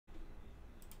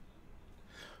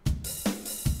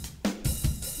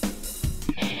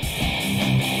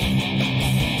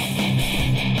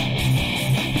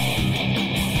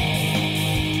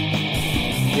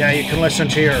you can listen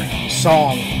to your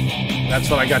song. That's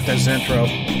what I got this intro.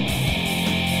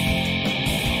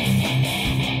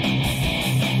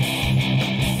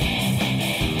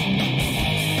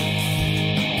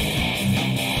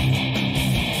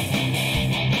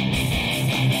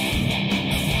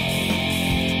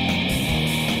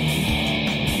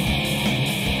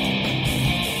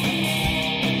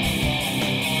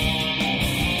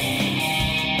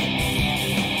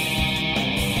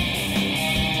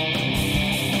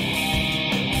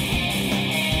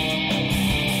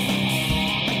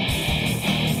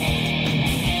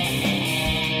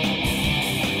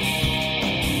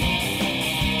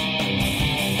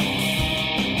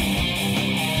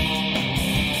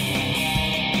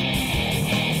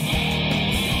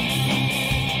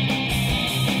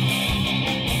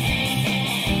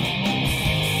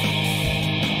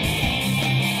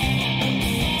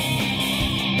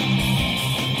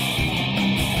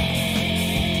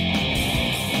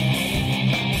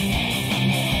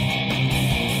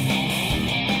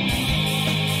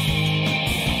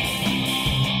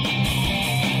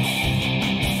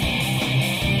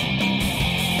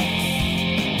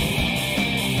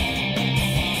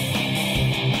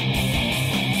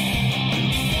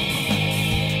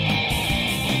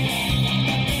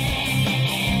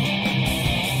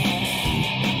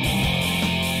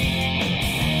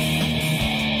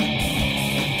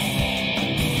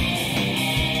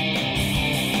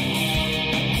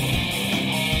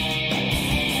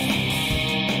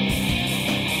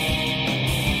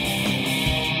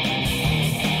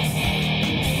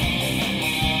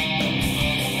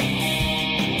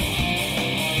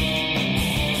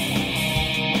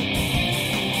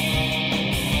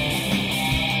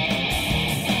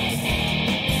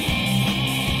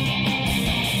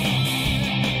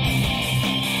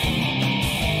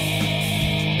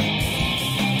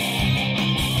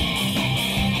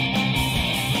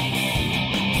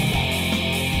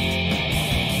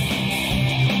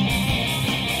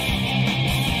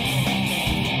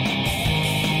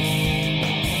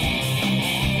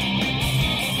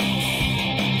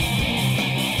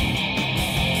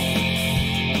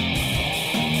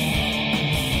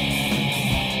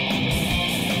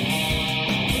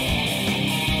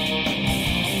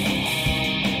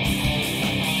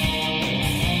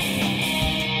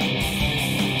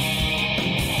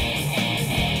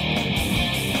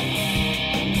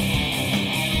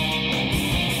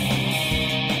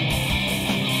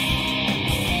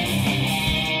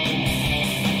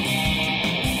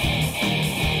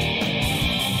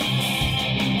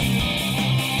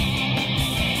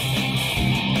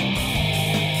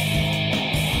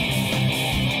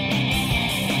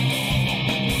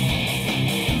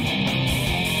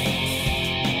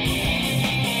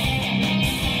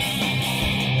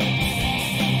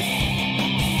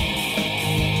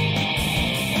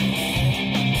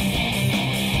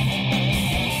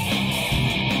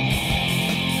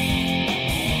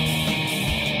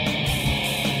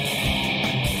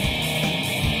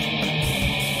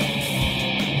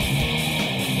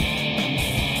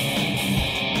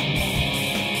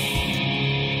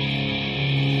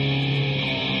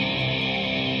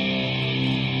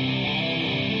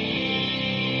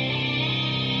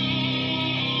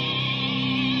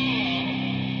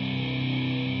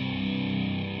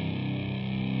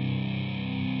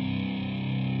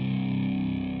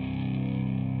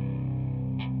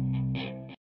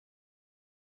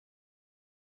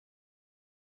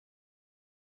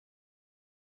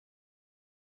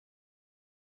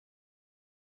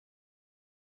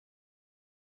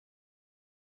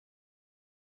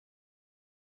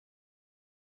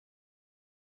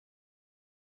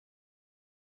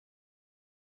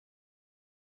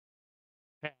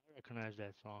 Yeah, I recognize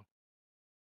that song.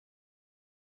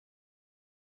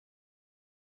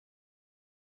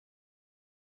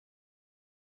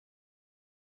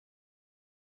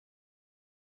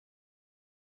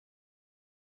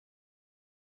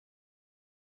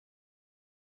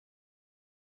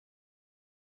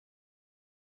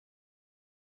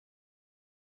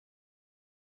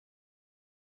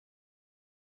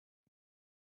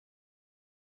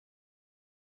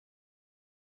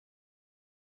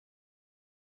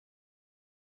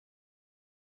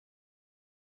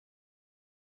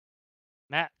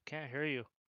 Matt, can't hear you.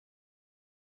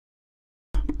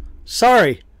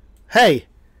 Sorry. Hey,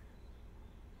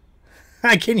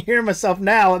 I can hear myself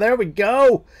now. There we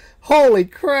go. Holy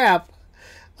crap.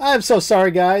 I'm so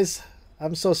sorry, guys.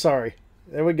 I'm so sorry.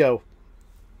 There we go.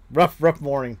 Rough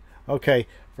morning. Okay,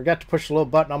 forgot to push the little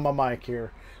button on my mic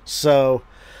here. So,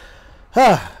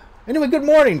 anyway, good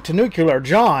morning to Nuclear,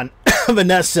 John,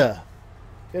 Vanessa.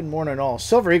 Good morning, all.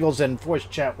 Silver Eagle's in voice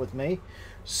chat with me.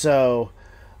 So,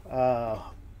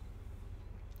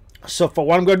 So for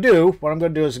what I'm going to do, I'm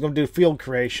going to do field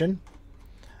creation.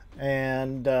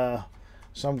 And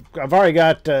so I've already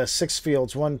got 6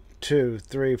 fields. 1, 2,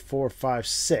 3, 4, 5,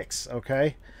 6.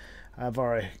 Okay. I've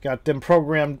already got them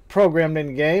programmed in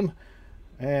the game.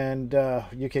 And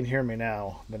you can hear me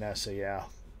now, Vanessa, yeah.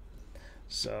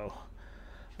 So,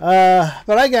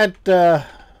 but I got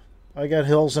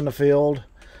hills in the field,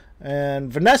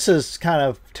 and Vanessa's kind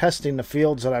of testing the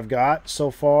fields that I've got so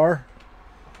far.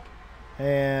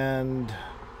 And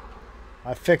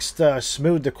I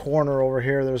smoothed the corner over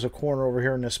here. There's a corner over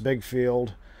here in this big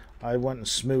field. I went and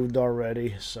smoothed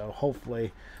already, so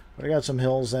hopefully, but I got some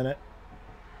hills in it.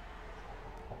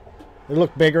 They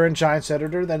look bigger in Giants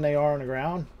Editor than they are on the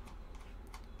ground.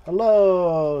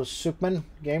 Hello, Soupman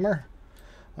Gamer.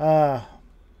 So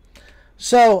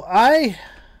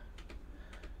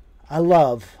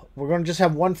we're going to just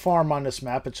have one farm on this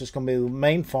map. It's just going to be the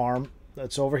main farm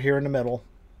that's over here in the middle,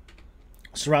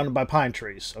 surrounded by pine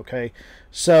trees. Okay,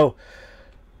 so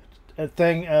a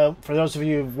thing for those of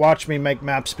you who've watched me make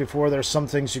maps before, there's some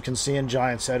things you can see in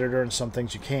Giants Editor and some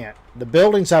things you can't. The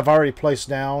buildings I've already placed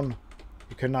down,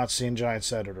 you cannot see in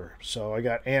Giants Editor. So I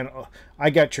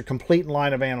got your complete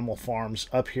line of animal farms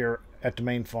up here at the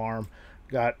main farm.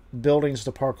 Got buildings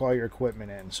to park all your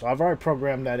equipment in. So I've already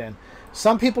programmed that in.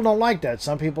 Some people don't like that.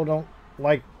 Some people don't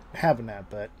like having that,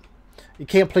 but you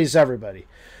can't please everybody.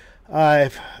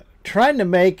 I've trying to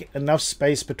make enough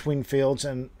space between fields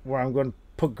and where I'm going to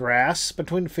put grass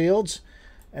between the fields,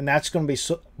 and that's going to be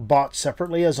bought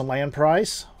separately as a land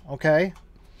price. Okay,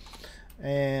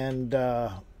 and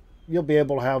you'll be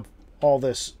able to have all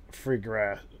this free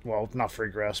grass. Well, not free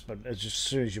grass, but it's just as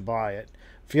soon as you buy it.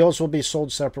 Fields will be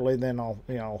sold separately, then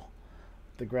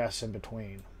the grass in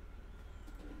between.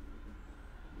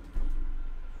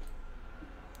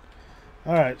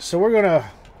 Alright, so we're going to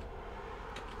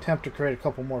attempt to create a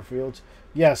couple more fields.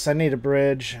 Yes, I need a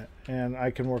bridge, and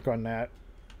I can work on that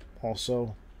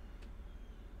also.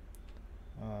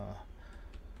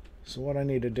 So what I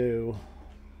need to do,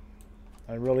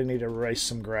 I really need to erase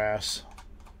some grass.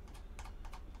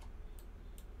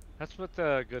 That's what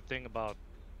the good thing about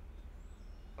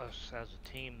us as a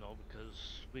team, though,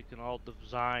 because we can all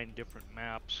design different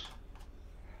maps.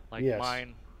 Like yes.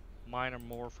 Mine are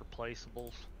more for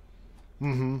placeables.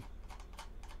 Mm-hmm.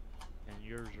 And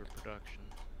yours are production.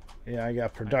 Yeah, I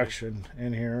got production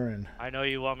in here, and I know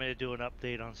you want me to do an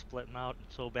update on Split Mountain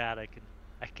so bad I can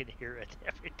hear it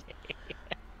every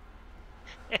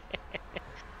day.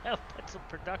 I'll put some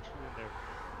production in there.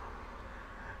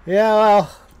 Yeah, well,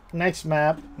 next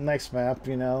map,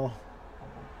 you know.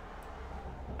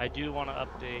 I do want to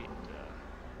update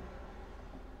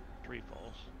Tree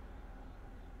Falls.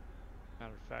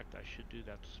 Matter of fact, I should do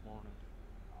that this morning.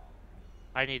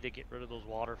 I need to get rid of those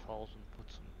waterfalls and put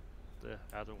the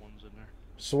other ones in there.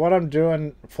 So what I'm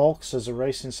doing, folks, is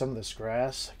erasing some of this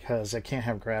grass because I can't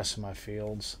have grass in my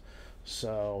fields.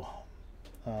 So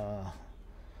I'm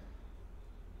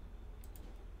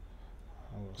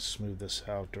going to smooth this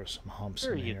out. There's some humps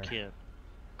in here. Sure you can.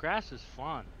 Grass is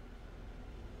fun.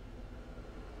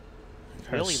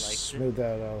 Really likes smooth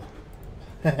that out.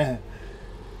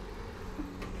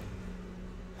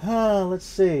 Let's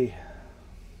see.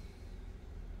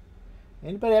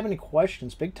 Anybody have any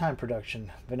questions? Big time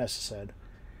production, Vanessa said.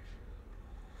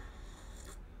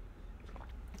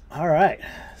 All right.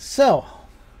 So,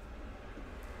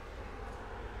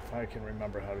 if I can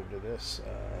remember how to do this.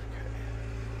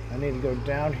 Okay. I need to go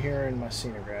down here in my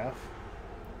scenograph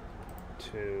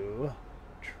to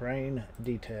train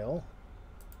detail.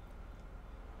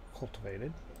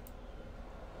 Cultivated,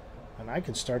 and I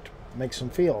can start to make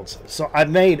some fields. So I've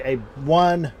made a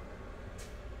one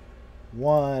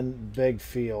big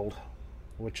field,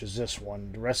 which is this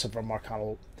one. The rest of them are kind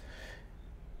of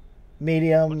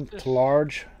medium to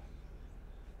large.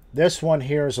 This one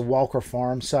here is a Walker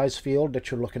Farm size field that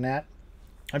you're looking at.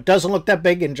 It doesn't look that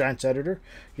big in Giants Editor.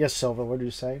 Yes, Silver, what are you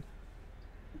saying?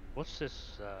 What's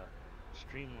this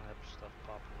Streamlabs stuff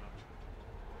popping up?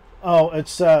 Oh,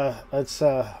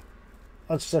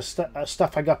 it's the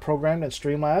stuff I got programmed in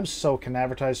Streamlabs, so it can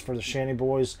advertise for the Shanty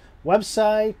Boys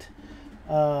website.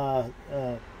 The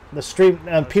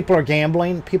stream people are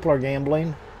gambling.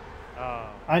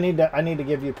 I need to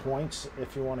give you points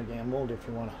if you want to gamble. If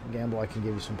you want to gamble, I can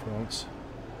give you some points.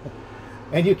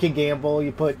 And you can gamble.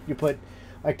 You put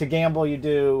like to gamble. You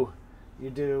do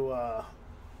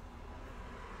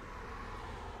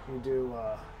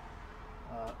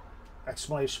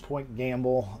exclamation point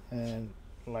gamble and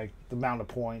like the amount of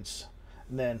points.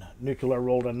 And then Nuclear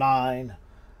rolled a 9,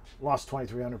 lost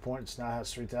 2,300 points. Now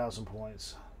has 3,000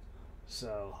 points.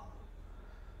 So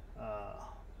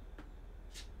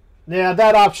Yeah,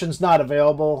 that option's not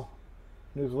available.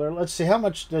 Nuclear. Let's see how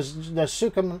much does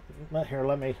Sukum. Here,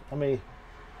 let me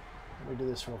do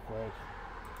this real quick.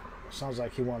 Sounds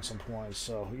like he wants some points,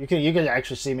 so you can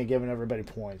actually see me giving everybody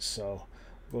points. So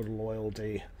go to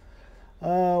loyalty.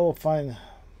 We'll find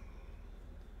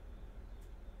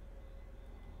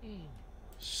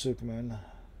Sukman.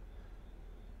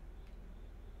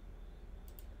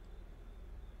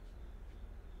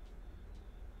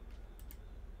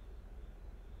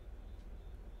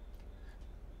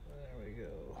 There we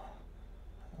go.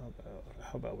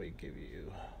 How about we give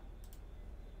you?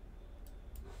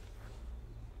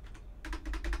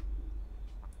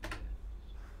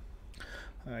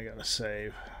 I gotta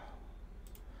save.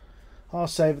 I'll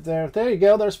save it there. There you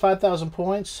go. There's 5,000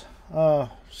 points.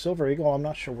 Silver Eagle, I'm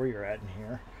not sure where you're at in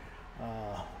here.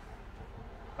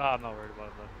 I'm not worried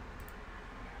about that.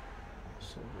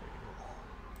 Silver Eagle.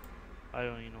 I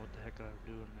don't even know what the heck I'm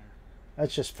doing there.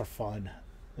 That's just for fun.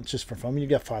 It's just for fun. I mean, you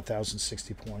got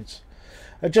 5,060 points.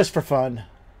 Just for fun.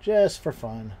 Just for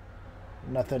fun.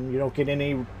 Nothing. You don't get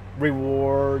any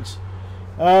rewards.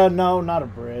 No, not a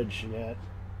bridge yet.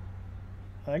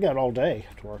 I got all day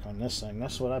to work on this thing.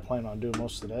 That's what I plan on doing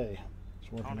most of the day.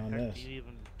 Just working on this. Do you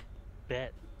even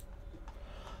bet?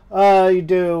 You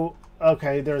do.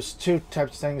 Okay, there's two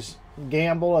types of things.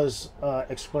 Gamble is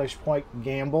exclamation point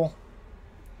gamble,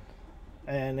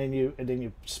 and then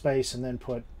you space and then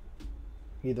put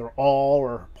either all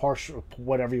or partial,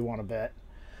 whatever you want to bet,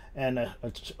 and a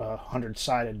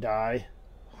 100-sided die,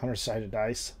 100-sided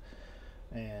dice,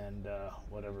 and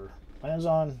whatever lands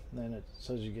on, then it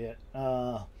says you get.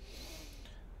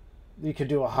 You could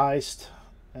do a heist,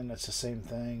 and that's the same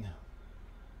thing.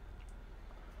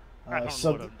 I don't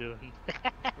know what I'm doing.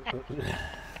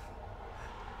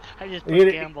 I just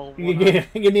put gamble. You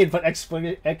need to put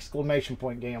exclamation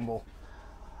point gamble.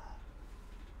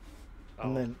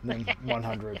 Oh. And then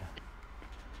 100.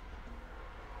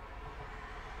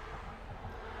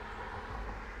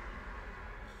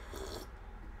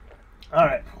 All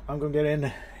right, I'm gonna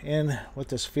get in with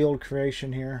this field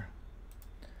creation here.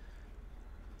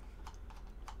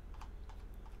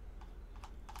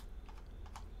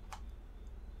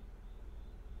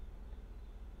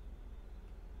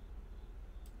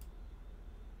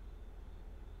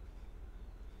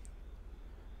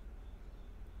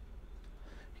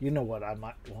 You know what I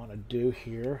might want to do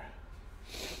here?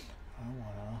 I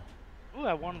want to. Ooh,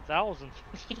 I won 1,000.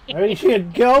 There you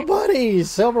go, buddy.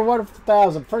 Silver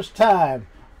 1,000. First time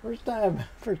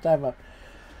up.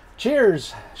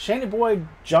 Cheers. Shanty boy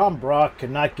John Brock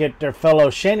could not get their fellow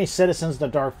Shanty citizens the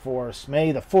Dark Forest.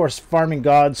 May the forest farming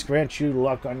gods grant you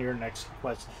luck on your next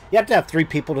quest. You have to have 3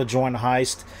 people to join the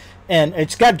heist. And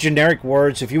it's got generic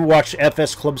words. If you watch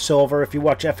FS Club Silver, if you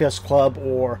watch FS Club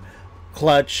or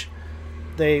Clutch,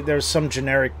 there's some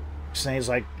generic sayings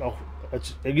like, oh,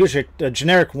 it's usually the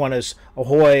generic one is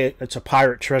ahoy, it's a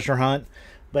pirate treasure hunt,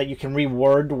 but you can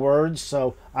reword the words.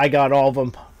 So I got all of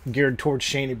them geared towards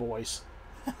Shanty boys.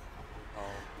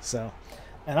 So,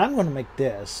 and I'm going to make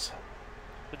this.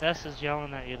 Vanessa's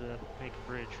yelling at you to make a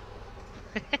bridge.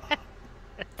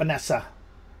 Vanessa.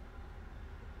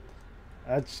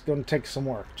 That's going to take some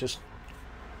work. Just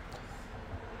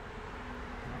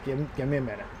give me a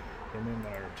minute. Give me a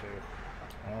minute or two.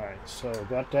 All right, so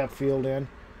got that field in.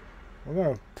 We're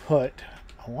going to put,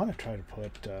 I want to try to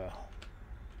put...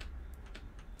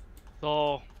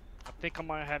 So, I think I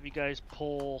might have you guys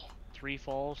pull 3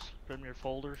 falls from your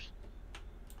folders.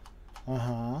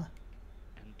 Uh-huh.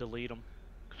 And delete them.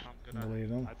 Delete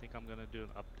them. I think I'm going to do an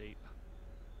update.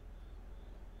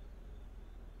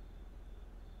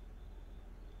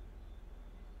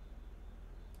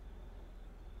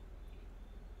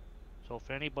 So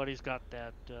if anybody's got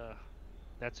that,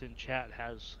 that's in chat,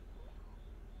 has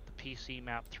the PC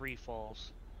map 3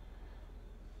 falls,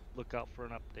 look out for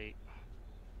an update.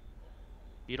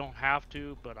 You don't have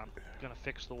to, but I'm going to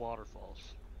fix the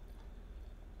waterfalls.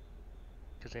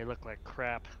 Because they look like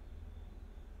crap.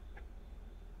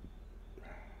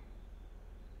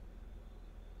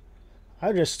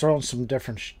 I've just thrown some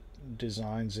different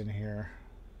designs in here.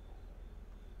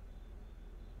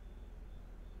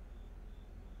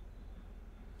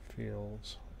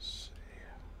 Fields. Let's see.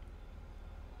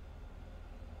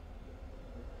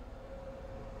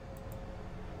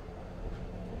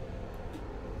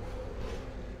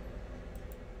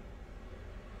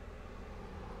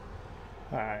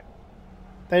 All right.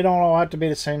 They don't all have to be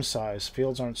the same size.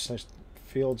 Fields aren't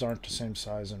the same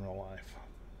size in real life.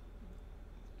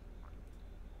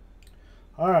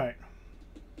 All right.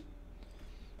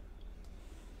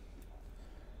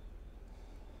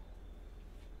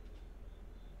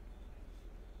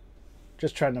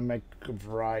 Just trying to make a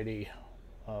variety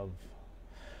of.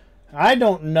 I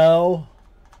don't know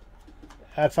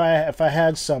if I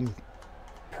had some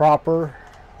proper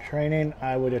training,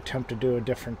 I would attempt to do a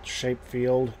different shape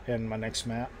field in my next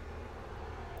map.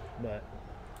 But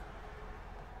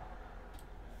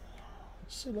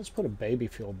let's see, let's put a baby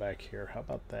field back here. How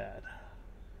about that?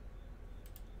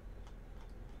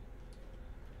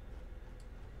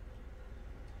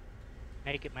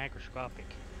 Make it microscopic.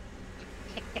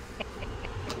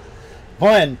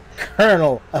 One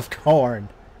kernel of corn.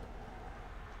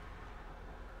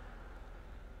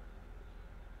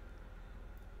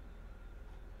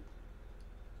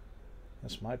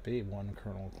 This might be one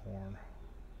kernel of corn.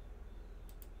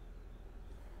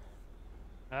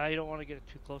 You don't want to get it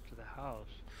too close to the house.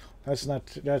 That's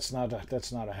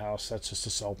not a house. That's just a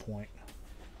cell point.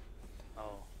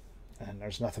 Oh. And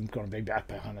there's nothing going to be back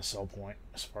behind a cell point,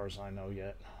 as far as I know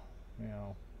yet. You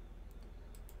know.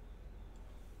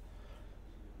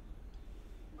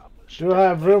 Do I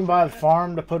have room by the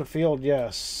farm to put a field?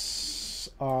 Yes.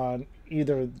 On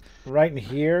either right in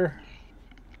here.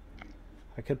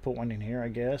 I could put one in here, I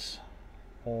guess.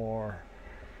 Or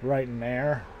right in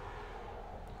there.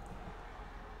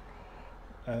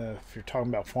 If you're talking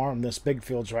about farm, this big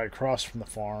field's right across from the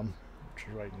farm, which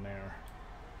is right in there.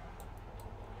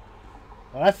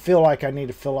 But I feel like I need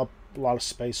to fill up a lot of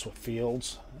space with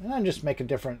fields. And then just make a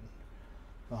different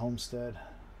homestead.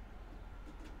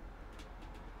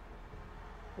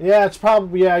 Yeah, it's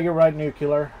probably, yeah, you're right,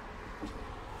 nuclear.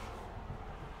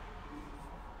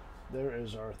 There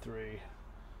is R3.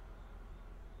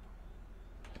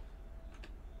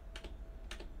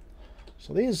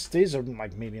 So these are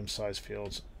like medium-sized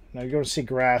fields. Now you're going to see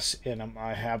grass in them.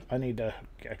 I need to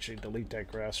actually delete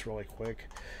that grass really quick,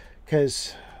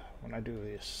 because when I do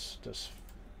this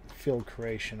field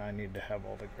creation, I need to have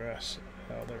all the grass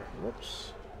out there.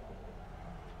 Whoops.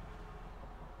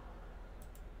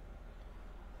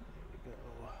 There we go.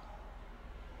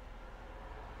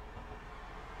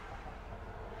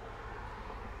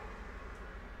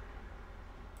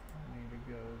 I need to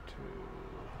go to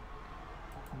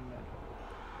meadow.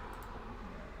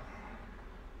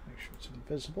 Make sure it's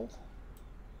invisible.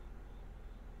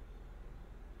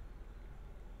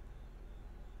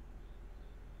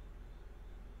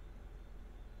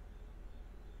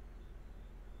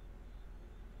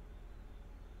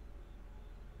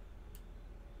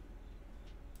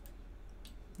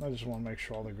 I just want to make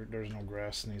sure there's no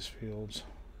grass in these fields.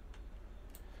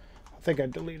 I think I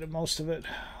deleted most of it.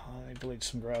 I delete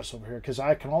some grass over here because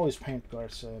I can always paint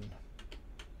grass in.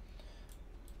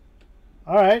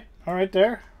 All right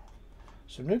there.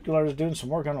 So nuclear is doing some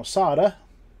work on Osada.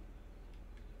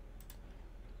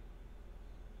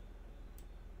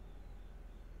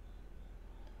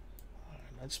 All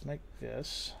right, let's make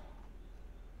this.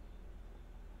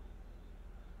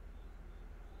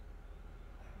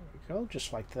 There we go,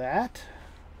 just like that.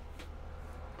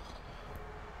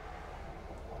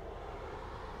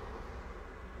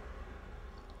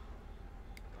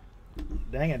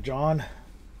 Dang it, John.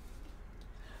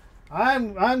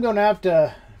 I'm going to have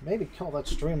to maybe call that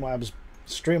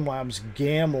Streamlabs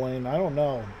gambling. I don't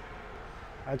know.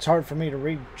 It's hard for me to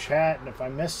read chat, and if I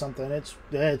miss something,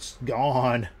 it's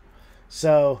gone.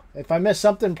 So if I miss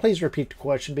something, please repeat the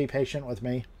question. Be patient with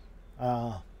me.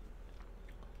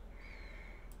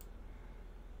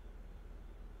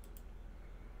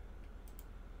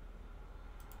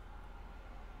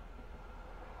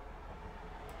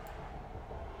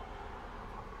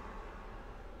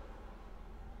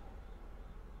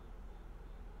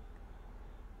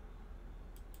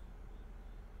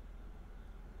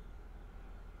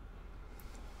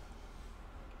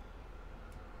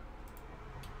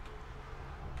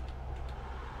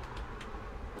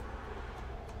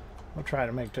 I'll try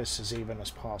to make this as even as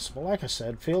possible. Like I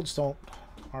said, fields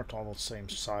aren't all the same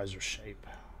size or shape.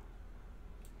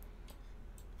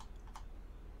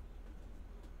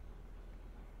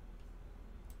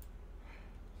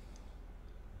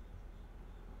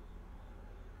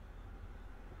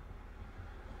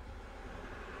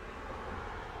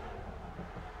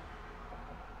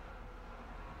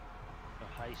 The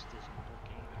heist isn't working.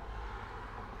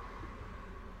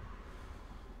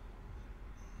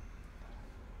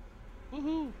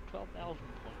 Woohoo! 12,000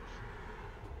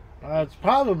 points. It's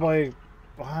probably,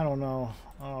 I don't know.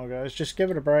 Oh, guys, just give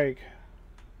it a break.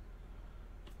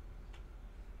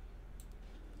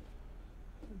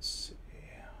 Let's see.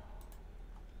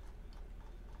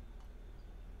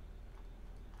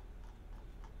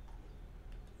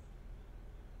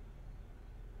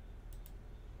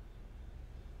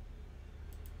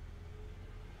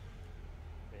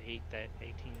 I hate that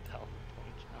 18,000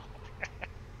 points now.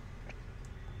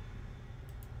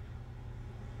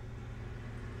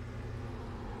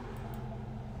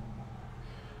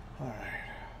 All right.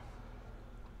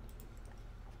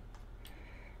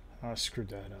 I screwed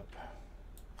that up.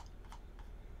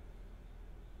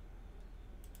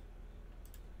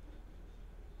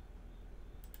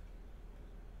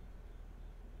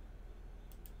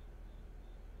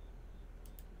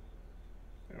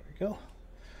 There we go.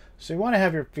 So you want to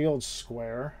have your fields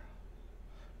square.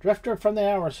 Drifter from the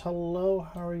Hours. Hello,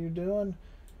 how are you doing?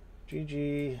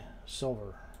 GG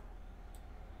Silver.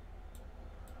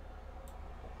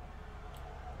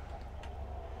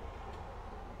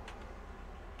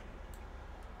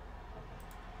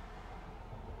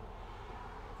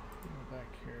 Go back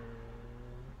here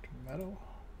to Meadow.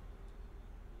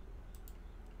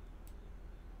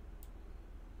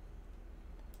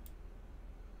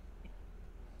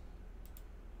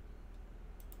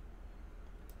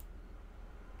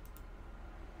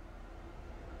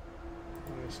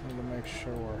 I just need to make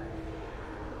sure.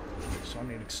 So I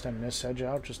need to extend this edge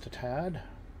out just a tad.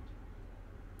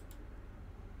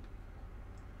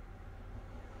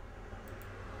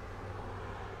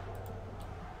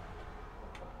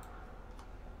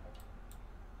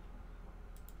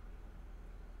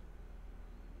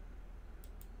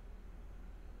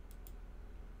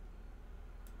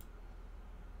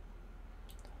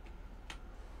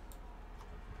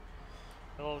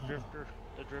 Hello, Drifter.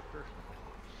 The Drifter.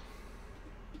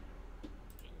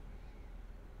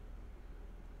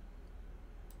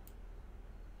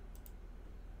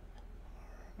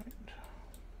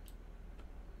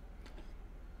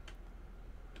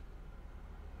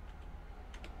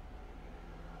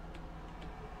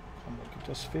 Look at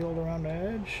this field around the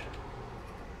edge.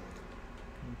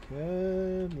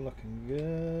 Good, looking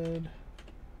good.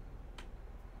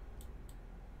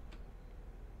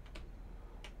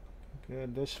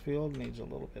 Good, this field needs a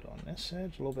little bit on this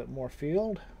edge, a little bit more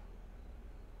field.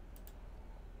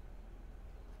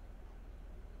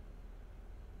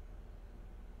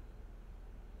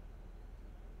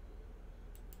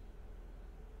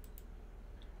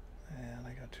 And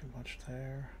I got too much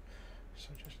there, so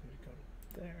I just need to go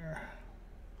there.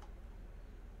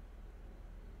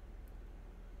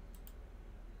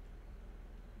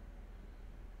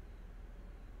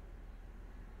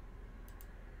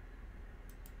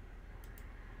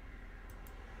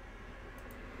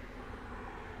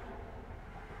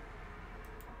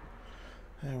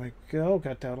 There we go,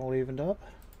 got that all evened up.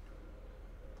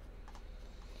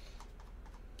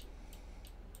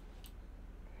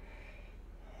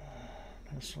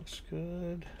 This looks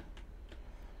good.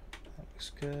 That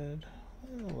looks good.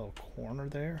 A little corner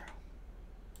there.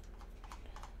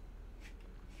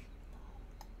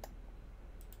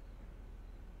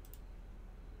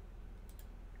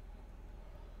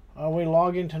 Are we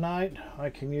logging tonight? I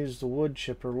can use the wood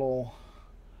chipper, lol.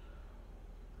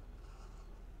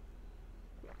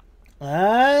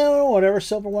 I don't know, whatever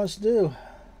Silver wants to do.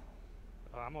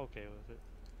 I'm okay with it.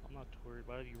 I'm not too worried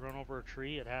about it. You run over a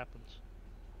tree, it happens.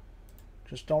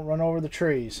 Just don't run over the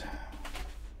trees.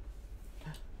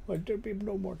 Let there be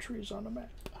no more trees on the map.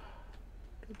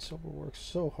 That Silver works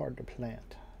so hard to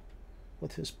plant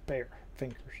with his bare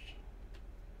fingers.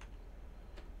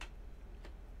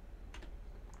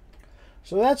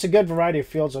 So that's a good variety of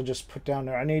fields I just put down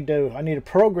there. I need to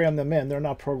program them in. They're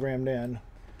not programmed in.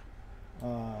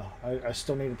 I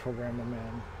still need to program them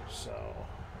in. So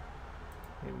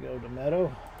here we go to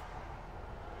Meadow.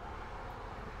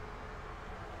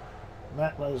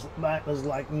 Matt was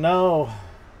like, no.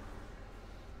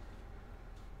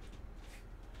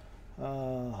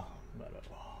 Meadow.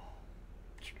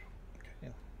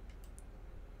 Okay.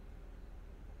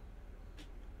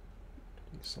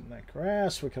 Some of that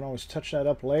grass. We can always touch that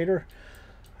up later.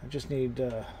 I just need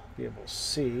to be able to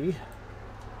see.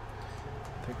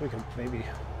 I think we could maybe...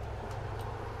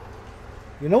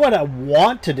 You know what I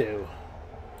want to do?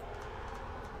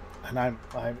 And I'm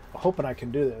hoping I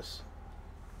can do this.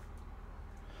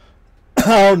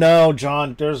 Oh no,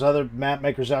 John, there's other map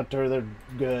makers out there that are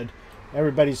good.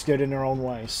 Everybody's good in their own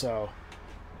way, so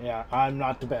yeah, I'm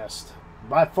not the best.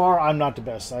 By far, I'm not the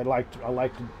best. I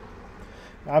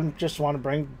just want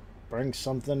to bring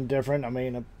something different. I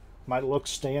mean, it might look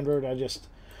standard.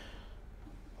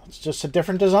 It's just a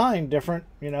different design, different,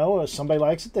 you know. If somebody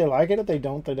likes it, they like it. If they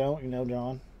don't, they don't, you know,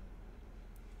 John.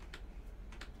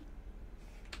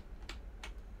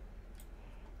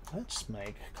 Let's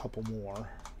make a couple more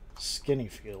skinny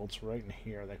fields right in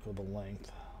here that go the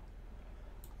length.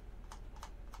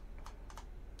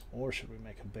 Or should we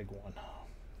make a big one?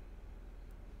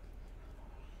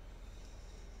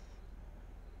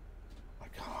 I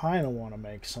kind of want to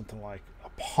make something like a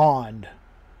pond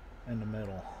in the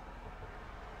middle.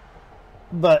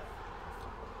 But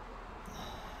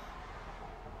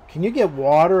Can you get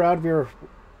water out of your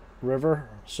river,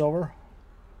 Silver?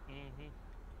 Mm-hmm.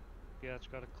 Yeah, it's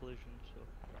got a collision, so.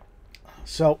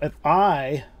 So if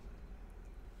I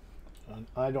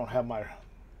don't have my, I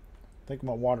think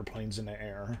my water plane's in the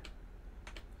air.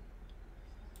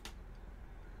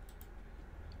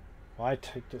 If I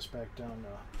take this back down to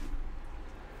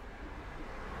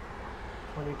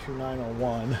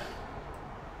 22901.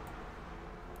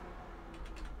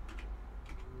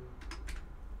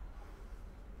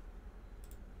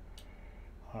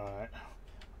 All right.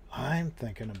 I'm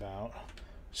thinking about.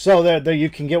 So there you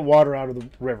can get water out of the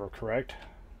river, correct?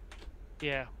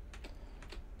 Yeah.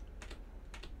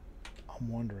 I'm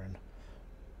wondering.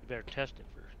 You better test it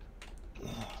first.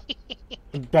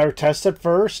 Better test it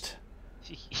first?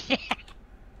 Yeah.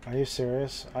 Are you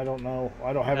serious? I don't know.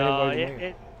 I don't have any No, way to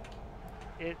make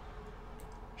it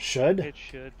should? it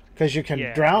should. Because you can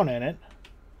Yeah. drown in it.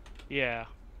 Yeah.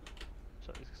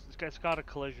 So it's got a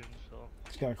collision, so.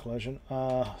 It's got a collision.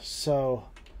 So.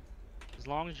 As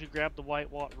long as you grab the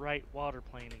right water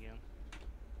plane again,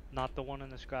 not the one in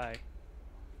the sky.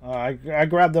 I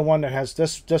grabbed the one that has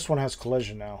this one has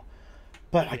collision now.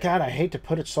 But Yeah. God, I hate to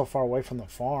put it so far away from the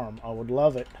farm. I would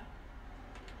love it.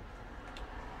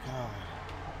 God.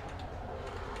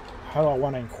 How do I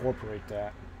want to incorporate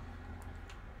that?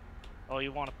 Oh,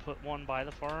 you want to put one by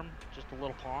the farm? Just a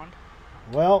little pond?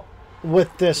 Well,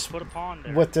 with this Just put a pond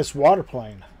there. with this water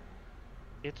plane.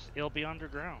 It'll be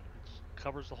underground. It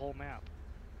covers the whole map.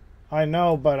 I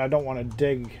know, but I don't want to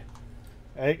dig.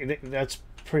 That's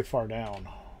pretty far down.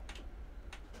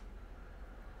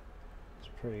 It's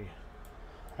pretty.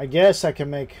 I guess I can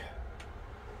make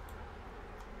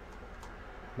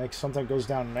something that goes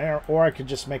down there, or I could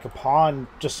just make a pond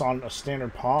just on a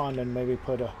standard pond and maybe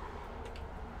put a.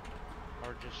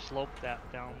 Or just slope that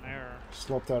down there.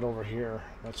 Slope that over here.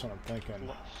 That's what I'm thinking.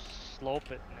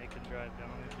 Slope it and they can drive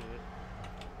down into it.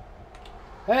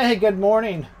 Hey, good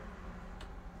morning.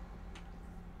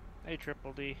 Hey,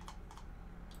 Triple D.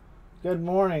 Good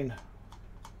morning.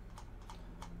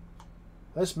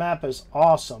 This map is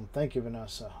awesome. Thank you,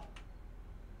 Vanessa.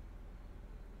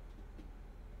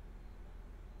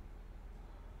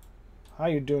 How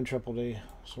you doing, Triple D?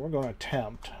 So we're going to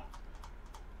attempt.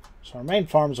 So our main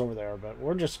farm's over there, but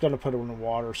we're just going to put it in a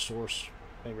water source,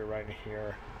 maybe right in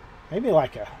here. Maybe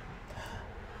like a.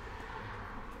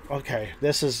 Okay,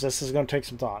 this is going to take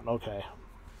some thought. Okay,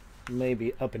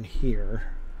 maybe up in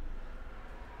here.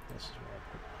 This is where I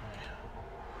put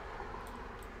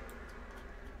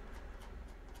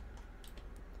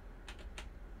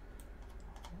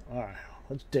my. All right,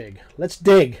 let's dig. Let's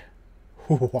dig.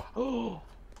 Oh.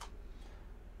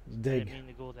 Dig. I didn't mean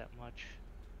to go that much.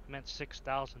 I meant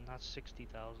 6,000, not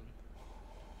 60,000.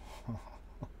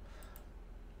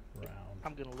 Round.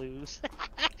 I'm gonna lose.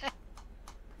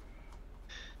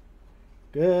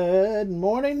 Good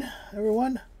morning,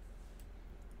 everyone.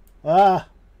 Ah,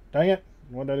 dang it.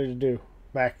 What did I do?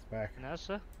 Back.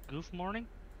 Vanessa, goof morning?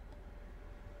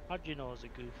 How'd you know it was a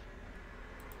goof?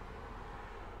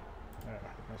 There,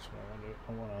 that's what I want to do.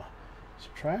 I want to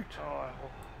subtract. Oh,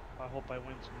 I hope I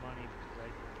win some money because I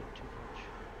put too much.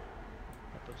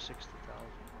 I put 60,000.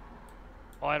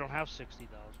 Oh, I don't have 60,000.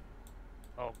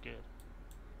 Oh, good.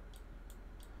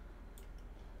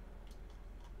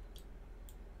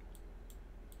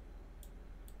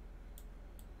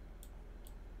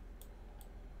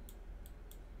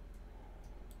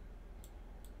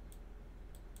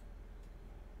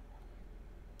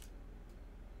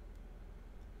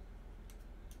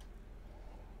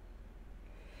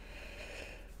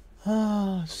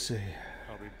 Let's see.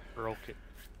 Probably broke it.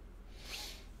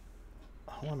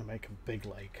 I want to make a big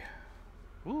lake.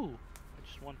 Ooh, I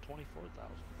just won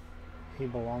 24,000. He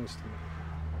belongs to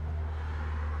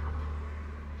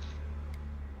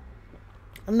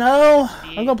me. No,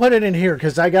 I'm going to put it in here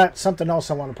because I got something else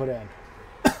I want to put in.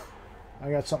 I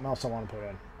got something else I want to put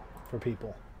in for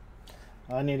people.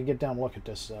 I need to get down and look at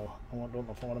this, though. Don't know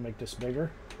if I want to make this bigger.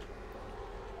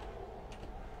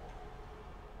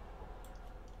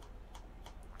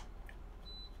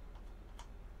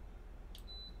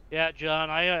 Yeah, John,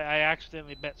 I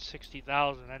accidentally bet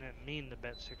 60,000. I didn't mean to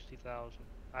bet 60,000.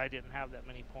 I didn't have that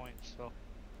many points, so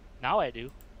now I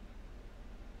do.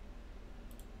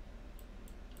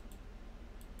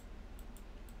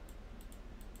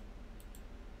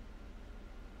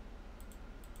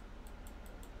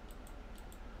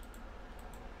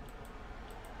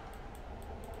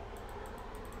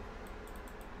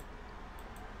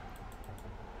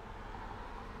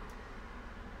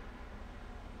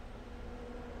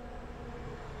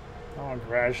 I'll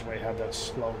gradually have that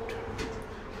sloped.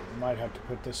 Might have to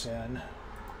put this in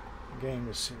game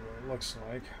to see what it looks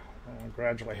like. I'll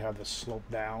gradually have this slope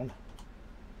down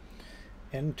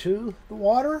into the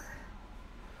water.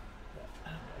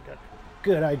 I got a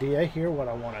good idea here what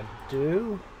I want to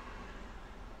do.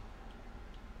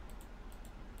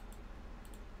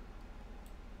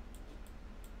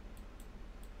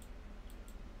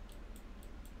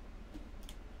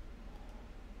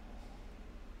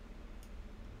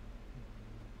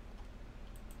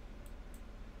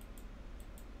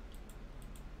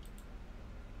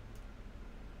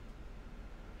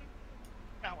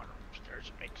 I went upstairs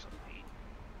to make some meat.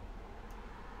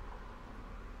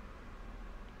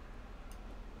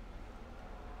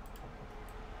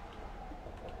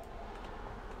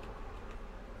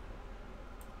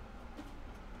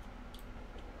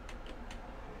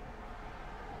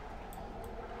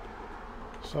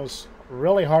 So it's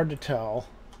really hard to tell.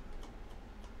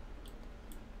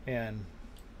 And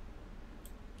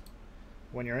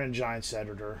when you're in Giants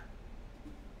Editor.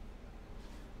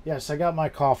 Yes, I got my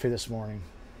coffee this morning.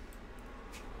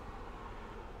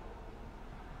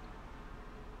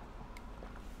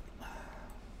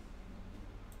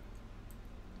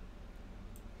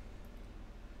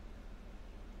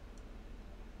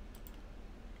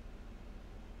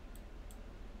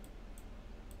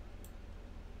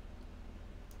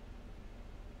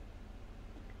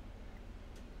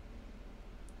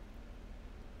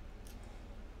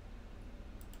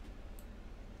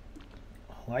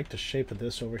 I like the shape of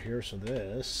this over here, so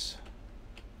this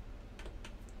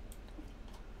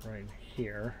right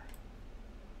here.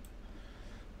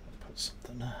 I'll put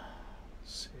something. Let's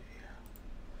see.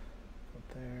 Go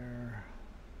there.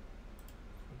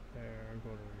 Go there. Go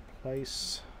to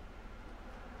replace.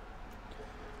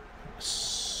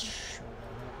 Show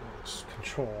that works.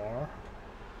 Control R.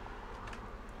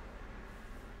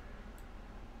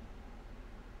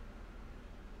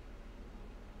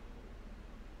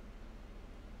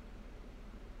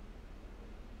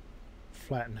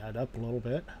 Flatten that up a little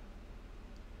bit.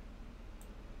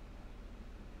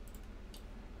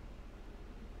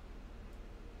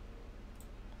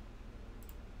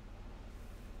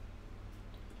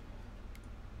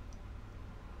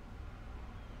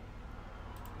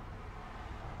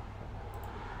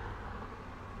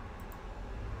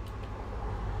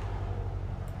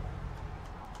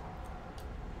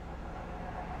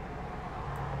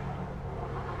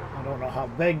 I don't know how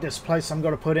big this place I'm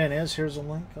going to put in is. Here's a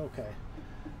link. Okay.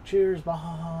 Cheers,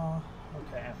 Baha.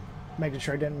 Okay, making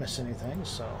sure I didn't miss anything,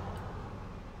 so.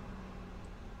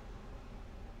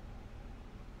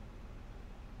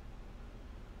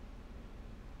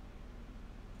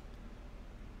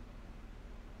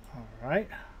 All right.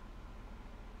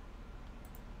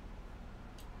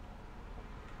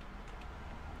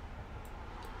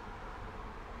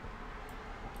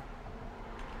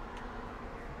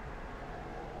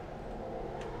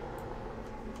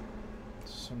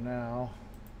 So now,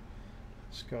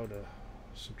 let's go to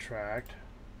subtract.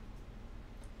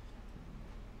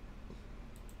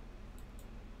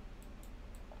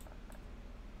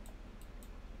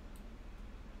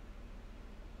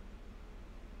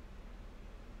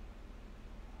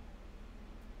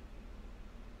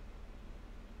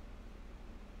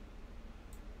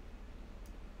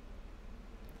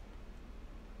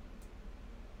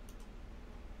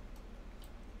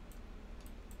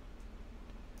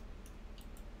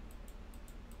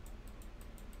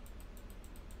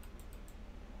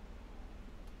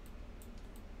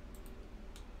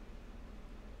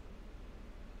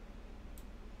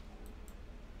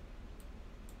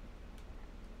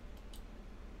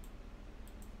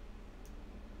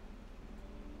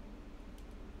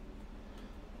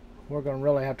 We're going to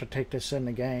really have to take this in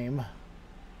the game.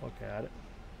 Look at it.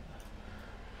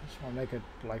 Just want to make it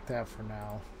like that for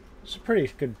now. It's a pretty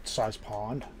good sized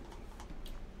pond.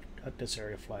 Got this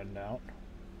area flattened out.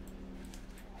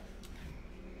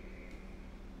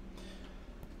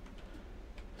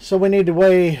 So we need a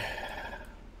way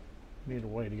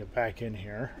to get back in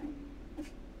here. Which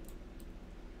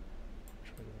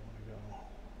way do we want to go?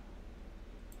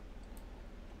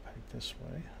 Back this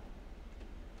way.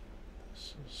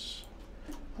 This is.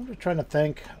 I'm just trying to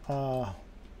think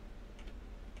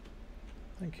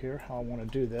here how I want to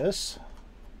do this.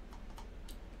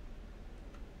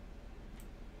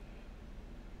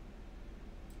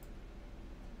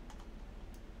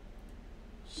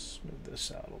 Smooth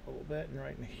this out a little bit and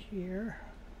right in here.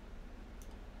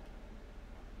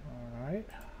 All right.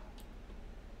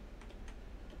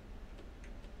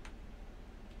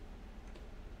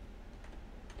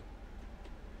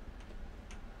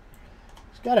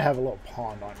 It's got to have a little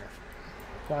pond on here.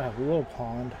 Got to have a little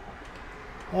pond.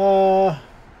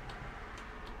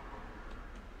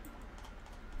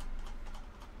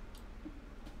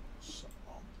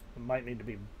 might need to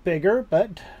be bigger,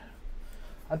 but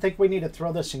I think we need to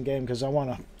throw this in game because I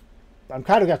want to. I'm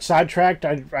kind of got sidetracked.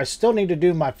 I still need to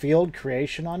do my field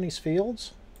creation on these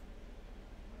fields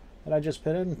that I just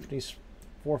put in, these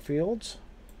 4 fields.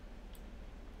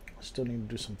 I still need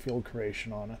to do some field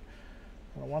creation on it.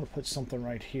 I want to put something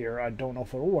right here. I don't know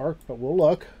if it'll work, but we'll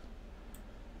look.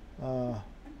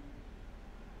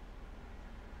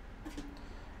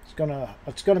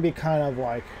 It's gonna be kind of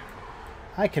like,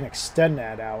 I can extend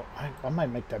that out. I might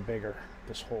make that bigger,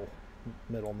 this whole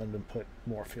middle, and then put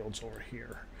more fields over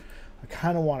here. I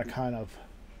kind of want to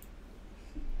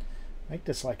make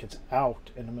this like it's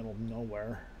out in the middle of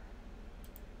nowhere.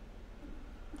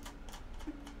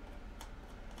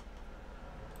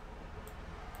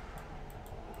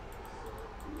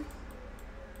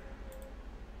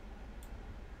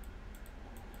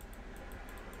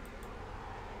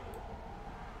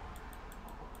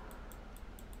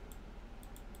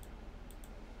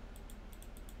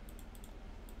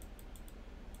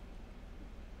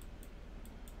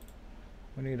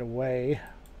 We need a way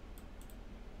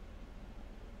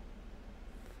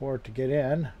for it to get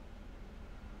in.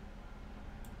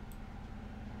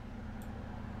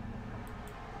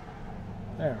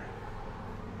 There.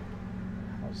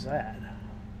 How's that?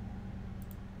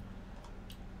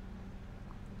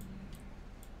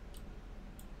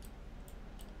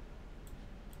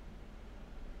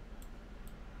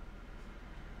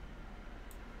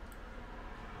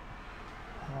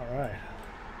 All right.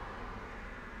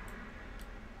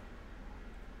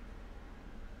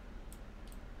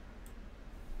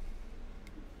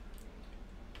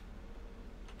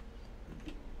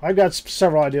 I've got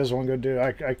several ideas what I'm going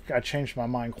to do. I change my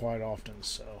mind quite often,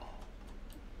 so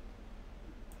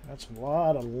that's a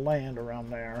lot of land around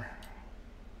there.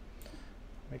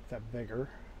 Make that bigger.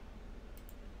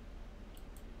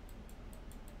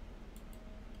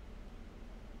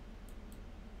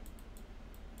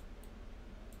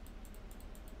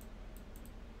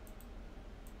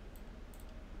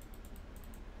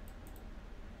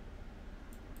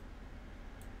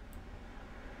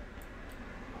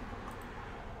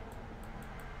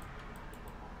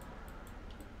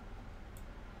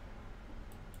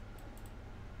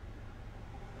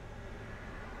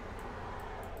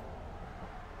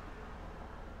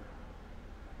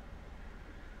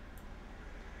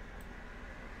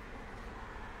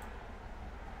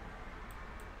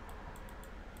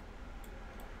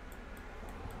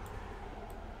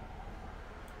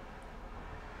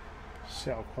 See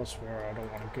how close we are. I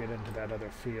don't want to get into that other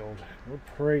field. We're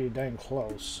pretty dang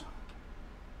close.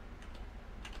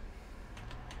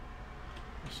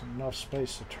 There's enough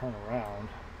space to turn around.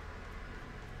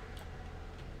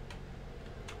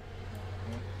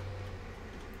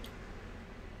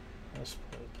 Let's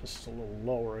put this a little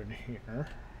lower in here.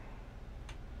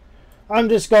 I'm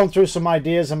just going through some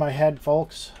ideas in my head,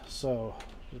 folks, so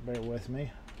just bear with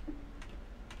me.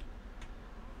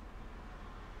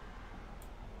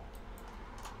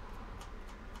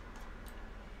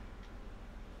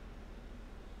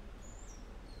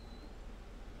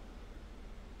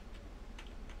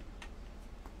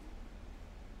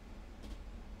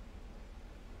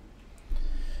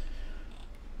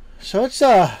 So it's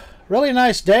a really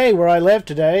nice day where I live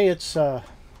today. It's in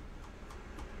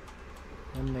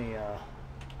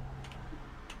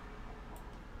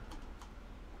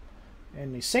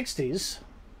the 60s,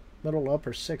 middle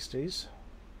upper 60s.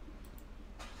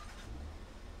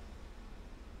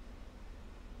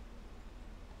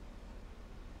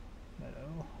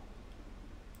 Meadow.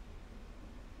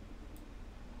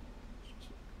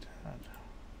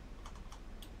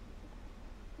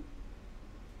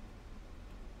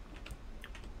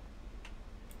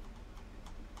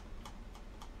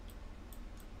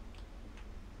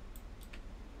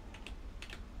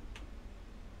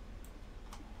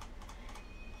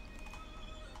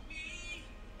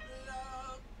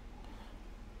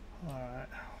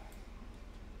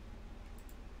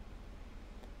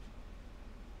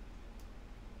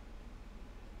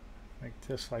 Make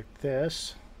this like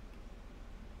this.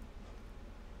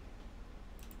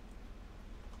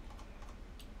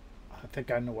 I think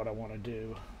I know what I want to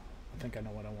do. I think I know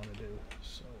what I want to do.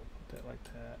 So put that like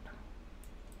that.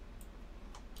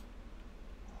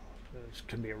 There's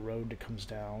going to be a road that comes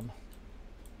down.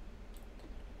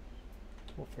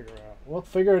 We'll figure it out. We'll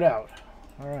figure it out.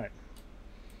 All right.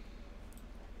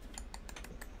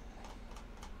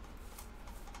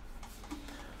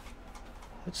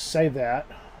 Let's save that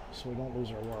so we don't lose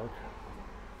our work.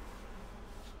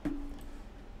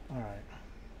 All right.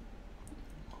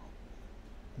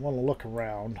 I want to look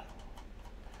around,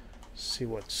 see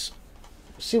what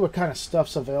kind of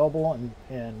stuff's available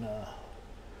in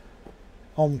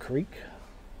Home Creek.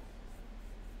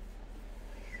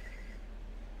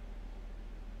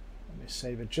 Let me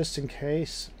save it just in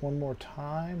case. One more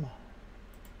time.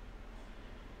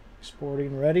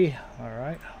 Exporting ready. All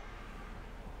right.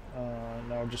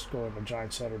 Now just go into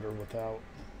Giants Editor without.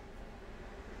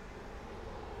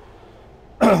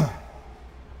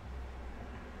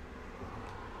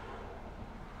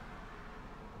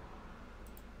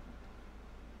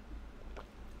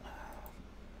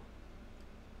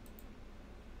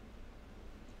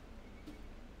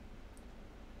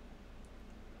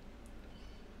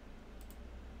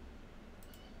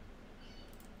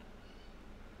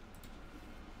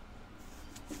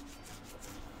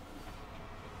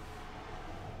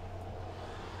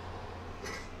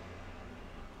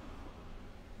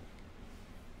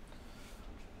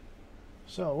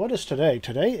 So what is today?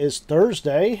 Today is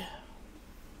Thursday,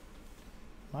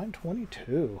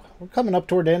 9/22. We're coming up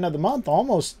toward the end of the month,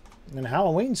 almost in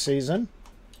Halloween season.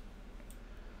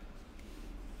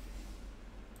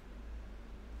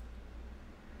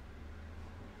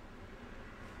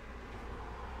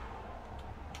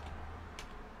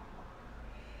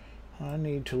 I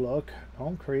need to look.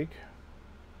 Home Creek.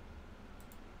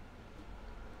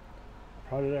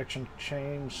 Product action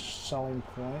change, selling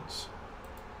points.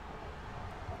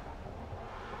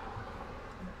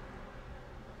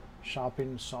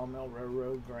 Shopping, sawmill,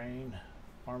 railroad, grain,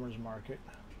 farmer's market.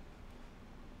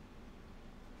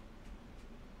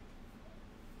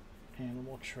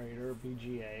 Animal trader,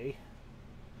 BGA.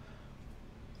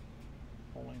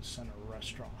 Bowling center,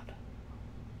 restaurant.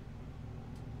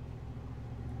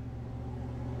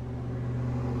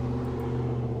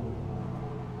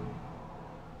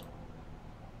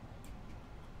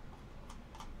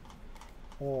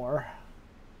 Or,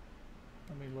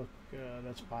 let me look,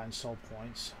 that's buy and sell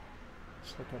points.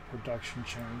 Let's look at production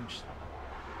change.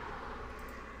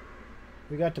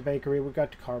 We got the bakery, we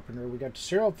got the carpenter, we got the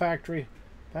cereal factory,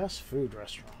 fast food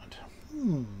restaurant.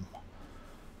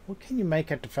 What can you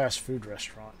make at the fast food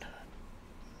restaurant?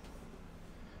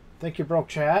 Think you broke,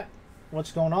 chat?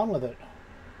 What's going on with it?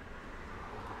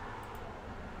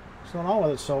 What's going on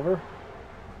with it, Silver?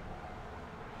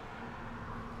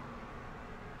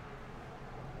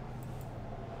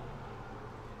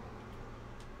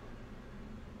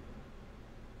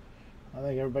 I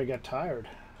think everybody got tired.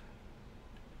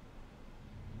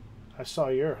 I saw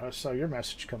your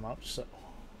message come up.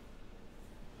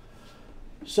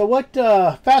 So what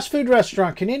fast food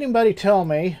restaurant? Can anybody tell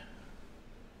me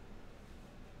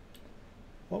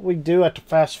what we do at the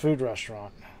fast food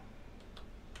restaurant?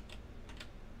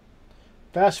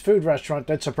 Fast food restaurant.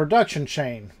 That's a production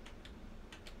chain.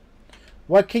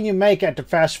 What can you make at the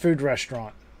fast food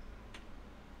restaurant?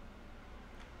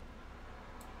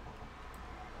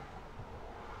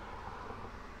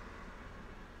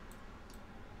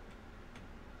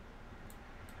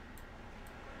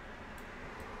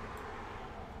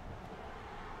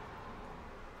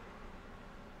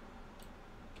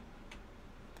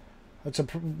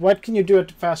 What can you do at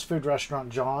the fast food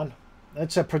restaurant, John?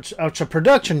 It's a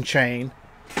production chain.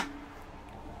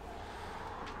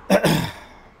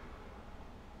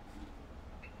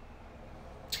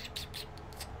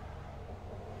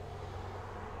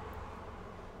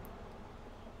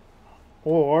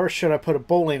 Or should I put a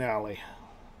bowling alley?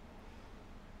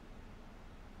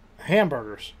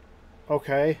 Hamburgers.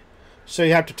 Okay. So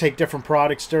you have to take different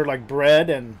products there, like bread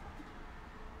and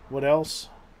what else?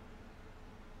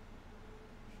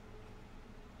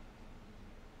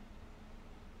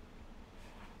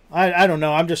 I don't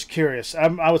know. I'm just curious. I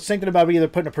was thinking about either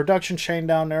putting a production chain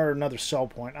down there or another sell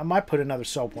point. I might put another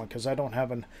sell point because I don't have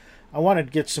an... I wanted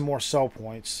to get some more sell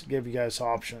points. Give you guys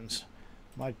options.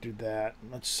 Might do that.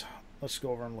 Let's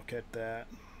go over and look at that.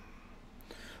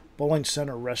 Bowling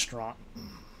center restaurant.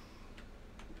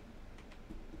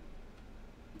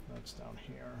 That's down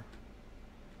here.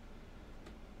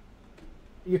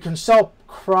 You can sell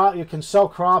crop. You can sell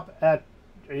crop at...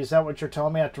 Is that what you're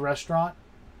telling me at the restaurant?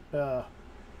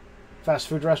 Fast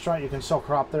food restaurant, you can sell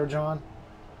crop there, John?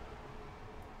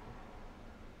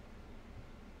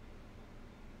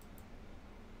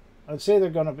 It's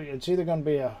either gonna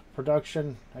be a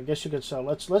production. I guess you could sell.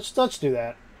 Let's do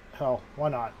that. Hell, why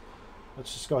not?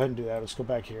 Let's just go ahead and do that. Let's go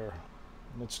back here.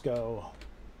 Let's go.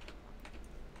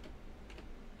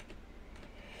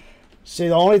 See,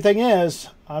 the only thing is,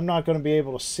 I'm not going to be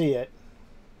able to see it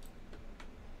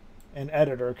in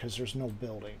editor because there's no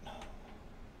building.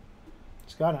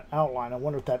 It's got an outline. I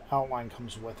wonder if that outline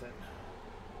comes with it.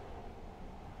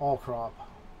 All crop.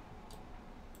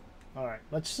 All right,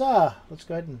 let's go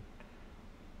ahead and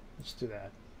let's do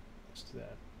that. Let's do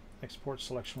that. Export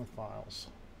selection with files.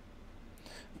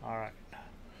 All right.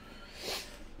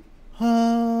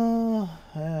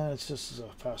 It's just a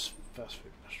fast food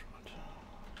restaurant.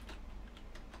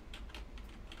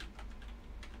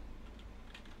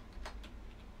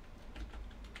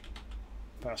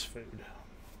 Fast food.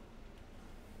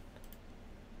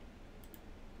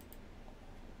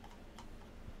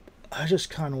 I just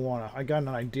kind of want to, I got an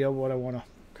idea of what I want to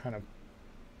kind of,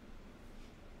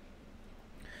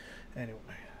 anyway.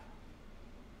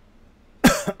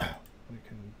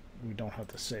 We don't have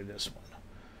to save this one.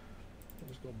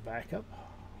 Let's go back up.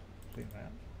 Clean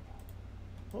that.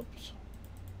 Whoops.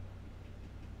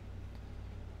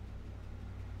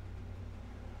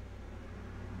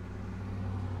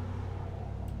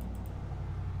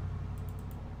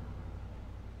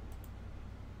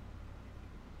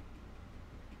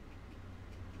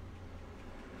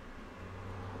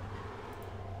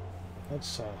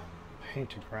 Let's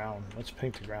paint the ground. Let's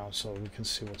paint the ground so we can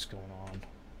see what's going on.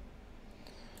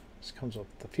 This comes up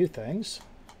with a few things.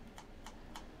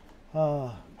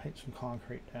 Paint some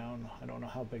concrete down. I don't know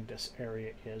how big this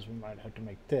area is. We might have to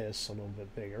make this a little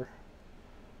bit bigger.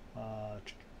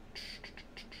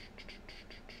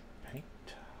 Paint.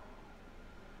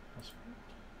 Let's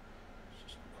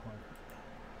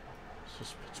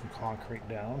just put some concrete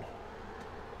down.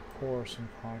 Pour some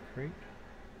concrete.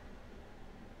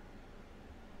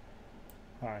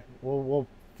 Alright, we'll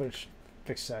fix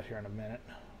that here in a minute.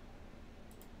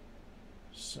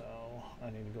 So,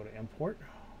 I need to go to import.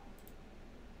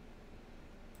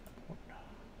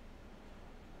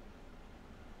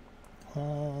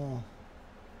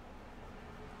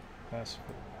 Fast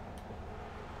food.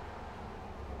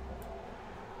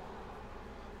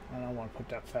 And I want to put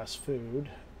that fast food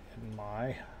in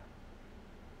my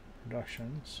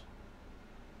productions.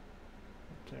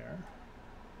 Right there.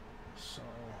 So,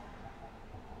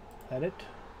 edit,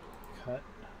 cut,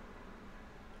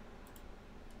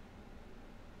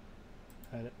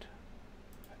 edit,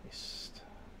 paste,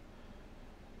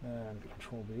 and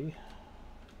Control B.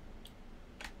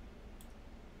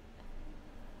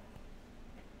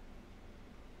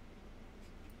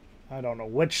 I don't know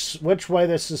which way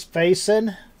this is facing.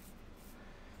 If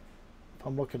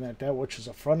I'm looking at that, which is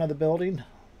the front of the building,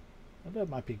 well, that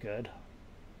might be good.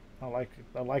 I like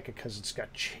it because it's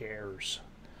got chairs.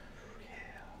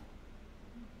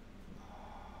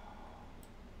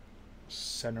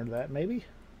 Center that maybe.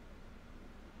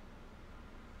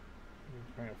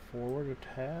 Bring it forward a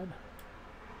tad.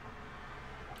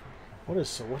 What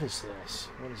is this? What is this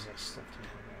stuff?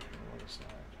 What is that?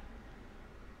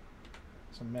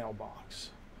 It's a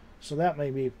mailbox. So that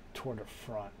may be toward the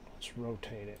front. Let's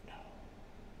rotate it.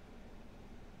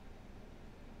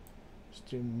 Let's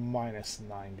do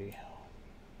 -90.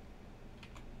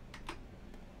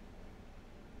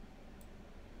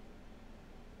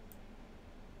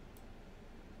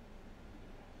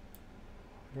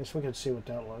 I guess we can see what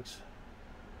that looks.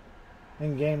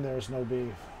 In game, there is no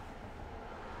beef.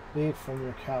 Beef from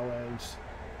your cow eggs.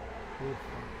 Beef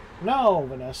from... No,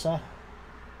 Vanessa.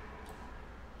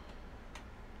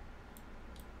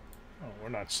 Oh, we're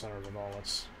not centered at all.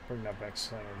 Let's bring that back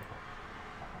centered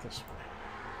this way.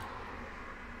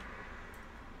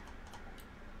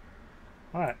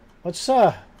 All right, let's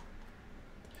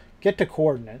get the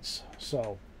coordinates.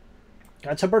 So.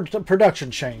 That's a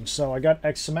production change, so I got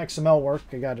some XML work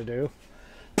I got to do.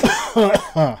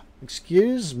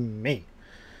 Excuse me.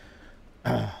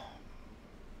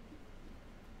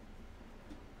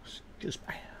 Excuse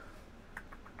me.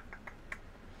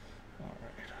 All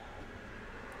right.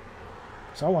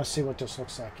 So I want to see what this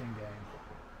looks like in game.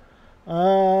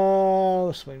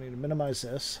 So we need to minimize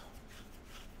this.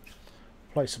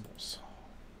 Placeables.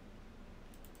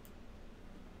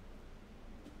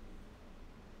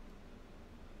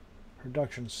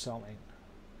 Production, selling,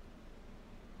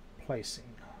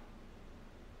 placing,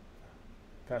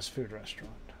 fast food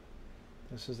restaurant.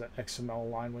 This is the XML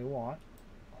line we want.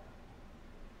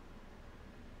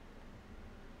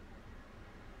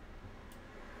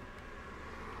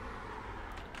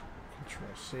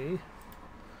 Control C.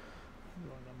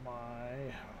 Go to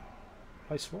my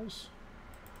placeables.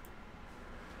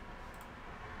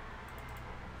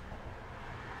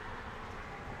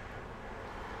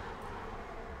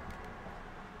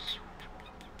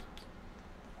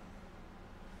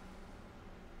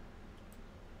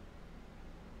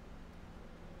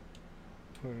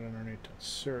 Put it underneath that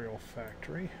cereal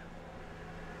factory.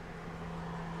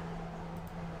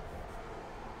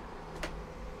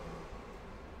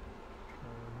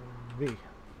 V.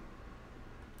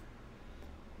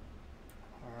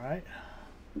 All right.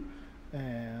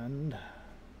 And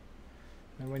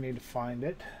then we need to find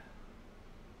it.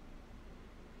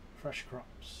 Fresh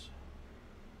crops.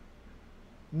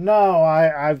 No,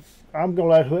 I'm gonna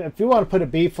let if you want to put a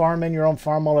bee farm in your own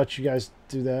farm, I'll let you guys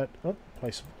do that. Oh,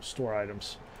 place store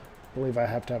items. I believe I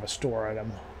have to have a store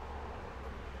item.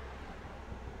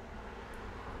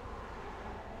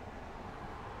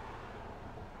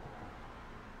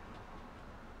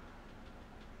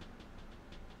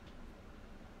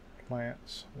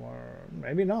 Plants, or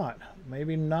maybe not.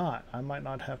 Maybe not. I might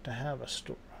not have to have a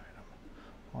store item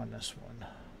on this one.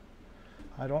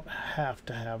 I don't have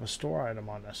to have a store item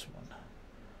on this one.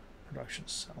 Production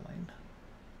selling.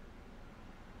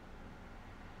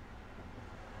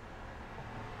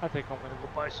 I think I'm gonna go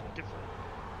buy some a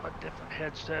different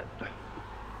headset.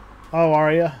 Oh,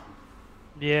 are you?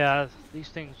 Yeah, these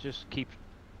things just keep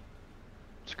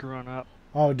screwing up.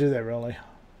 Oh, do they really?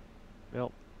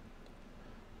 Yep.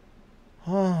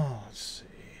 Oh, let's see.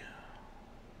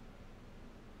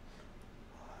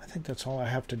 I think that's all I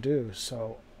have to do.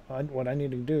 So what I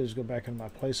need to do is go back into my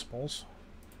placeables.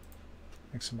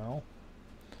 XML.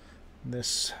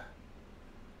 This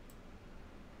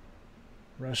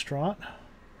restaurant.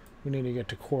 We need to get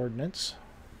to coordinates.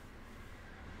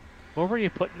 What were you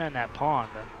putting in that pond?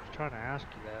 I was trying to ask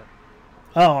you that.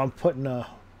 Oh, I'm putting a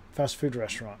fast food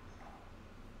restaurant.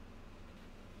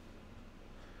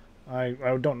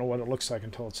 I don't know what it looks like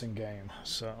until it's in game,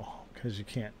 so because you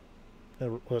can't,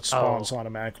 it spawns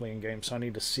automatically in game. So I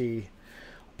need to see.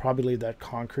 Probably leave that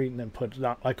concrete and then put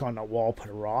like on that wall, put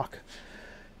a rock,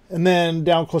 and then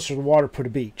down closer to the water, put a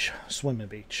beach, swimming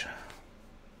beach.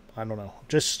 I don't know,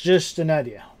 just an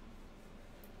idea.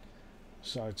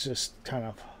 So it's just kind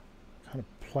of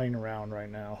playing around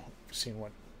right now, seeing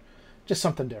what, just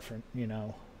something different, you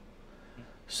know.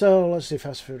 So let's see,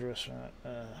 fast food restaurant.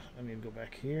 I need to go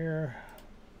back here.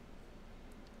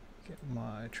 Get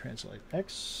my translate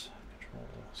X, Control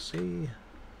C.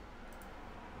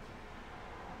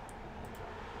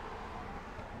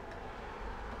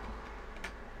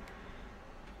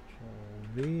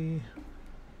 Control V.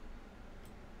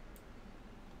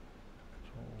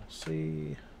 Control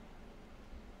C.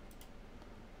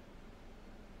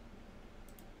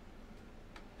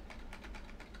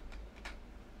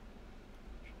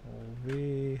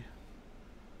 V,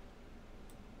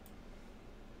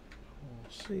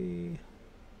 C,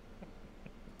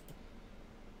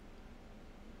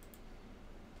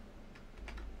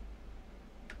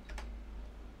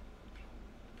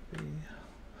 B,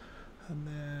 and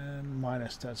then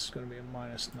minus, that's going to be a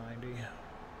minus 90. And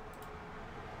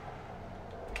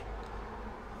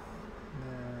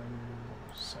then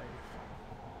save.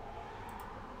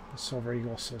 The Silver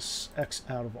Eagle says X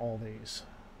out of all these.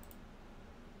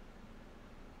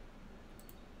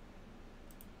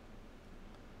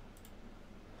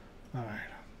 All right.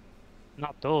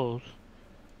 Not those.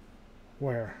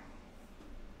 Where?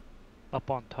 Up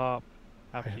on top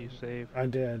after you save. I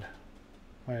did.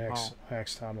 I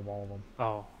X'd out of all of them.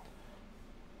 Oh.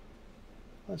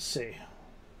 Let's see.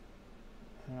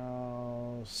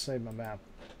 I'll save my map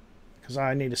because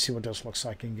I need to see what this looks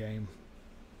like in game.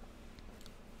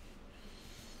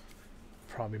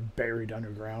 Probably buried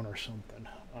underground or something.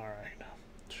 All right.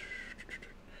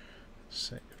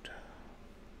 Saved.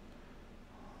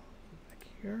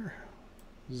 Here,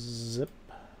 zip,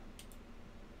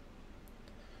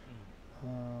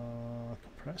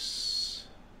 compress,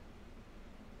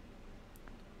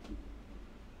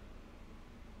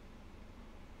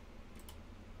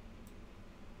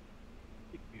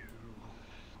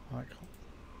 like,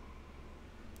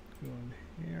 go in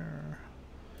here,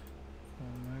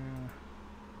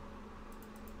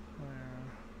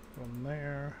 go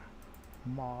there,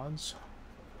 mods.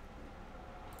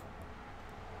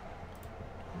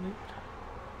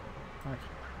 Okay.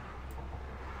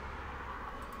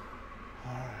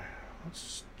 Alright,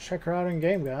 let's check her out in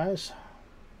game, guys.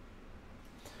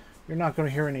 You're not going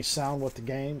to hear any sound with the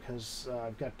game because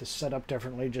I've got this set up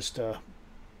differently just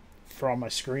for on my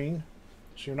screen.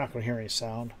 So you're not going to hear any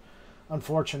sound,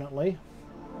 unfortunately.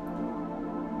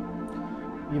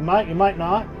 You might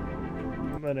not.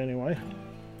 But anyway,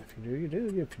 if you do, you do.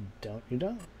 If you don't, you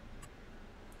don't.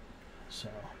 So,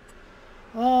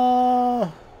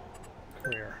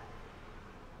 career.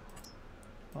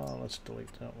 Let's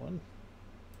delete that one.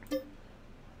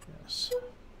 Yes.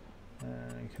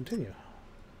 And continue.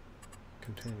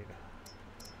 Continue.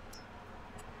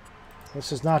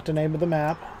 This is not the name of the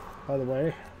map, by the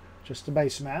way. Just the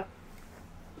base map.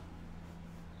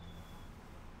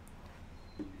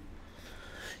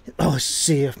 Let's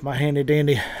see if my handy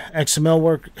dandy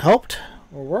XML helped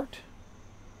or worked.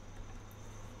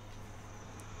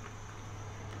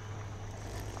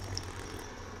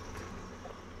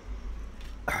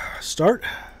 Start.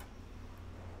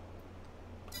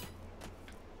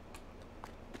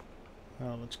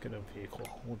 Let's get a vehicle.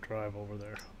 We'll drive over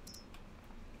there.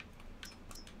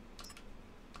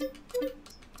 You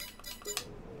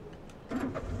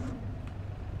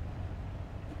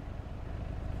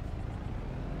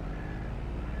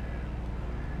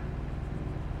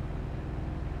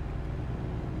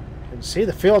can see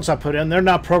the fields I put in. They're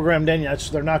not programmed in yet,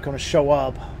 so they're not going to show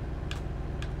up.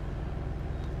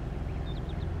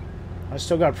 I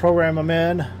still got to program them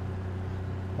in. I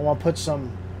want to put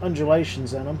some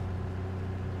undulations in them.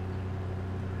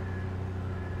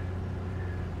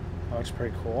 That looks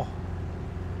pretty cool.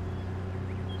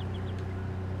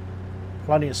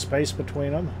 Plenty of space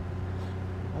between them.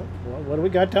 Oh, what do we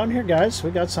got down here, guys?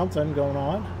 We got something going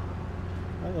on.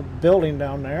 A building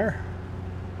down there.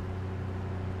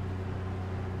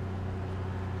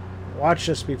 Watch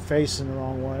us be facing the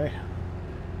wrong way.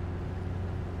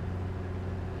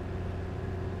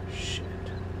 Shit.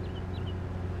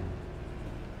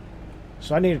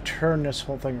 So I need to turn this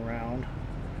whole thing around.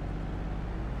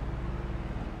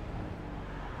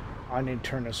 I need to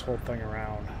turn this whole thing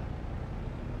around.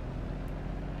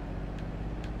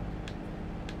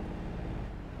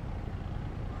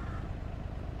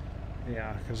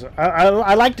 Yeah, because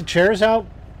I like the chairs out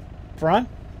front.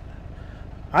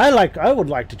 I would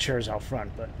like the chairs out front,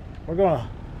 but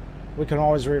we can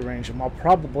always rearrange them. I'll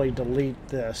probably delete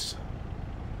this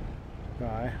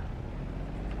guy.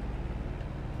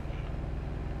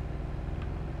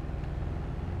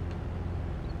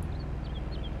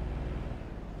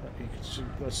 But you can see,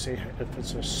 let's see if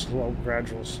it's a slope,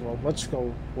 gradual slope. Let's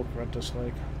go look at this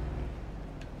lake.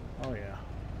 Oh yeah.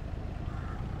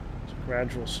 It's a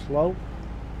gradual slope.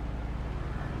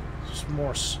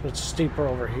 It's steeper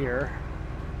over here.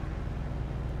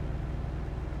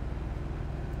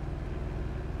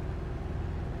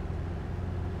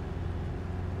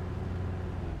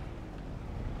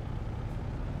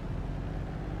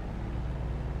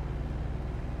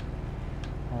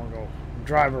 I'll go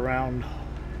drive around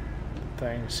the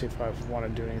thing, see if I want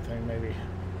to do anything, maybe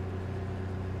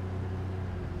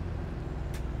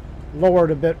lower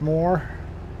it a bit more.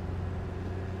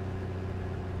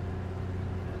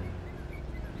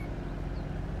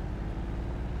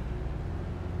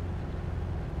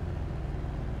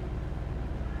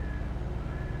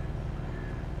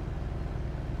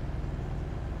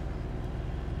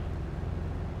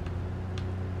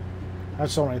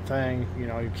 That's the only thing, you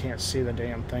know, you can't see the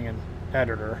damn thing in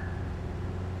editor.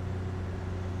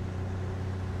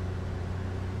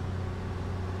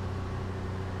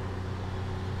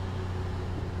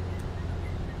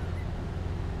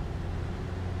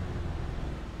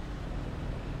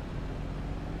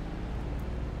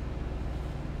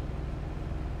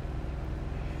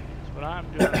 That's what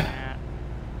I'm doing, Matt.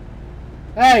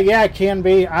 Hey, yeah, it can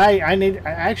be.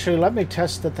 Actually, let me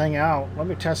test the thing out. Let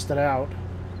me test it out.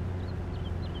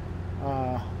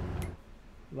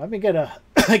 Let me get a...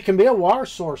 It can be a water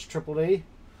source, Triple D.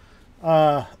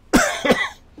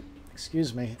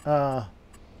 Excuse me. Let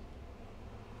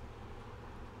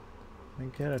me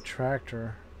get a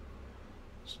tractor.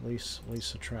 Let's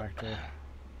lease a tractor.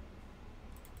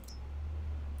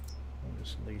 I'll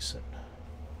just lease it.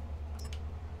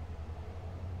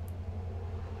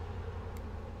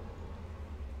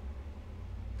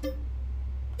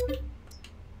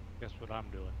 Guess what I'm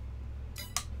doing?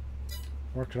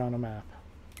 Working on a map.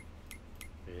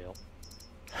 Yep.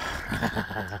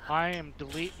 I am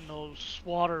deleting those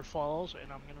waterfalls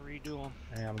and I'm gonna redo them.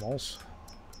 Animals.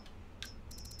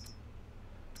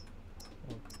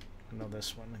 I know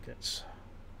this one gets.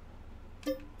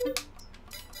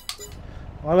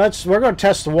 Well, we're going to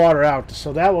test the water out,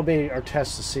 so that will be our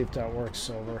test to see if that works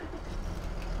over.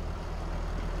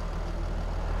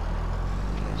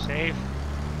 Save.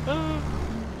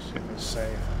 See if it's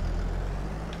safe.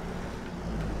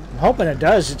 I'm hoping it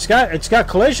does. It's got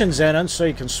collisions in it, so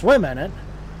you can swim in it.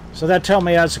 So that tells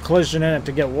me it has a collision in it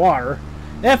to get water.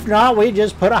 If not, we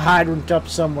just put a hydrant up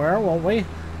somewhere, won't we?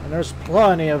 And there's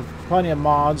plenty of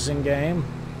mods in game.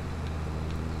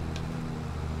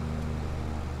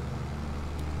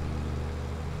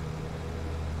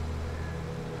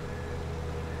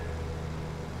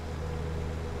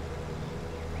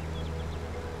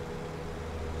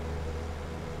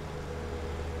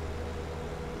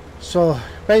 So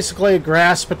basically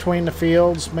grass between the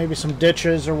fields, maybe some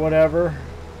ditches or whatever.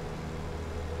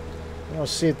 We'll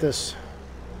see if this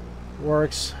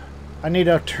works. I need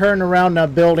to turn around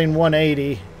that building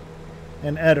 180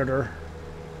 in editor.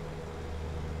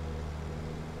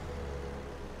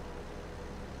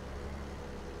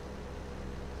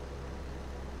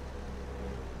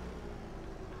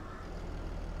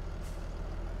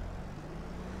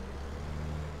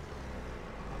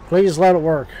 Please let it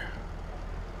work.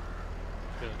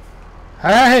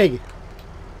 Hey!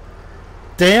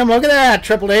 Damn, look at that,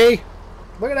 Triple D.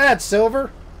 Look at that,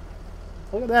 Silver.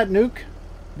 Look at that, Nuke.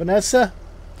 Vanessa.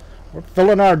 We're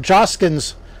filling our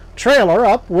Joskins trailer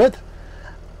up with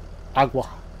agua.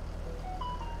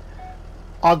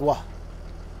 Agua.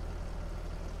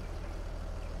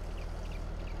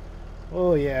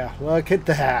 Oh, yeah. Look at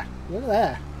that. Look at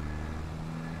that.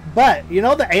 But, you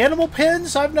know, the animal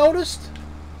pens I've noticed,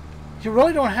 you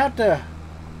really don't have to...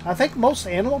 I think most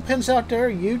animal pens out there,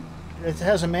 it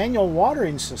has a manual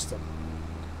watering system.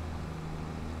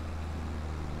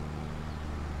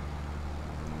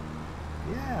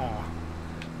 Yeah.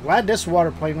 Glad this water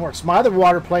plane works. My other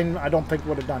water plane, I don't think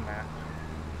would have done that.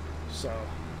 So.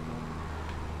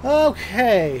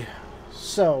 Okay.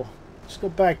 So, let's go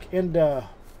back into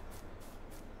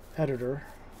editor.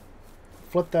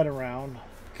 Flip that around.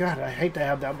 God, I hate to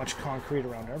have that much concrete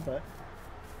around there, but...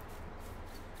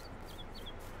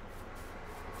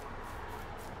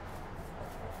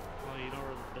 Well, you know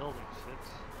where the building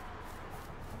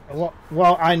sits.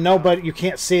 Well, I know, but you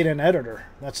can't see it in editor.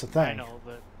 That's the thing. I know,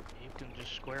 but you can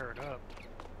just square it up.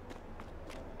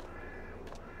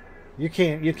 You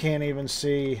can't even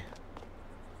see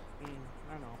I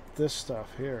know. this stuff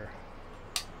here.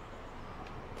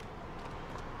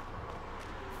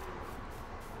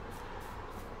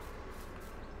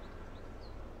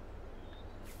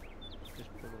 Just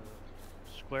put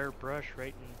a square brush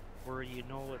right in where you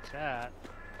know it's at.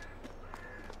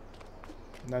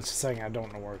 That's the thing, I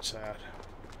don't know where it's at.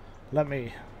 Let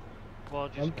me... Well,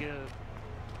 just get a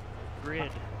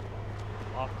grid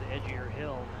off the edge of your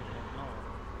hill and then you'll know.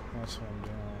 That's what I'm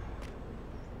doing.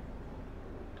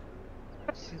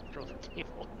 Just throw the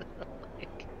table.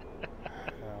 Like.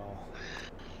 Hell.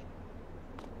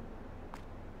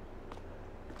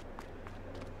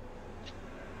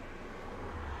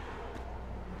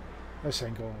 This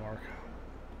ain't gonna work.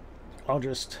 I'll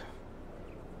just...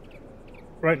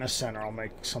 Right in the center, I'll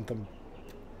make something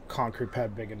concrete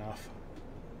pad big enough.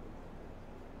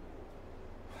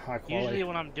 High quality. Usually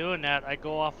when I'm doing that, I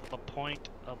go off of a point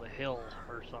of a hill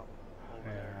or something.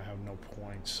 Yeah, I have no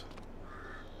points.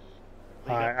 You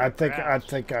got I the think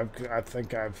grass.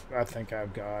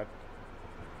 I've got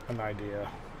an idea.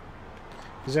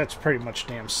 Because that's pretty much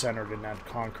damn centered in that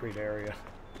concrete area.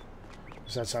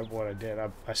 Because that's what I did.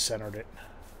 I centered it.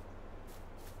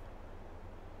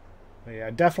 But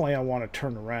yeah, definitely I want to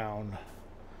turn around.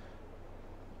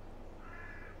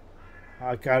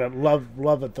 I gotta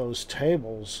love at those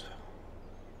tables.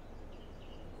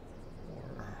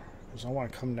 Because I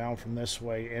want to come down from this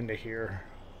way into here.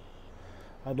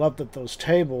 I'd love that those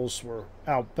tables were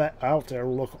out there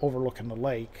overlooking the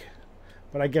lake.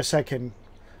 But I guess I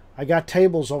got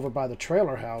tables over by the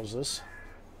trailer houses.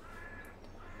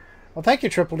 Well, thank you,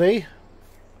 Triple D.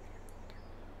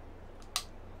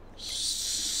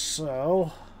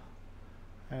 So,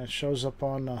 and it shows up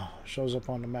on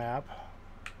the map.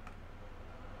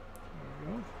 There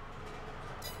we go.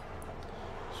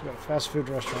 So we got a fast food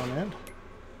restaurant in.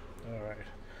 All right,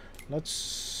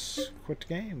 let's quit the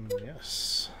game.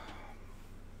 Yes.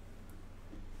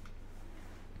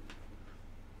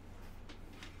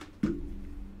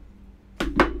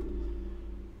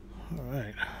 All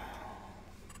right.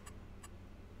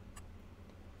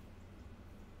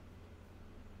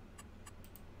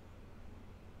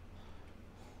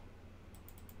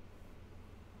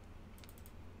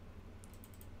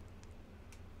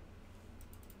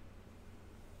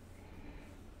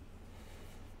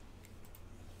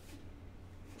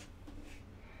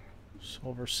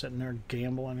 Silver sitting there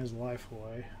gambling his life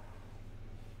away.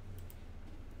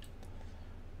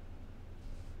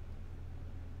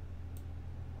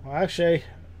 Well, actually,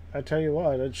 I tell you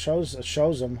what, it shows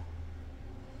them.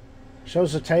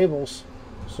 Shows the tables,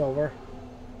 Silver.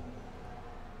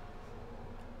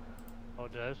 Oh,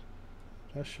 it does?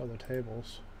 It does show the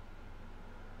tables.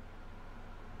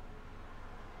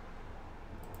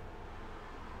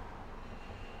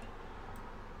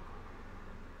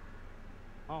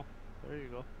 Oh, there you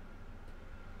go.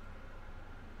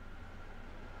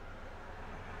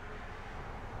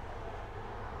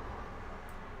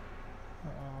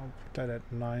 I'll put that at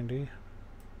 90.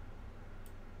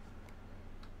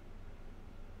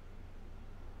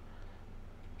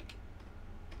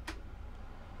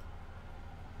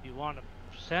 You want to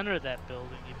center that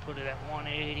building, you put it at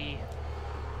 180.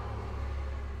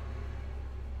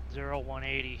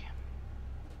 180.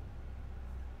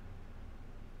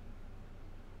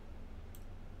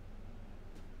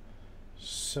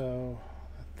 So,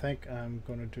 I think I'm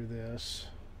going to do this.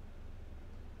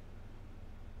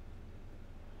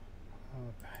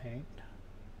 Paint.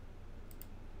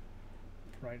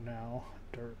 Right now,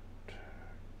 dirt.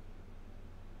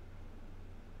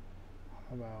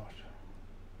 about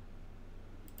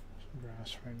some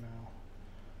grass right now.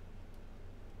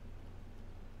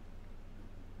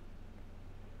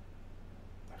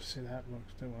 See, that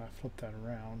looks good when I flip that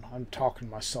around. I'm talking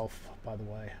to myself, by the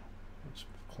way. Let's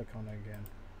click on it again.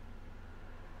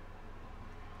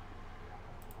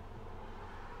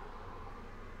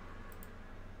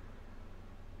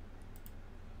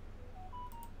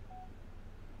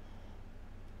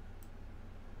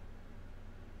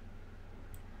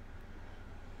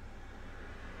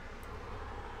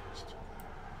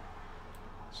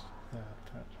 There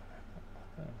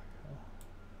we go.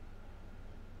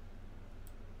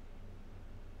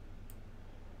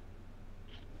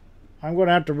 I'm going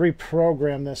to have to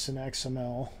reprogram this in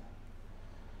XML.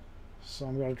 So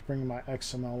I'm going to have to bring my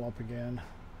XML up again.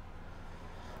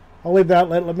 I'll leave that.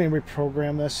 Let me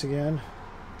reprogram this again.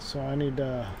 So I need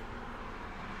to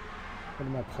go to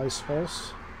my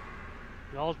placeables.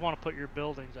 You always want to put your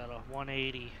buildings at a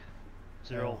 180,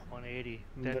 180.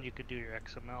 Then you could do your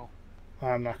XML.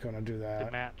 I'm not going to do that.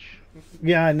 To match.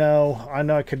 Yeah, I know. I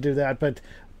know I could do that, but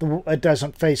it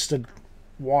doesn't face the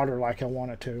water like I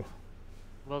want it to.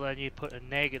 Well, then you put a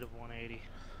negative 180.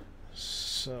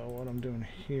 So what I'm doing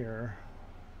here...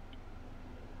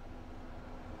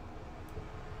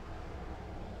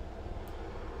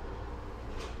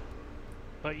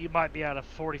 But you might be at a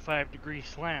 45-degree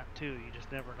slant, too. You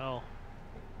just never know.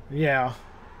 Yeah.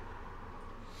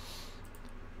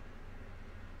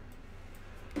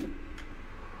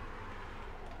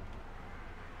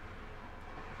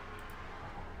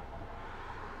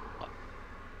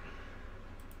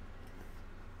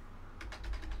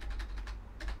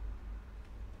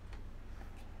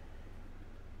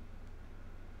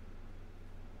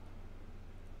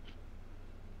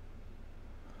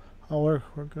 Oh,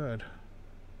 we're good.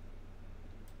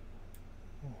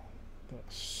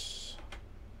 This.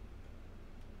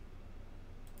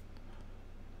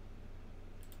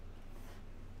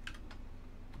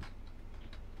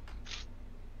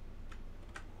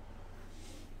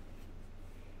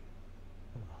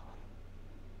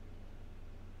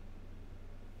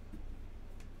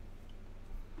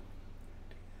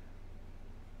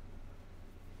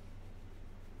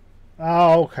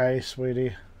 Oh, okay,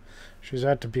 sweetie. She's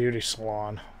at the beauty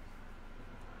salon.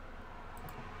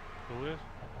 Who is?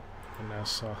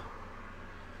 Vanessa.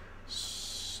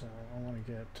 So I want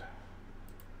to get...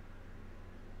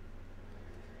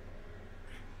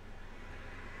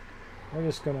 We're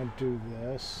just going to do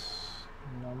this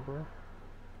number.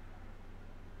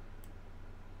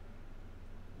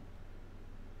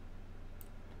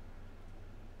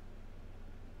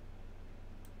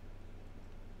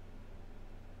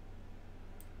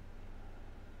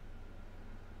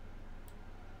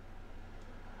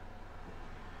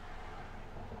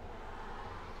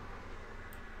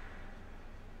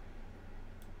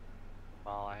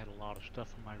 Well, I had a lot of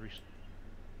stuff in my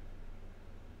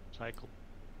recycle.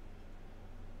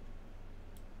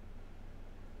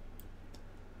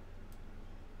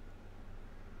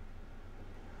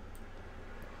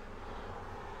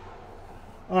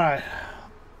 Alright.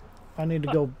 I need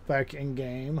to go back in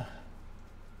game.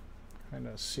 Kind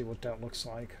of see what that looks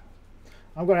like.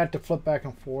 I'm going to have to flip back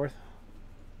and forth.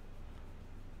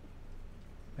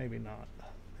 Maybe not.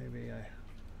 Maybe I...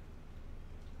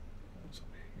 What's up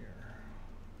here?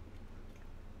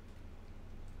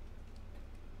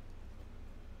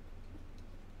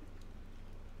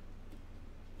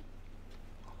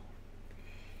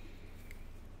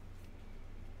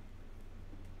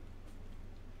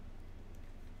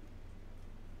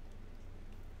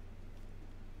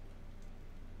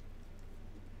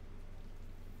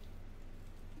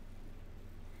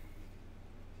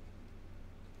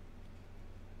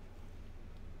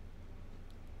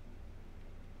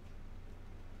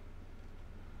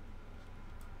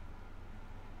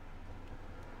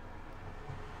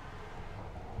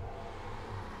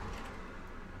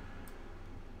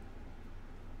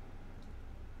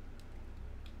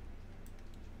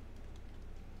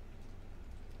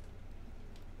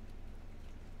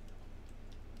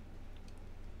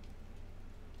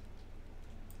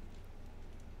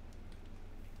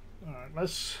 Alright,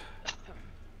 let's...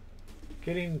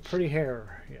 Getting pretty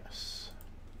hair, yes.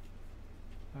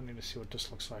 I need to see what this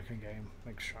looks like in game.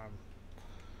 Make sure I'm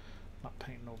not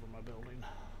painting over my building.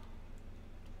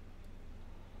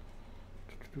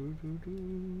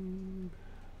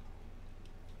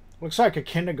 Looks like a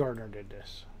kindergartner did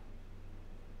this.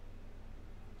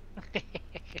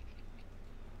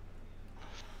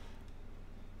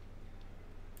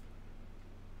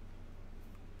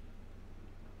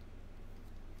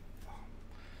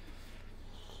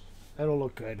 It'll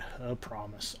look good. I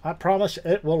promise. I promise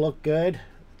it will look good.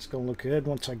 It's going to look good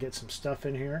once I get some stuff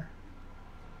in here.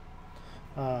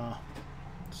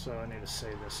 So I need to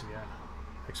save this again.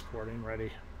 Exporting,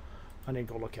 ready. I need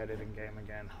to go look at it in game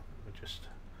again. But just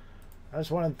that's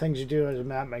one of the things you do as a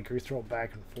map maker. You throw it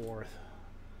back and forth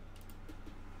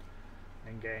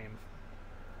in game,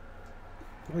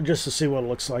 just to see what it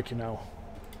looks like, you know.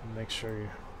 Make sure you.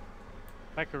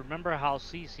 I can remember how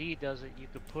CC does it. You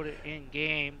could put it in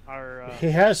game or.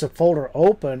 He has a folder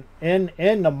open in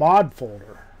the mod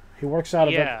folder. He works out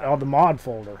of it on the mod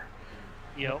folder.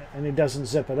 Yep. And he doesn't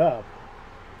zip it up.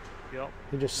 Yep.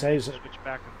 He just saves it. Switch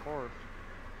back and forth.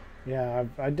 Yeah,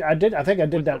 I did. I think I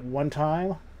did that one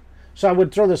time. So I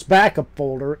would throw this backup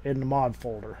folder in the mod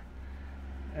folder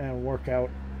and work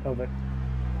out of it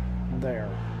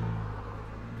there.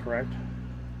 Correct?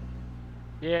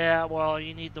 Yeah, well,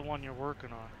 you need the one you're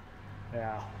working on.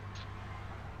 Yeah.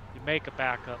 You make a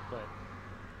backup, but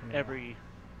Yeah. every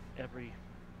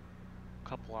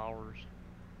couple hours.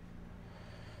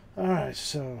 All right,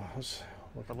 so let's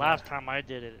look The at last that. time I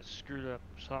did it, it screwed up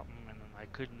something, and I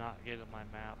could not get in my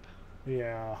map.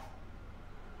 Yeah.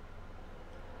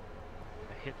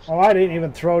 I hit Oh, I didn't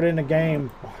even throw it in the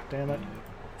game. Oh, damn it.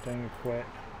 Dang it, quit.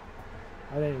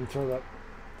 I didn't even throw that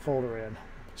folder in.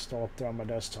 It's still up there on my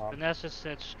desktop. Vanessa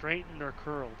said straightened or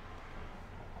curled.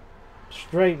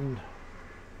 Straightened.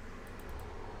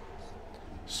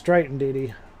 Straightened, Dee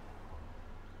Dee.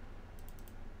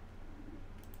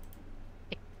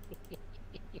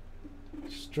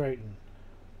 Straighten.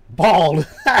 Bald.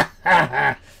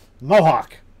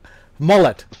 Mohawk.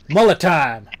 Mullet. Mullet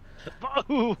time.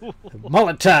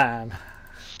 Mullet time.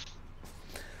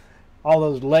 All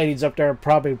those ladies up there are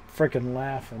probably freaking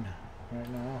laughing right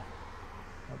now.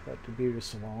 Up at the beauty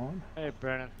salon. Hey,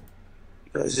 Brennan.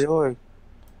 You guys doing?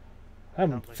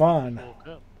 Having Sounds like fun. you woke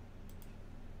up.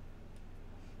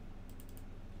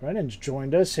 Brennan's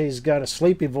joined us. He's got a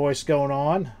sleepy voice going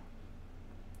on.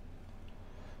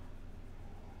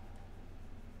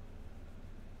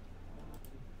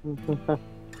 I'm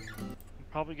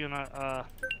probably gonna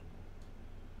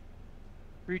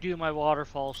redo my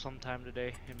waterfalls sometime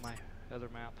today in my other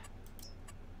map.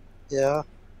 Yeah.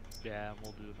 Yeah, and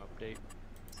we'll do an update.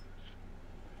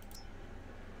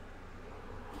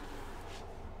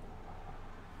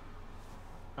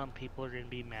 Some people are gonna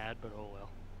be mad, but oh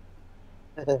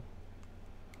well.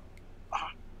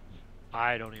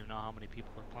 I don't even know how many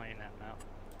people are playing that map.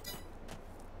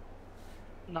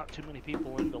 Not too many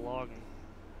people into logging.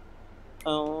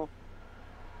 Oh.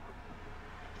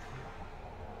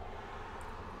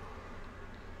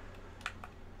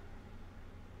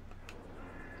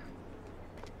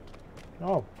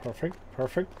 Oh, perfect,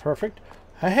 perfect, perfect.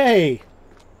 Hey!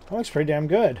 That looks pretty damn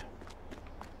good.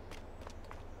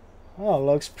 Oh, it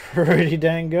looks pretty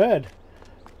dang good.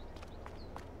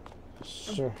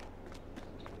 So,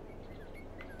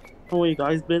 How long you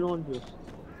guys been on here?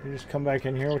 you just come back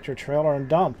in here with your trailer and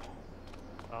dump.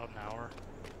 About an hour.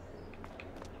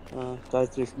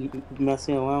 Guys just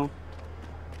messing around.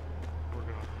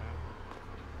 Working on the map.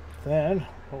 Then,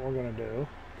 what we're going to do,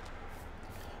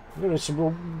 we're going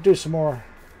to do some more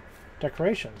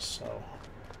decorations. So,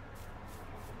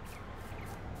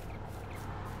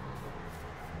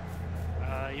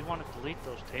 You want to delete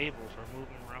those tables or move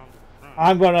them around to the front.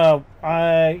 I'm gonna,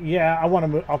 yeah, I want to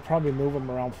move. I'll probably move them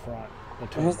around front. The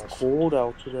tables. It's cold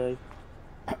out today.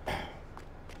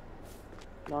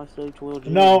 Nice day, 12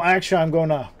 No, actually, I'm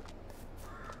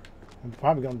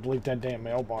probably gonna delete that damn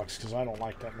mailbox because I don't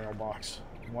like that mailbox.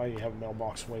 Why do you have a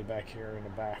mailbox way back here in the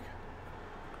back?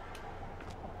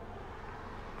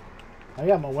 I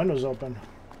got my windows open.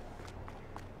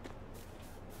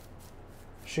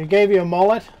 She gave you a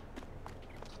mullet?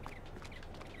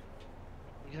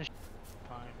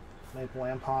 Fine. Maple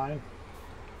and pine.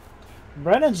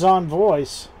 Brennan's on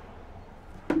voice.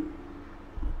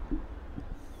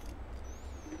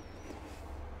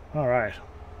 Alright.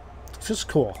 This is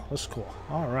cool. This is cool.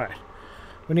 Alright.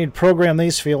 We need to program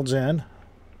these fields in.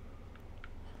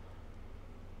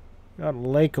 Got a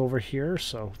lake over here,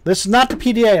 so this is not the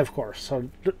PDA, of course. So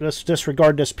let's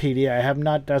disregard this PDA. I have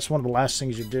not. That's one of the last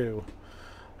things you do.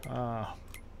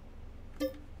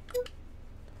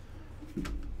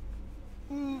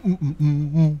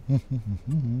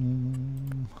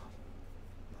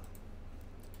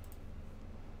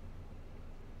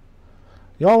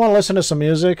 Y'all want to listen to some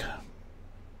music?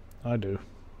 I do.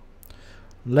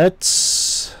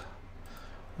 Let's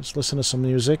listen to some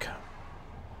music.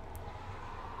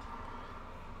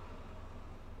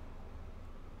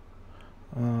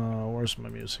 Where's my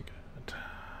music at?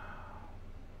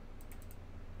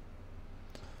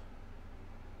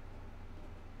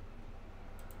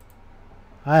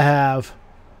 I have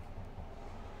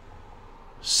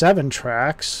 7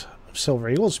 tracks of Silver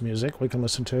Eagles music we can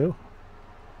listen to.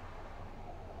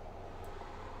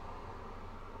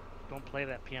 Don't play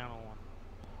that piano one.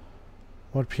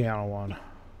 What piano one?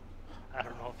 I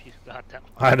don't know if you got that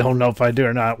one. I don't know if I do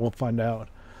or not. We'll find out.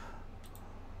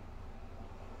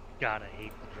 God, I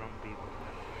hate the drum beat.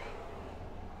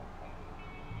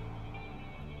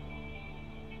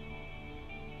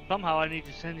 Somehow I need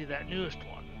to send you that newest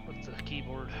one with the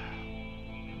keyboard.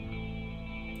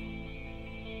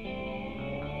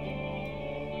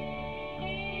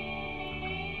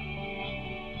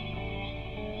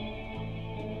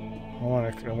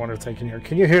 I wonder if they can hear.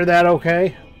 Can you hear that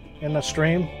okay in the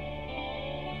stream?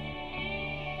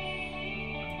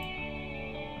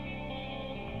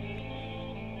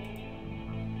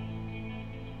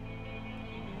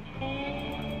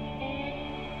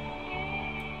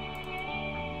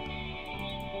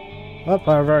 Oh, did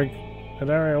I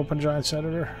already open Giants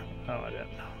Editor? Oh, I didn't.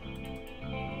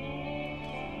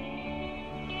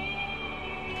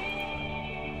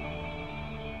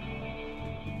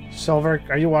 Silver,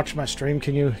 are you watching my stream?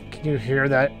 Can you hear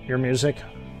that, your music?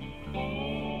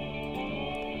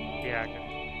 Yeah, I can.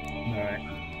 Alright.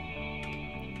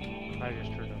 I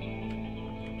just heard it.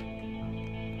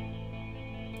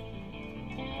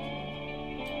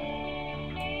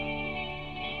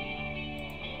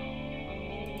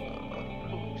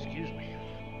 Oh, excuse me.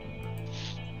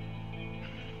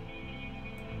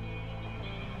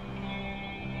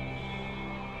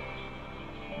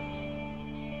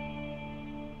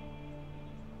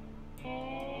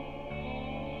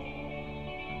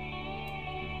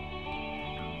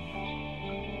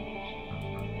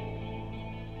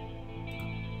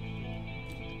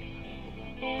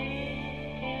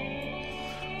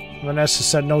 Vanessa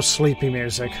said no sleepy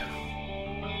music.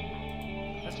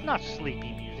 That's not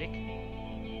sleepy music.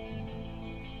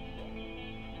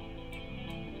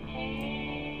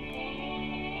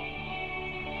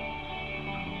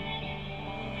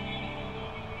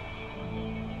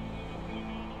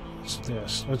 It's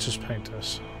this. Let's just paint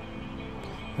this.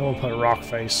 Then we'll put a rock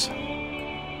face.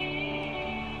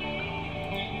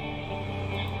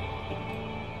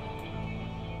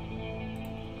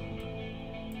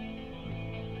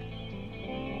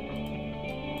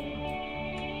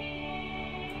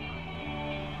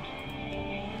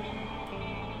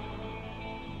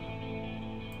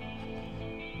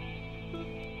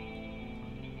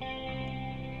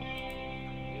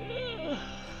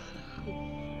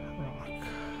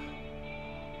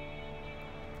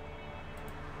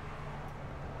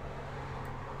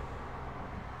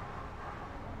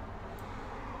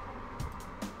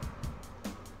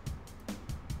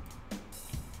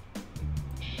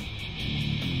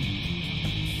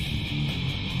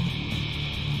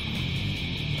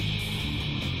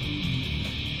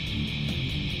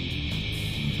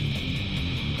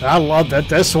 I love that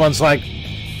this one's like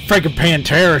freaking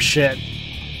Pantera shit.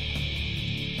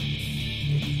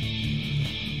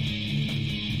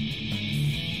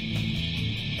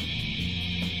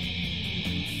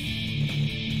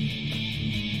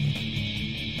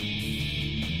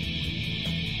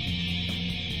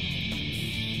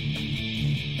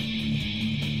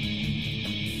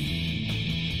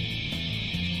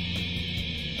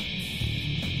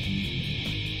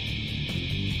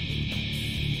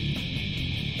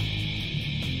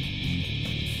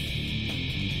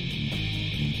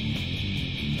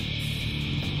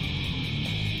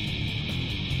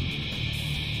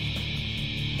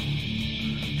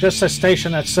 Just a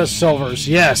station that says Silvers.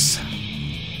 Yes.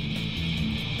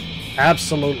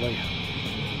 Absolutely.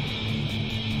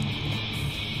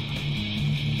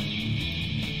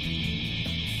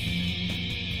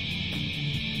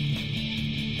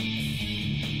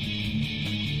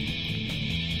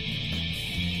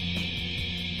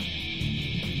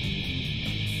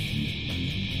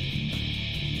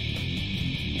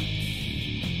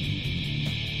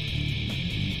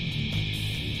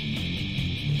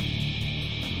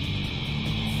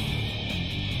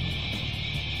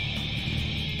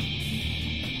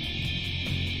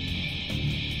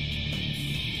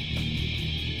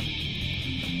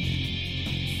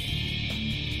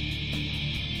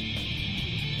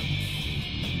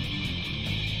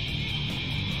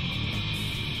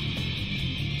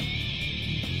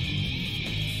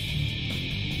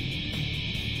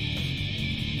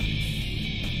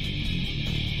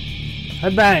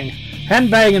 Headbang.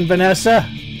 Headbanging, Vanessa.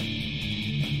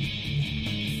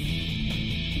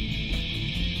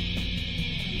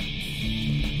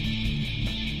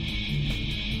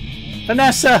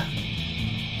 Vanessa!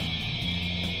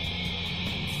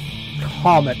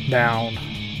 Calm it down.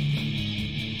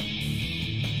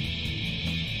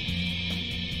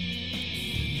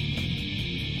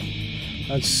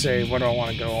 Let's see, where do I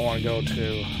want to go? I want to go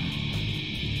to...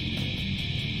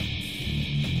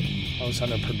 I was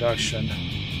under production.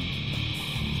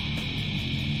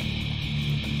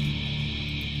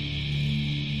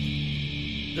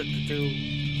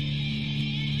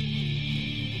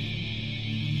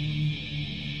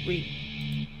 Wait.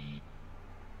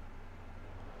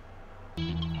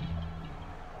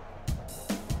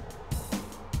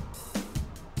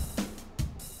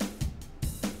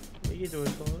 What are you doing,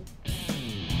 Solon?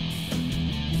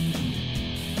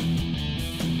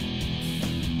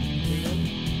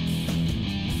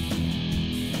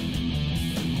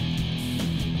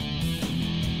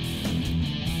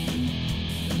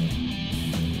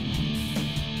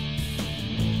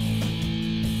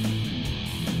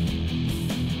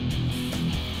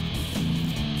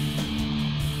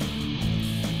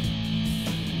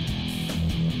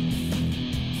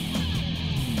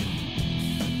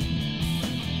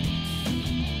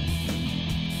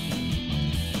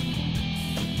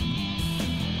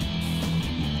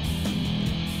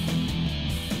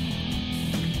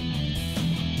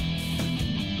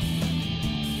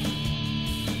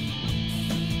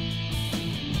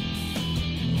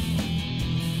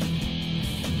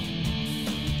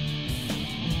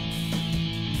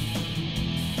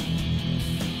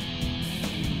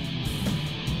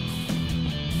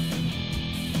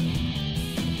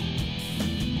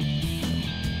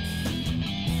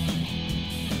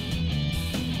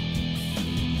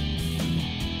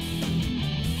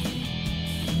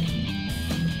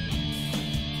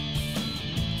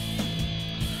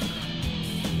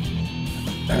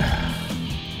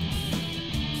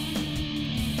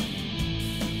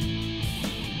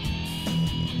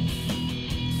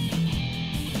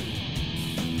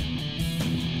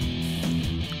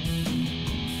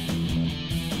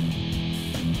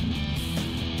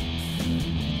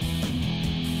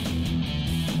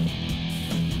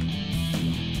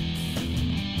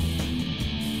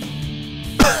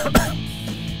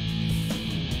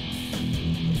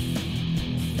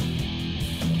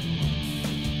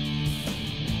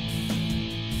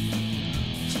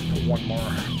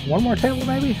 One more table,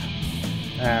 maybe?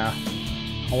 Yeah.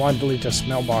 I want to delete this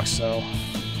mailbox, though.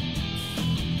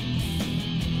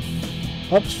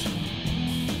 Oops.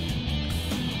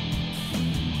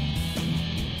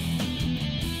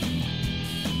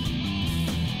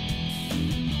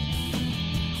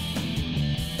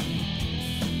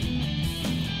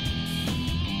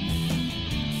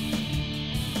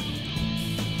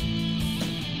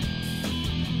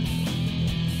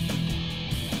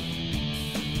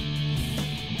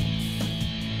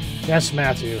 Yes,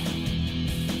 Matthew.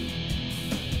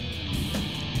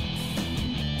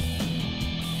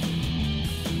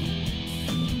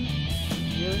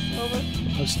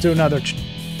 Let's do another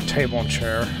table and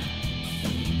chair.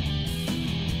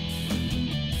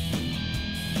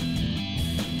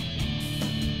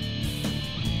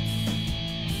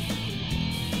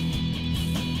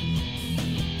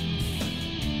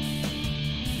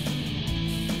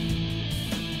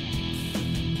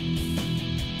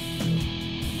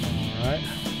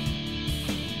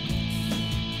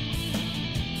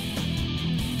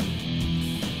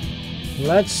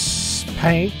 Let's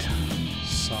paint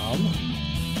some.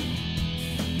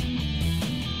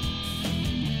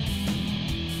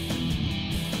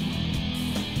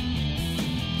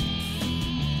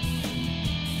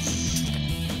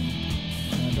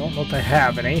 I don't know if they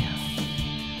have any.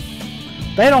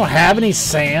 They don't have any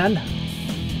sand.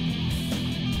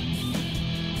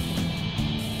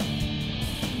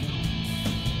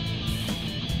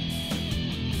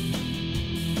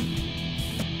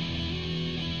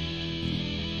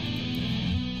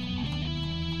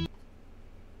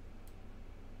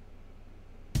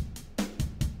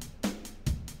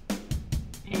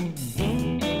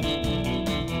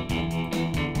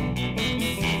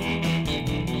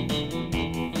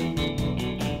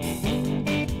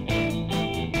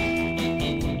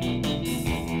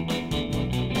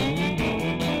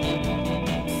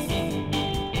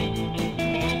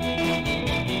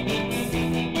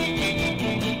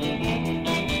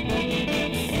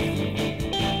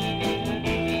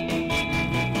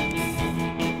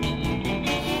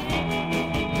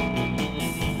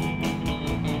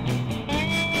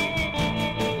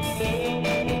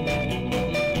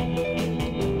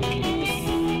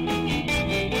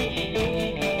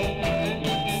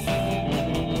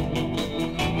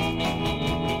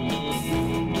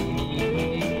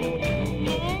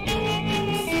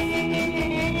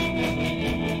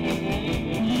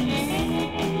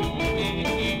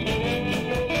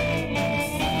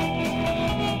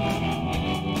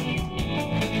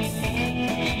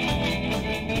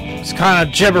 It's kind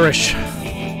of gibberish.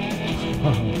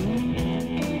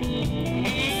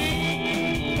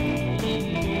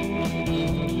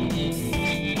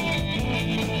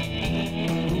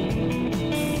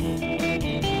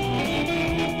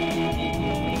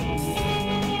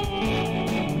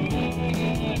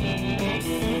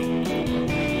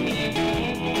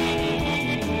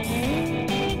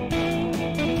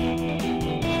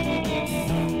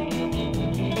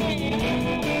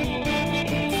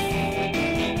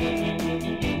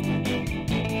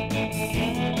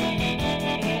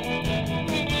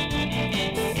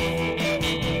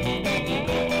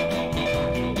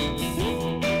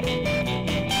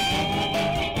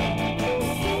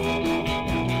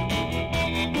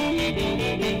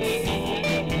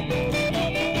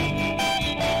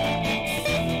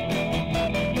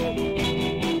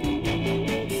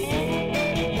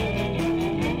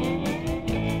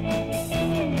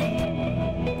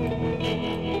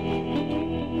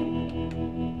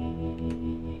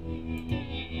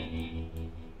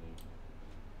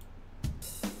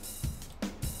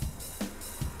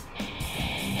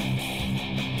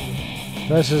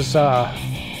 This is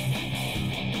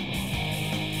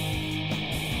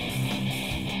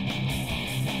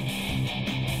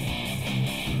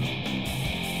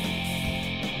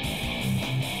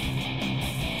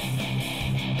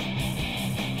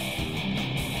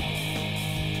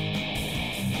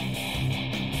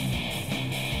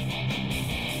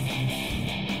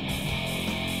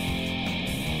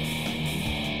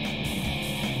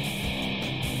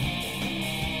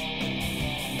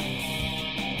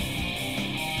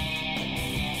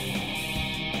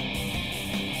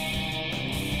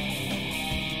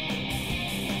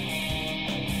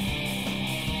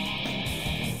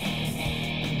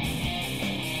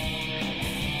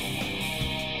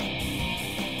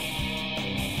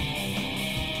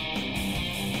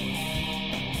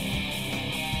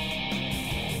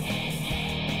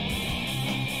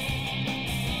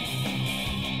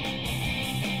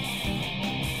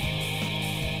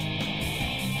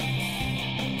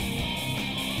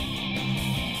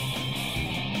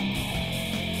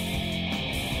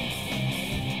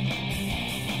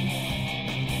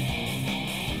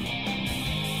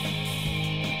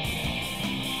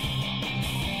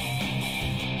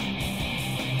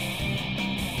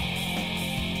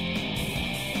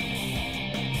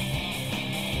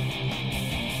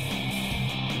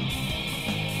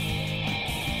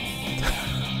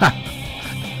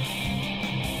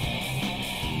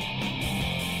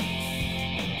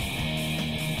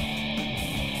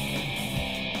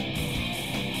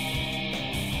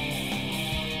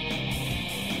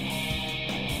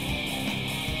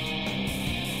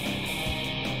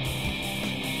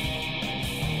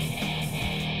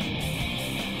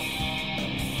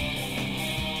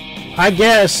I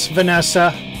guess,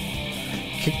 Vanessa.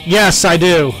 Yes, I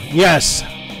do. Yes.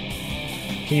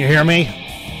 Can you hear me?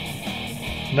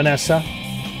 Vanessa?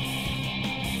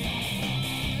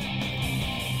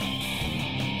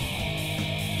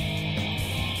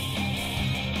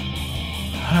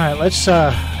 Alright, let's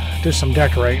do some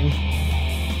decorating.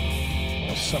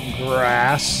 Some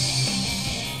grass.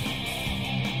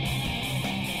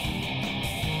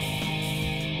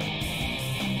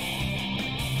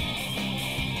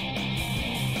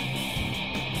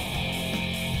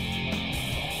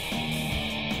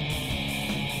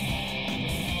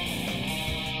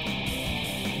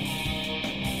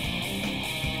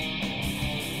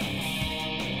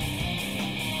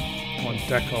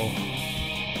 Deco.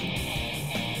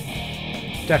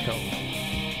 Deco.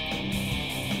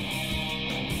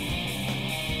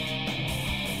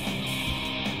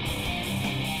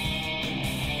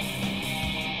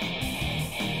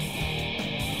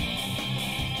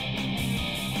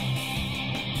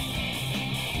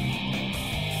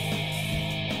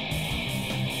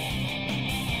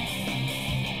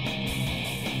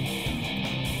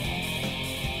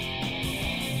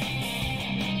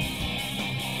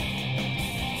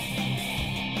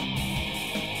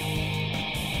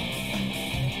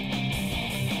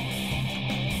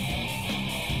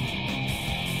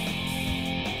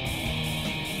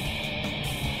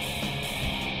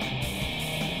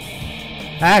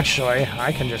 Actually,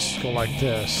 I can just go like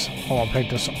this. Oh, I'll paint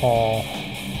this all.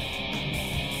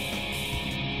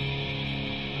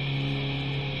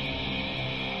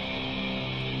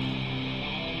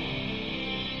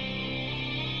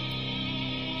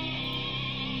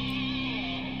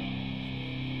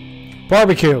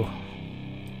 Barbecue.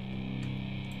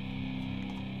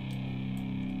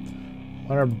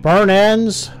 What are burnt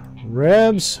ends?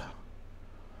 Ribs?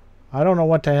 I don't know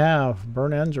what they have.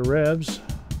 Burnt ends or ribs?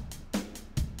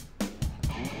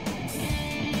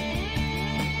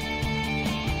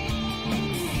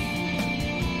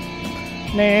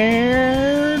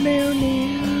 No, no, no.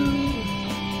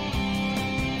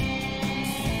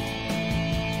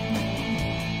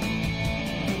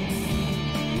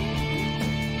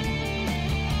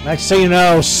 Next thing you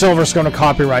know, Silver's going to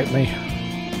copyright me.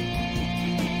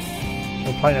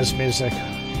 We're playing this music.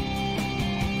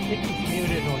 It's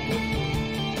muted on this.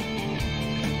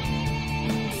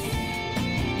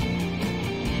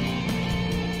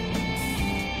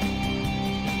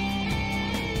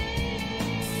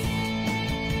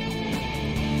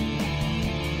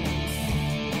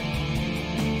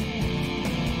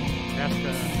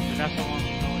 Vanessa wants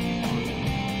to know what you want.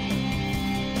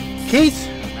 Keith?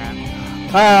 Matt.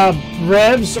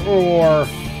 Ribs or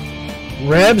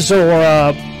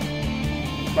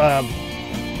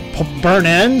burnt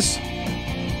ends?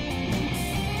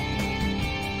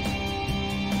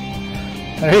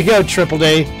 There you go, Triple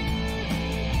D.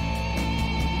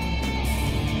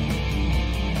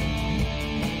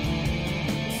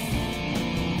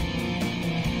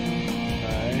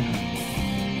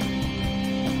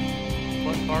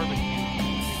 What barbecue?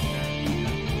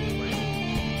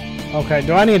 Okay,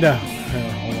 do I need to...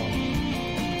 Here, hold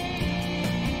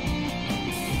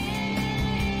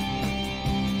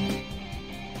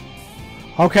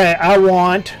on. Okay, I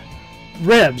want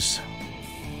ribs.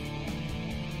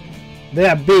 They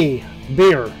have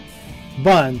beer,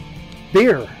 bun,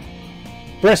 beer,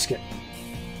 brisket,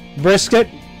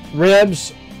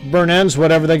 ribs, burn ends,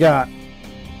 whatever they got.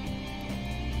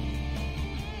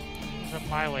 It's up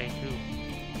my way too.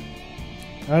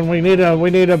 And we need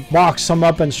to box some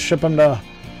up and ship them to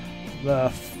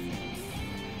the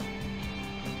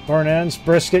burn ends,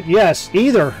 brisket. Yes,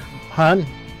 either, hun.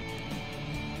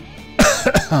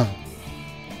 Sounds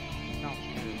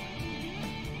good.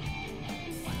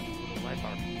 Might have to go to live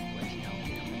barbecue place now,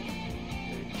 damn it.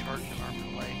 They charge an arm and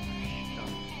a leg for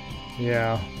stuff.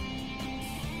 Yeah.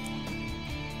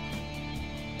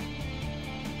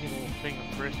 Get a little thing of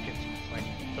briskets and it's like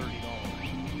 $30.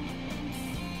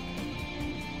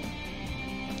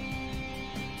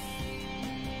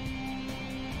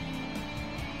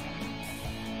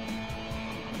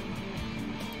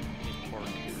 Get pork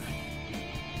here.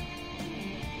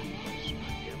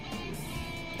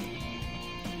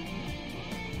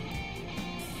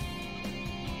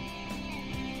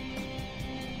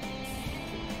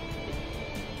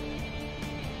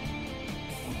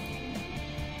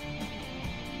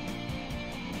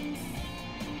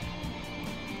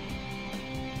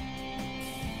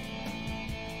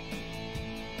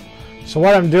 So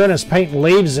what I'm doing is painting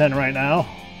leaves in right now.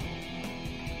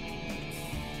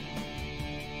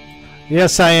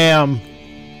 Yes, I am.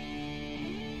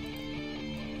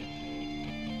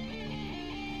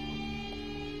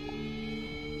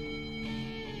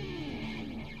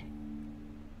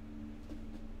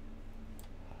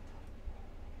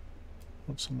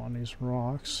 Put some on these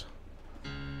rocks.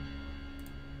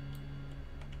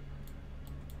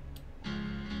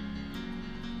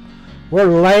 We're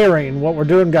layering. What we're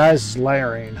doing, guys, is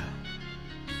layering.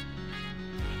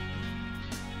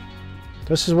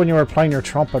 This is when you were playing your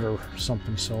trumpet or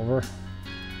something, Silver.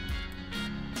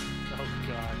 Oh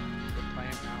god, we're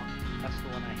playing now. That's the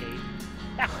one I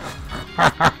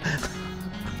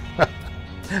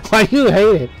hate. Why do you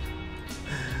hate it?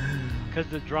 Because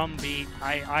the drum beat,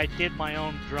 I did my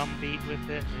own drum beat with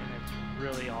it and it's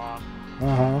really off.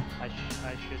 Uh-huh. I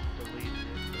should delete it,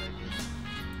 but I didn't.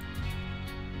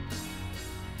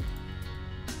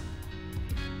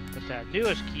 But that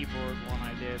newest keyboard one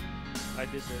I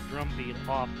did the drum beat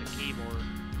off the keyboard.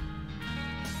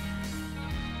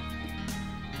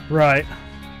 Right.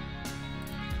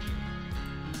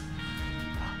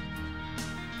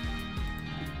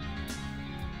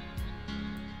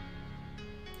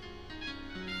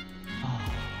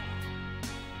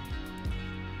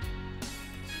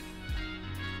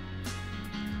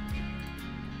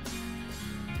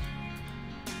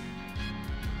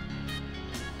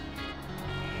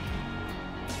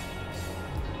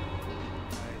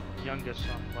 My youngest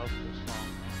son loves this song.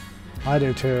 I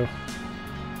do too.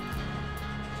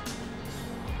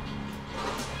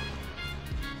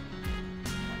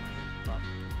 About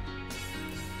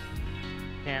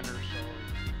 10 or so.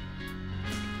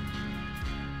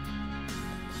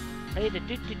 Hey, the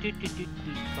do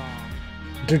song.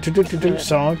 Do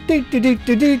song.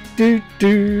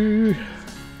 Do.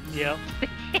 Yep.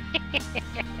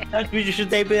 That's what you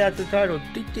should name it as the title.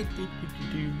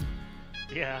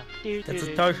 Yeah. That's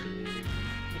a title.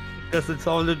 Because it's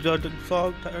all the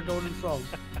song, title of the song.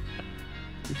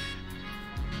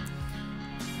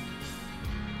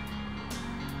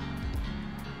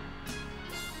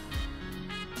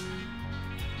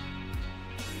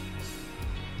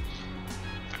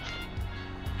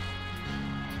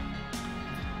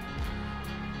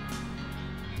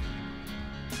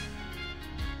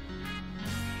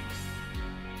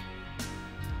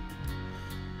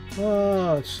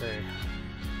 Oh, let's see.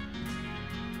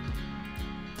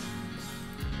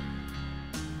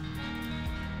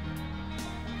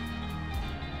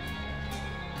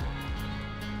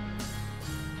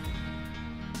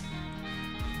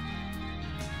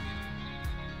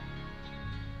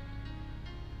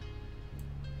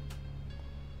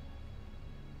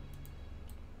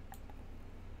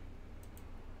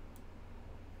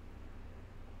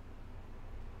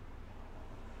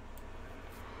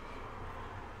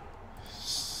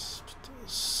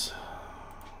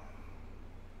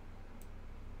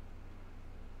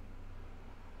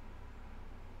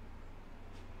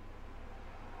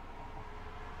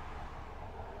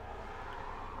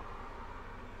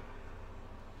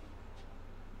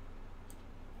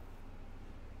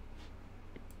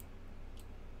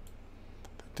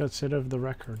 That's it of the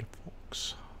record,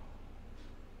 folks.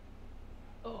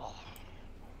 Oh.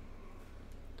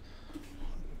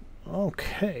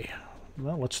 Okay.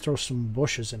 Well, let's throw some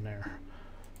bushes in there.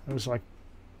 There's like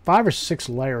 5 or 6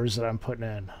 layers that I'm putting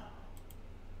in.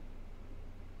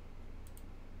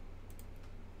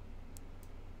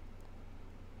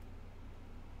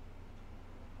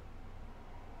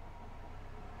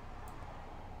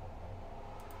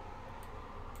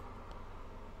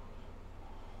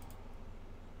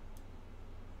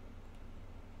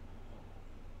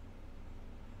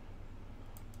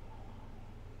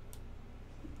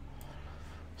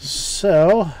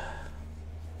 So,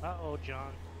 Uh-oh,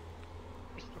 John.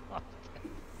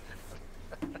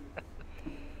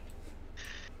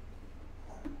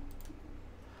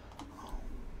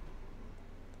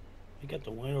 You got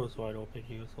the windows wide open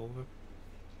here, Silver.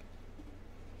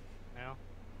 Yeah.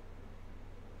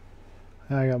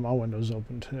 I got my windows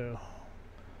open too.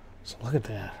 So look at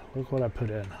that. Look what I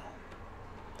put in.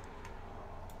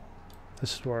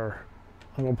 This is where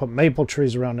I'm going to put maple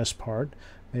trees around this part.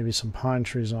 Maybe some pine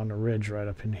trees on the ridge right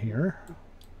up in here.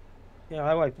 Yeah,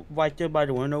 I like right there by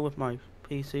the window with my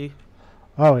PC.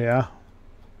 Oh, yeah.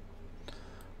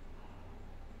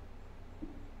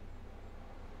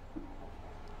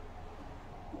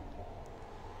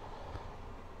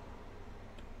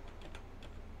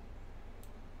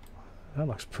 That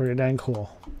looks pretty dang cool.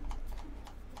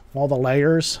 All the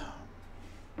layers.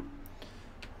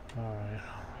 Alright.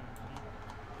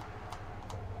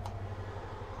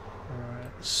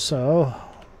 Alright, so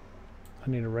I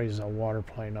need to raise that water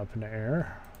plane up in the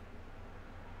air.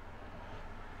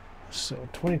 So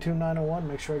 22901,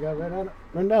 make sure I got it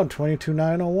written down.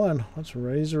 22901. Let's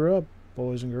raise her up,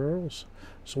 boys and girls.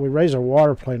 So we raise our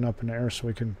water plane up in the air so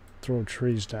we can throw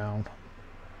trees down.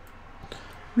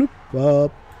 Look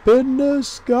up in the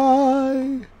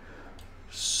sky,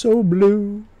 so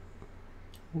blue.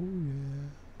 Oh yeah.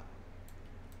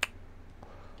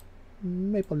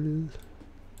 Maple. Do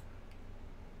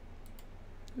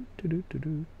do do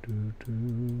do do do.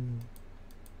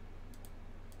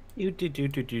 You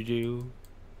do.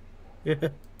 Yeah.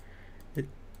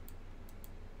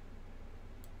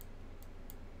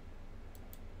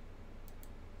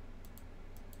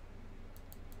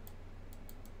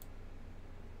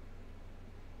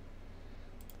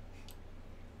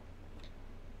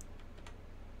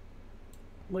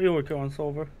 What are you working on,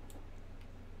 Silver?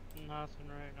 Nothing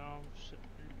right now. I'm sitting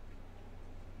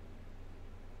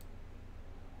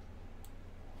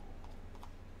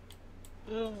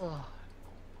here. Ugh.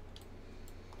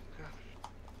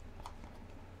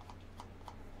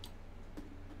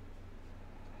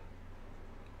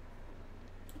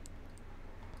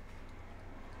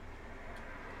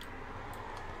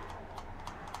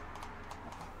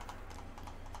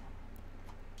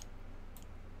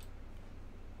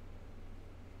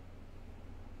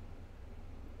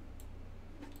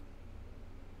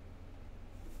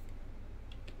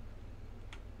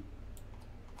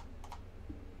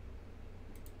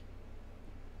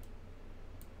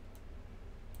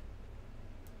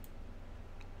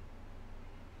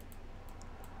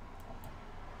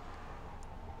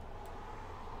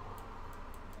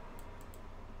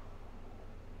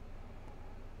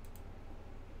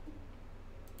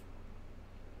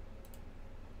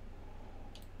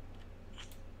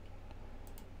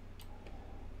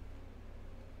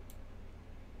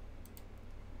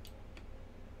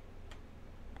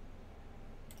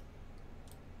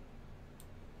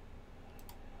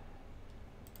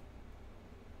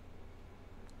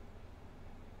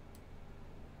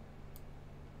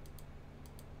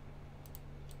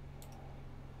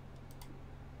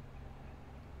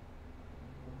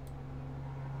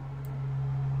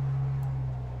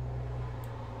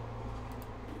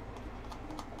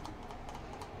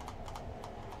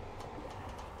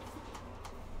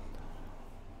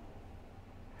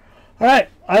 All right,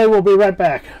 I will be right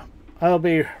back. I'll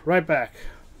be right back.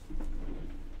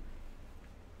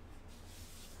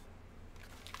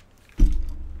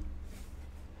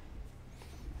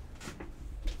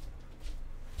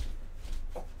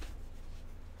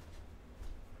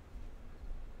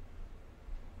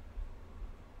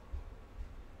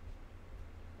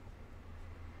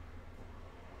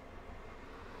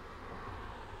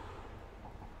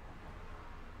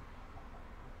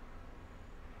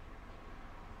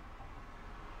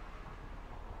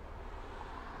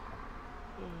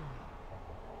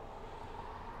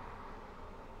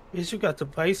 At least you got to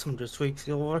play some this week,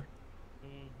 Silver.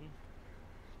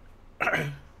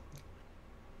 Okay.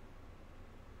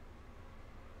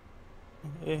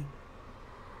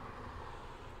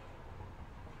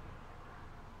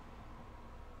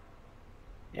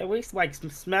 Yeah, we like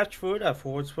smashed through that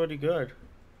for it's pretty good.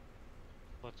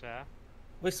 What's that?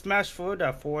 We smashed through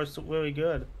that for it's really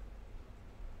good.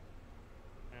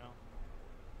 Yeah.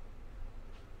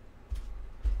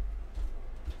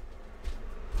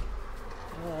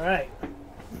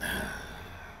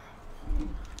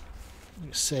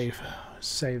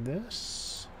 save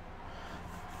this.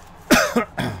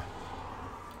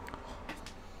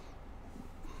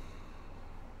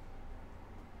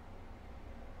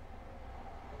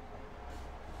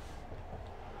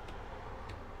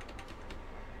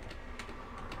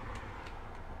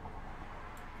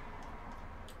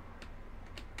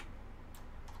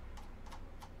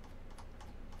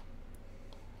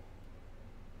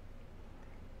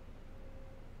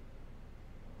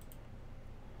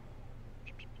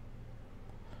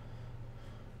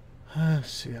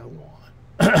 Let's see, I want.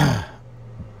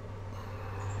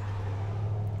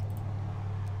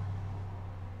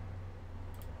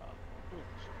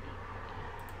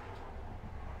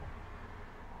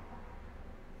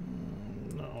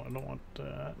 No, I don't want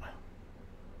that.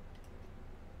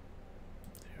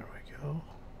 There we go.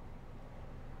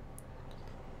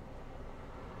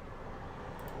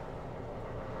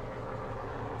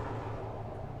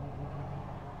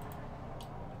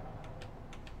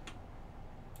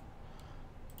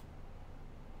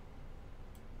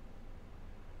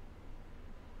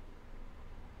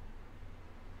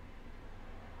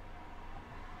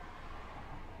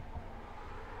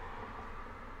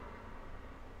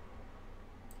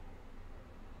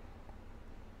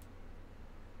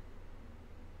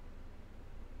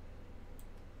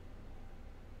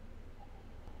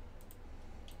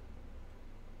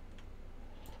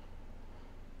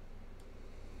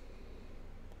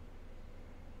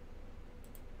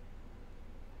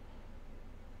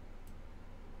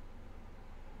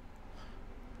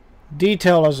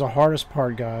 Detail is the hardest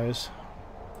part, guys.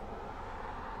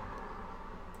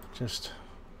 Just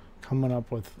coming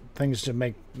up with things to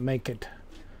make it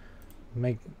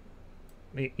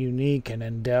unique and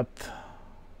in depth.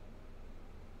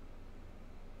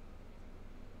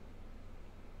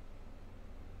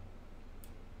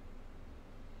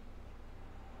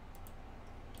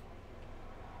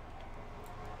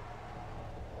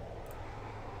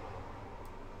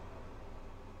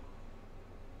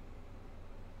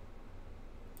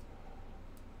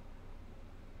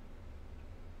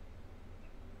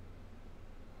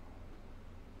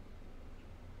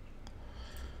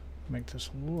 Make this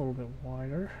a little bit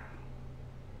wider.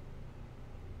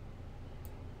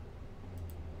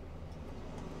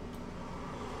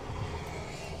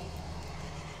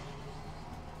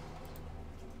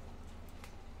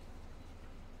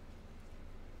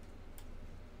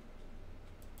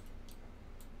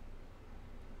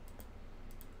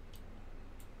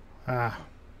 Ah.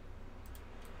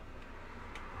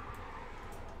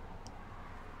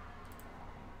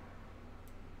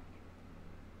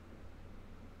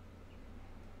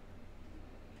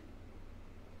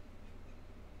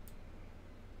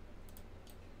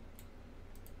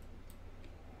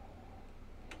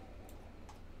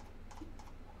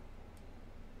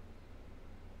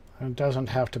 It doesn't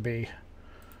have to be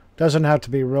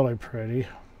really pretty.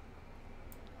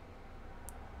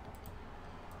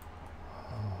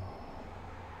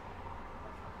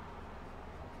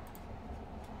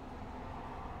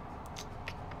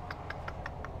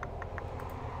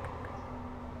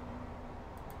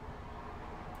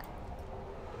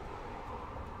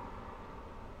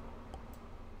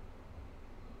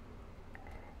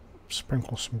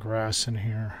 Sprinkle some grass in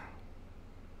here.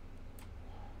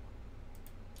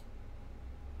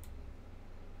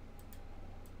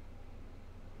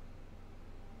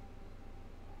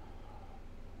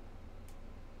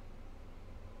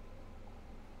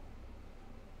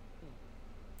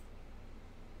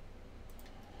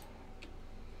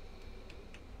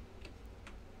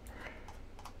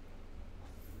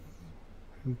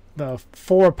 The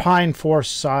pine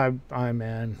forest I'm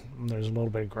in, there's a little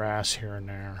bit of grass here and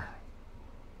there.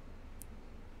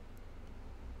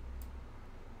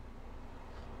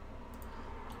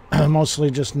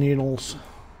 Mostly just needles.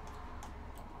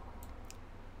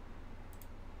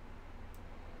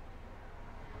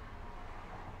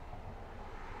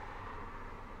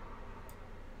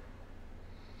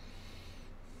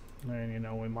 And you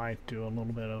know, we might do a little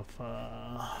bit of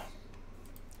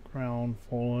ground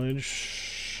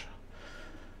foliage.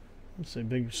 Let's say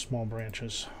big, small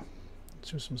branches.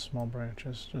 Let's do some small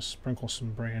branches. Just sprinkle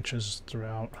some branches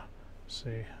throughout.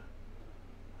 See,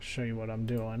 show you what I'm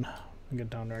doing. Get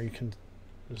down there, you can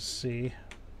see.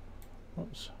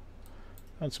 Oops.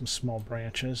 Got some small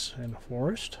branches in the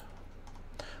forest.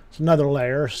 It's another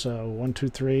layer, so 1, 2,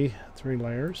 3, 3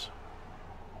 layers.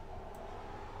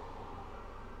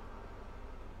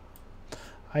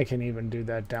 I can even do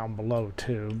that down below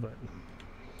too, but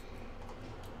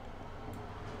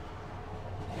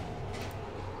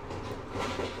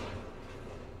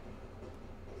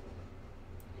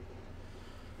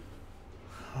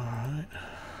all right.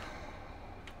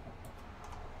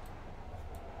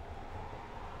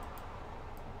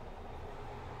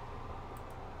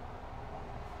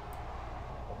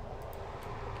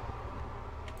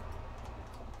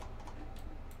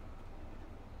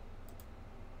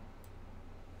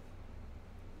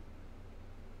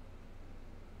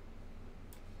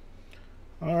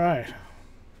 All right.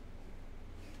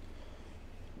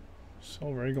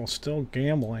 Silver Eagle still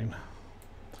gambling.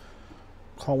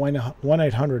 Call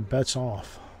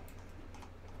 1-800-BETS-OFF.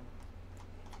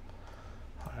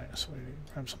 All right, so we need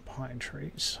to grab some pine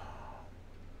trees.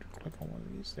 Click on one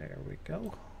of these. There we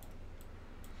go.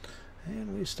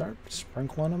 And we start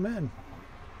sprinkling them in.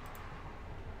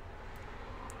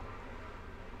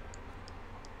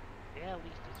 Yeah, at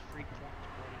least it's 3 points,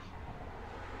 buddy.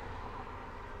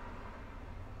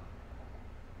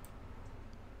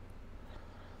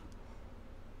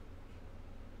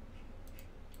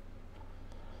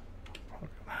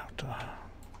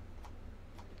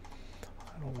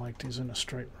 I don't like these in a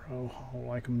straight row. I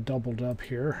like them doubled up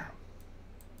here.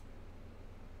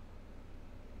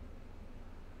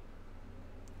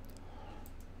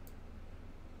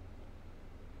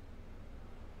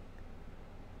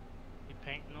 You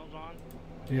painting those on?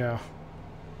 Yeah.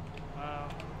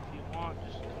 If you want,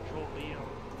 just Control B them.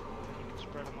 You can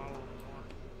spread them out a little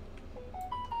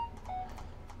more.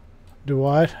 Do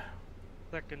what?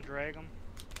 Click and drag them.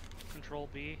 Control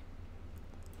B.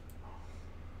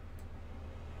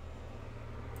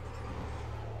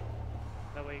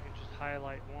 That way you can just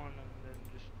highlight one and then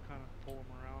just kind of pull them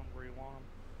around where you want them.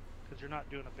 Because you're not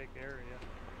doing a big area.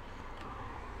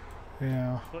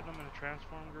 Yeah. Putting them in a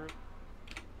transform group.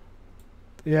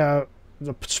 Yeah,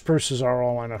 the spruces are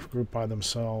all in a group by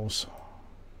themselves.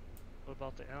 What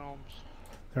about the elms?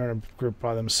 They're in a group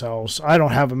by themselves. I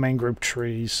don't have a main group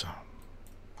trees.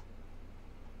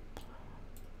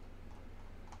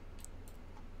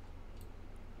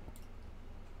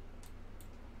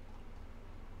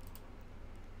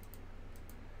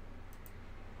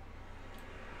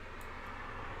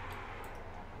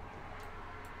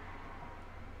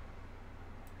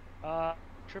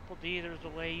 Triple D, there's a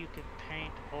way you can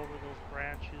paint over those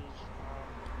branches.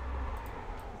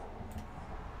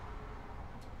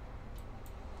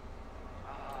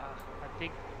 I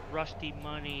think Rusty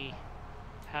Money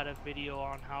had a video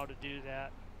on how to do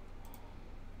that.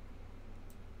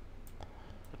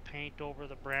 The paint over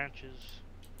the branches.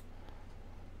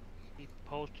 He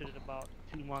posted it about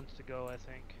 2 months ago, I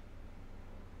think.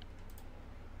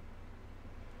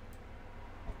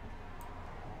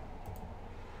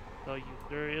 So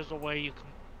there is a way you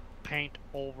can paint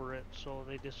over it so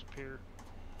they disappear.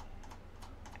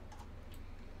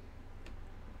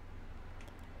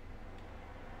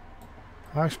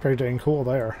 That's pretty dang cool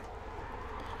there.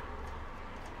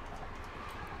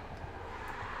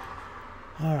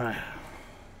 Alright.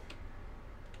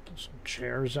 Some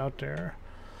chairs out there.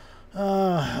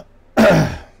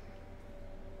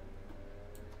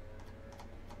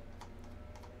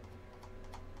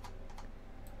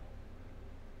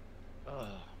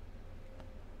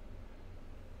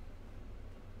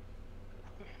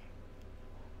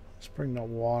 Let's bring the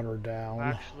water down.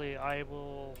 Actually, I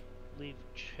will leave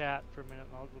chat for a minute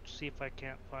and I'll go see if I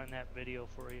can't find that video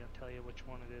for you and tell you which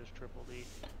one it is, Triple D.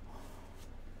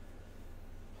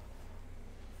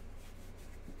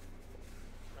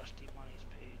 Rusty Money's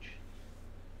page.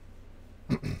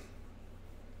 Oh,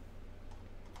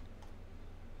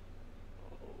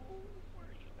 where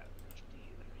are you at, Rusty?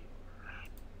 There you are.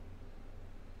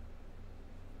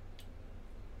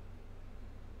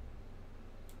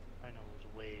 I know it was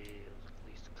at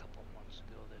least a couple months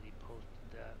ago that he posted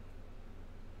that.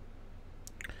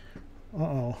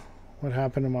 Uh-oh. What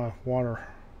happened to my water?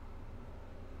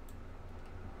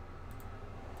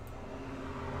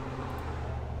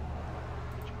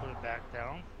 Did you put it back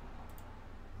down?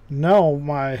 No,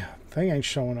 my thing ain't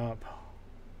showing up.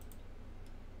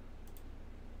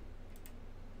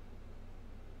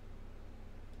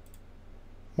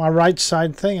 My right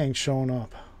side thing ain't showing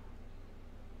up.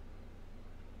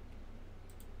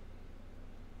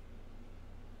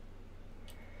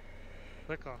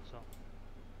 Click on something.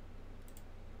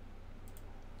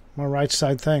 My right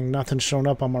side thing, nothing's showing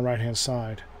up on my right hand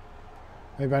side.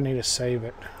 Maybe I need to save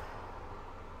it.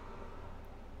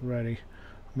 Ready.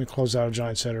 Let me close out a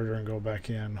Giants editor and go back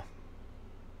in.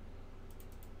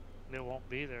 It won't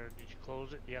be there. Did you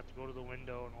close it? You have to go to the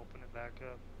window and open it back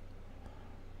up.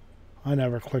 I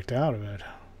never clicked out of it.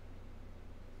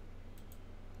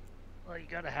 Well, you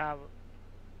gotta have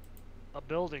a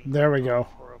building. There we go.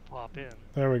 For a pop in.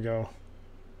 There we go.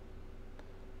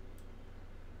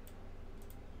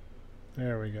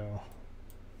 There we go.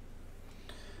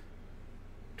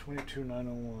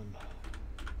 22901.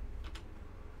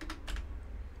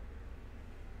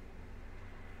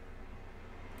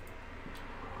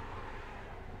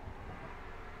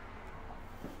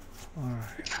 All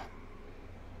right.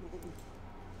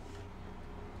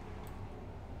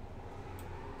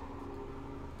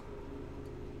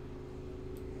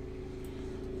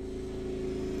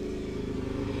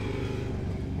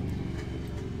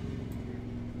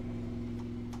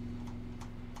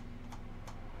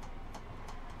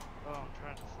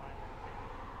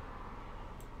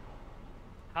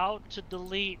 how to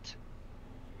delete.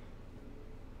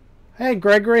 Hey,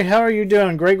 Gregory, how are you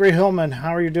doing? Gregory Hillman,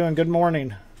 how are you doing? Good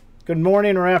morning. Good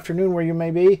morning or afternoon where you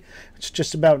may be. It's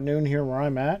just about noon here where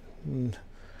I'm at. And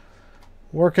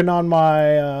working on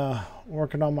my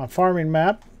farming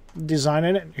map,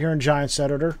 designing it here in Giants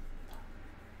Editor.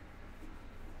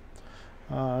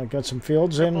 Got some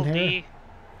fields Triple in here. D.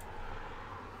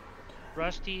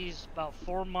 Rusty's about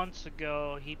 4 months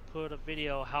ago. He put a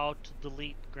video how to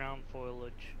delete ground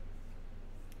foliage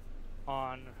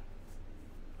on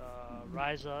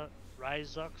Ryzux. I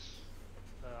don't know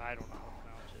how to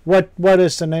pronounce it. What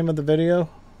is the name of the video?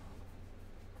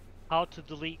 How to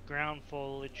delete ground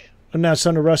foliage. And that's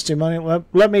under Rusty Money.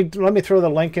 Let me throw the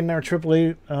link in there. Triple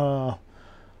E.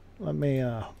 Let me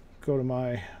go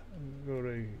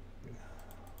to.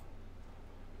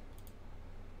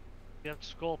 You have to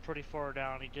scroll pretty far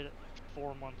down. He did it like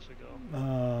 4 months ago.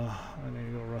 I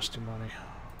need to go Rusty Money.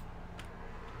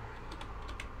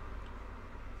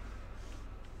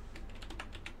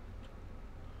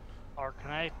 Or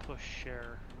can I push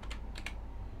share?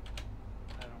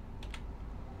 I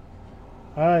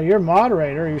don't. You're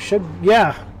moderator. You should.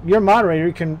 Yeah, you're moderator.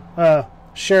 You can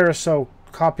share. So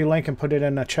copy link and put it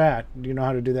in the chat. Do you know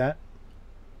how to do that?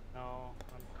 No,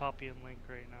 I'm copying link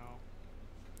right now.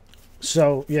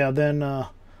 So yeah, then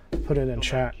put it in Go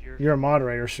chat. back to your- You're a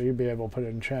moderator, so you'll be able to put it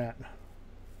in chat.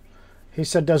 He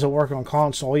said, "Does it work on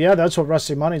console?" Yeah, that's what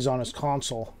Rusty Money's on, is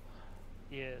console.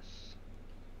 Yes.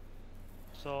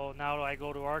 So now I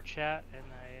go to our chat and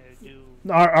I do.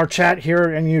 Our chat here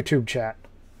and YouTube chat.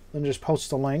 Then just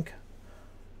post the link.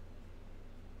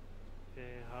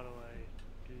 Okay, how do I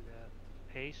do that?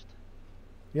 Paste.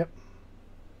 Yep.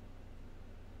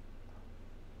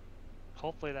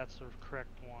 Hopefully that's the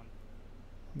correct one.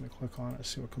 Let me click on it,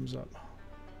 see what comes up.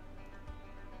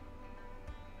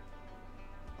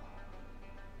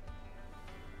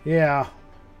 Yeah,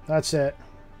 that's it.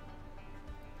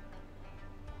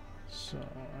 So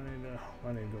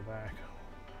I need to go back.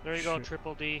 There you go, Shoot.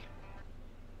 Triple D.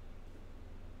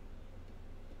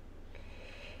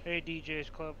 Hey, DJ's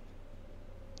Club.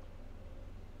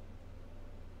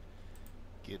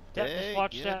 Good Yep, day, just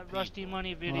watch good that people. Rusty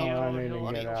Money Oh, video. I and need to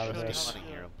he'll get out of show you this. how Rusty to Money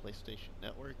do here it. on PlayStation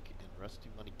Network and Rusty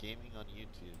Money Gaming on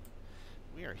YouTube.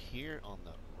 We are here on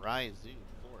the Ryzu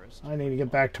Forest. I need to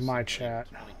get back to my on chat.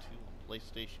 22 on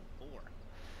PlayStation 4.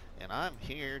 And I'm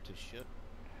here to show...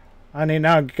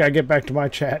 Now I gotta get back to my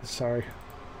chat, sorry.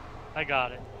 I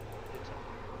got it.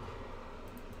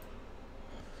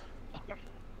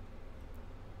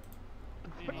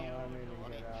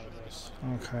 It's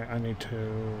Okay, I need to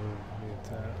mute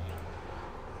that.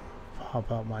 Pop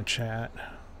out my chat.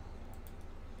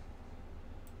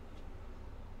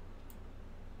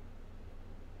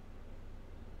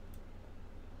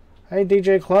 Hey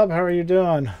DJ Club, how are you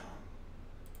doing?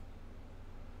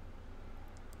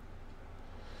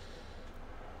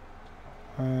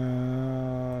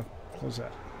 Close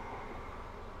that.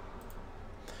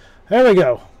 There we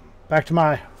go. Back to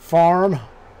my farm.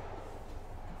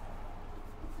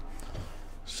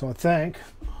 So I think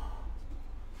I'm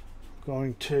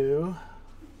going to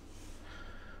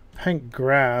paint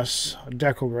grass,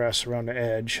 deco grass around the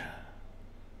edge.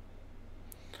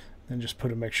 Then just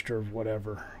put a mixture of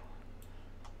whatever.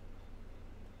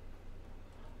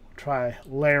 Try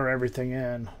layer everything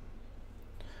in.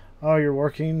 Oh, you're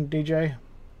working, DJ?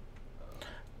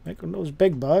 Making those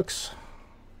big bucks.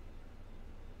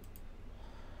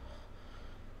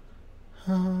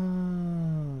 Brown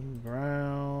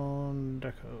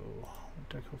deco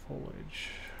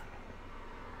foliage.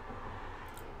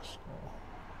 So.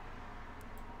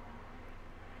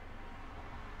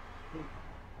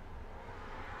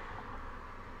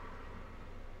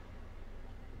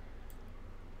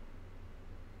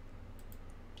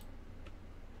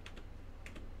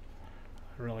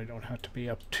 I really don't have to be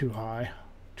up too high,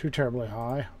 too terribly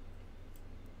high.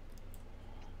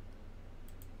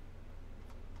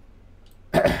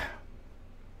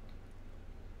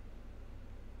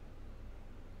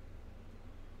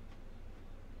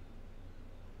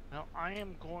 Now I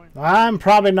am going. I'm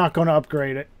probably not going to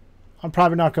upgrade it. I'm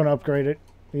probably not going to upgrade it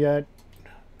yet.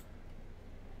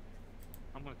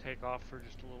 I'm going to take off for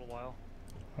just a little while.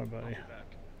 Oh, I'll buddy. be back.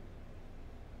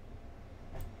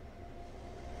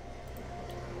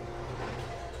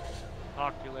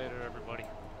 Talk to you later, everybody.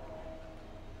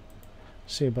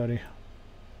 See you, buddy.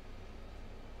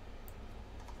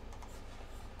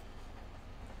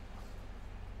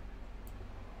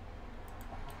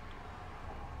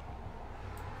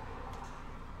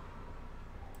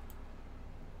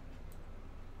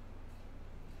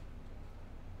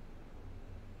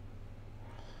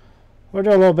 We're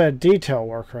doing a little bit of detail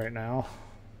work right now.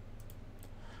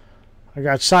 I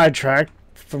got sidetracked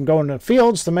from going to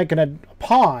fields to making a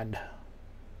pond.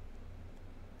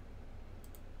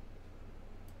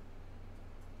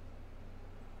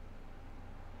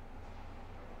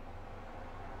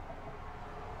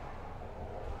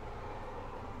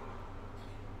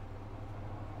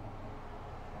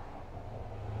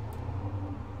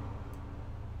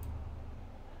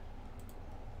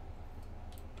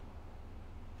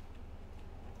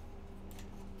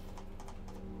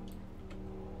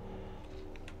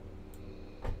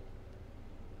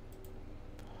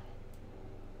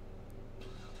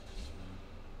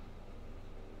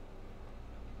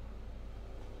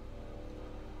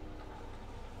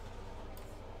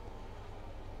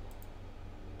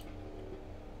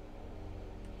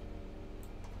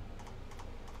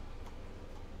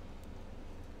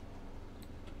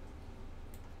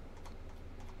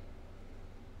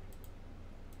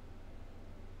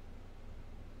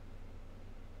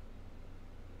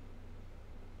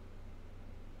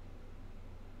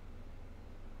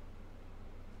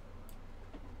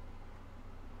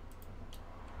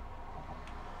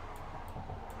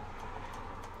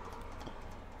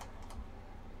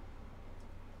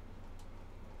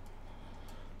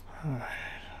 Alright,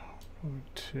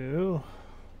 2,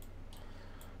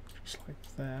 just like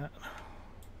that.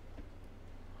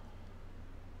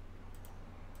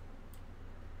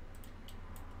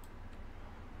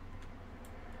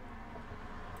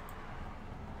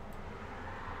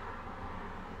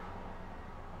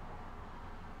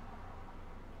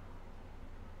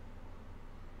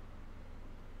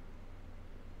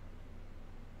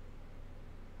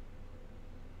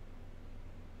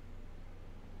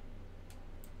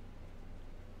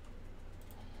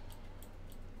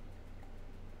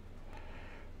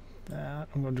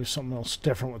 I'm going to do something else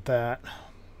different with that.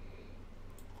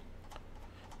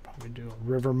 Probably do a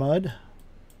river mud.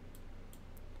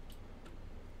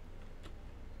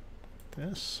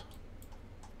 This.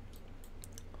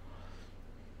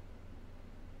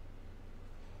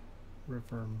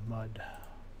 River mud.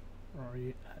 Where are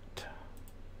you at?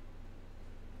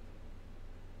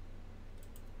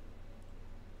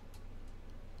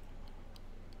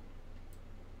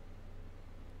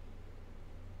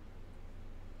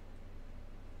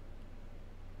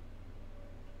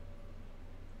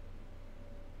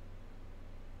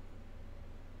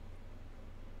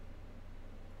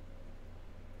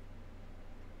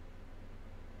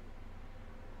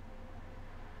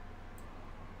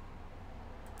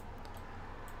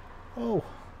 Oh,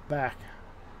 back.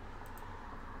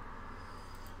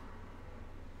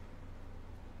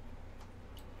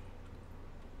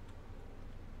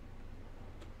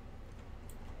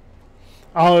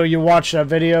 Oh, you watched that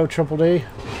video, Triple D?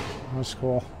 That's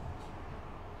cool.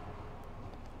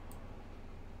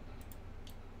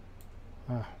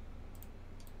 Ah.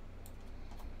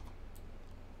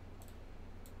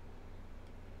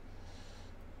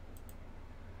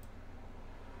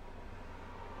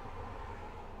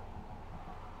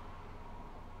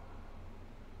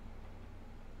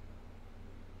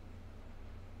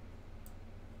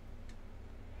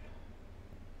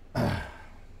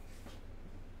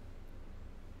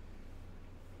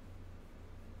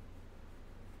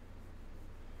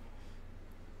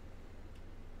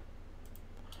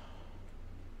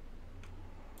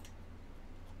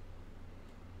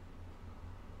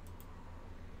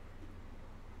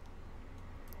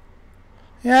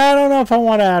 Yeah, I don't know if I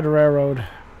want to add a railroad.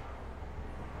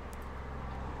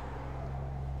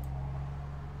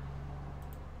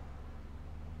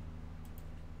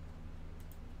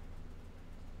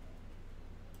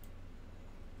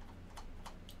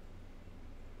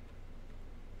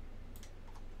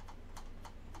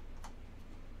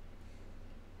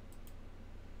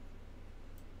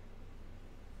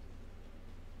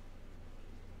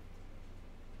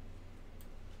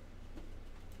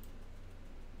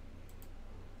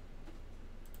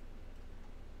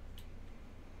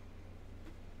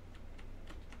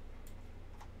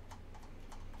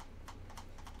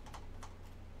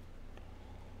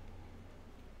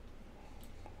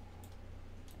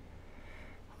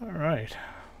 All right.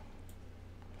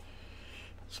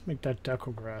 Let's make that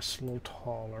deco grass a little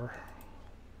taller.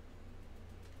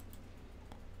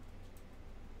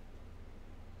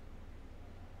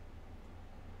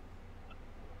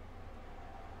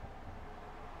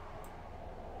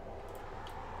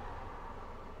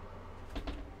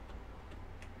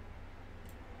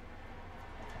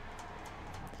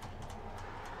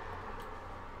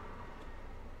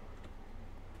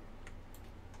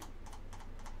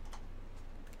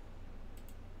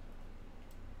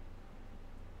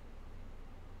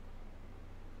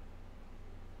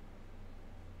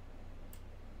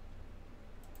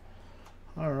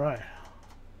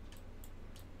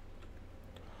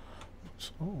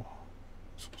 Oh,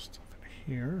 some stuff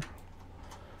in here.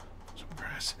 Some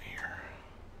grass in here.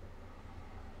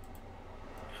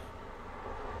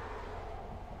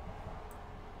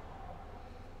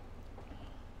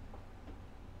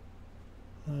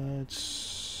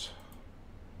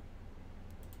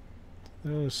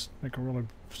 Let's make a really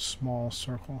small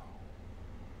circle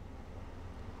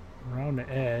around the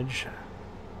edge.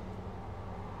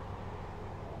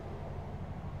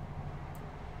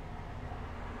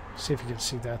 See if you can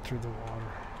see that through the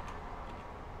water.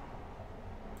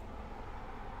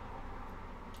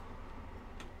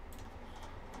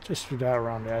 Just do that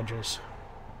around the edges.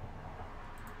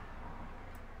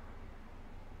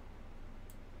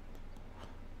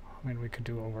 I mean, we could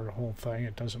do over the whole thing.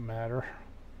 It doesn't matter.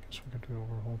 Guess we could do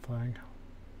over the whole thing.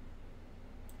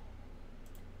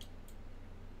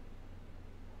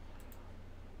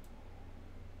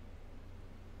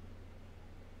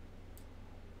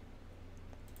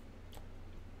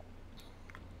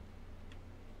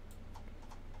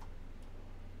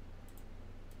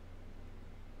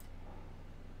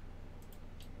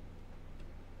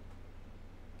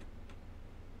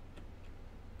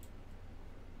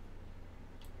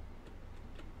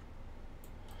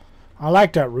 I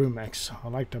like that roux mix. I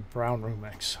like the brown roux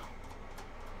mix.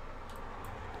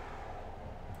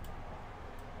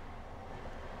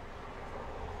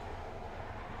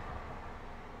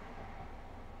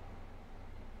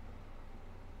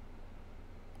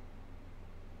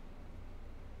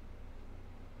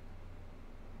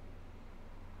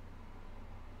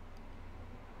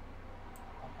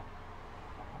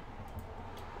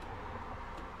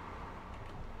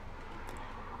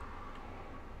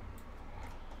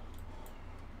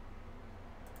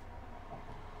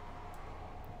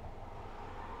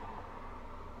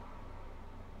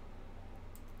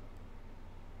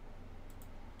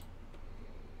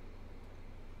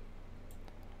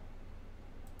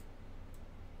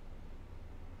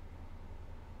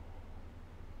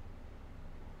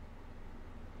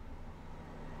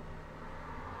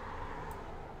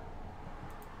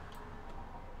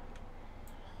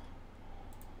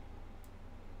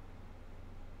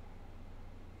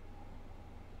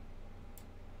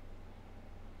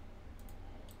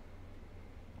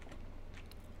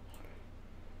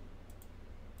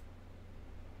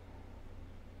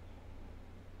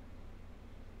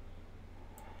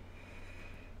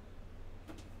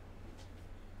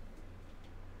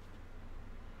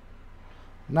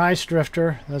 Nice,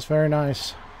 Drifter. That's very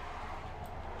nice.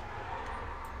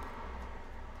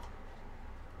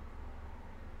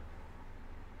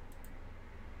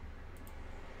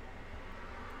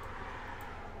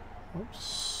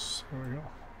 Oops. There we go.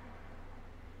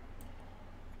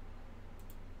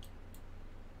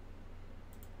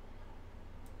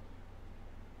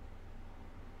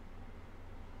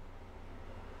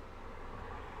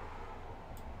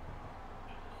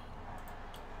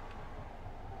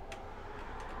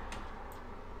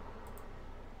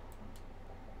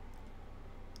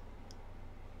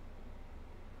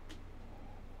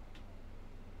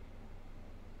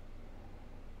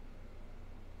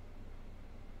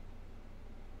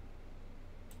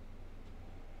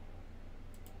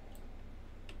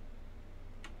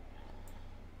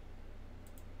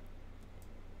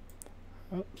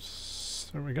 Oops,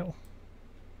 there we go.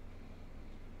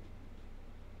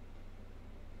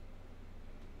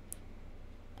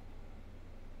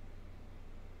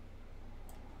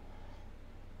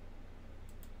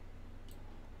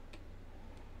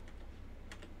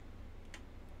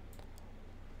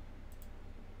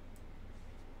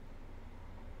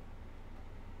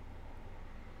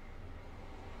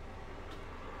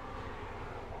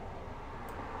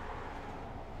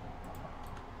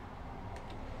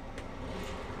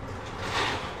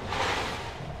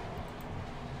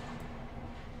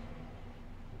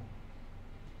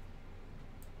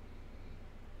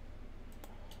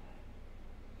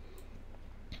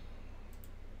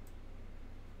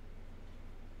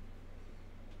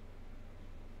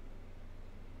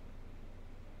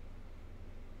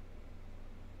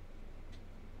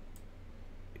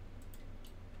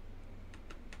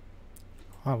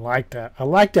 I like that. I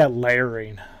like that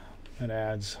layering it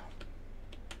adds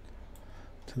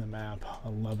to the map. I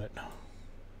love it.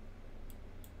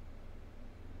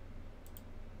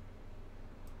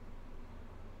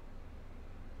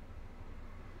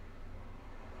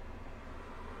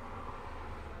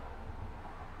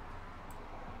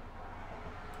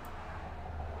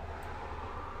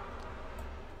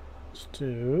 Let's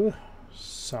do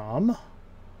some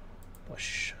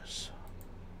bushes.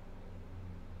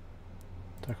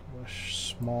 Take a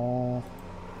bush, small.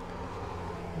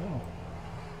 Oh.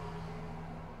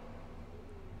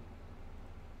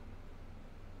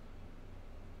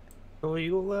 Oh,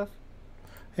 you left?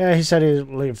 Yeah, he said he'd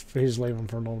leave. He's leaving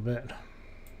for a little bit.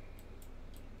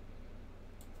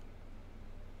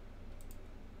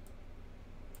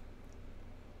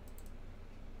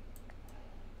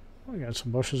 We got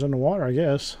some bushes in the water, I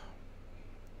guess.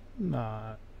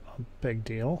 Not a big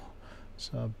deal.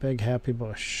 It's a big happy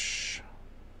bush.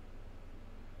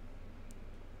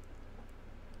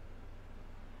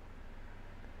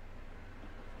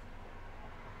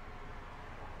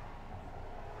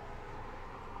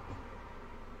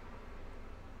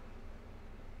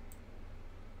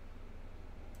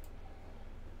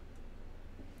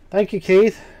 Thank you,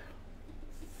 Keith.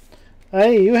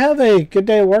 Hey, you have a good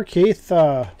day at work, Keith.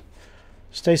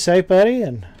 Stay safe, buddy,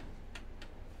 and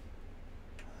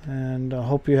I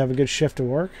hope you have a good shift at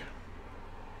work.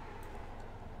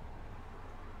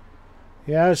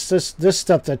 Yeah, it's this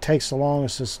stuff that takes so long.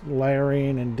 It's just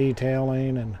layering and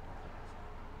detailing, and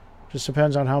just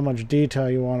depends on how much detail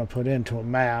you want to put into a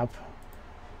map.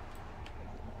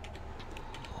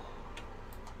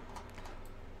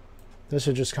 This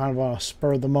is just kind of a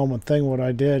spur of the moment thing. What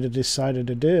I decided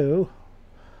to do,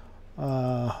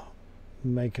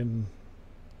 making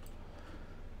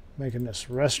this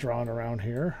restaurant around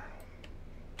here.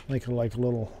 Make it like a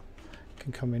little.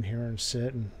 Can come in here and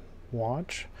sit and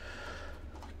watch.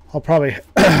 I'll probably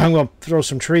I'm going to throw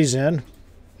some trees in.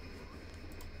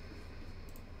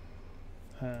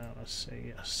 Let's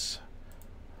see. Yes,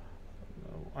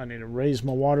 I need to raise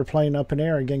my water plane up in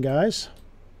air again, guys,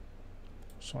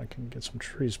 so I can get some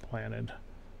trees planted.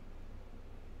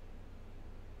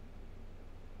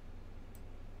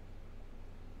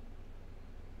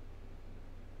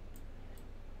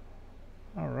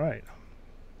 All right.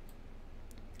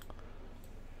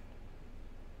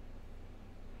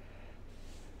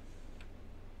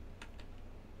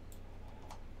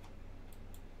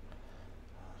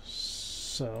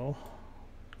 So,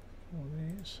 all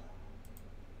these.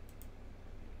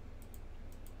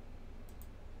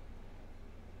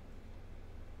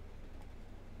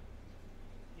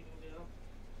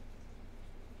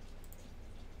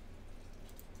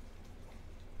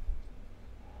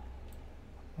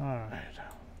 All right,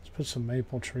 let's put some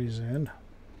maple trees in.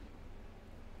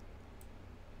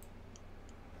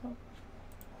 Oh,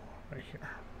 right here.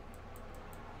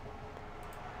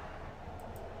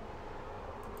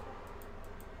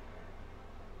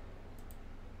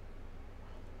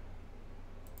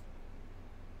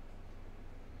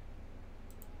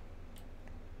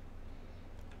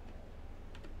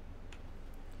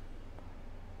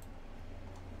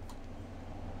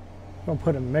 I'm going to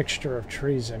put a mixture of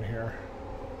trees in here.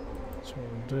 That's what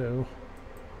we'll do.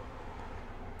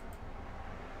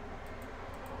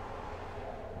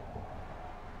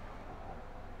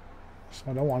 So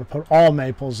I don't want to put all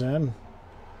maples in.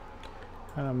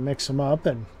 Kind of mix them up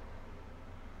and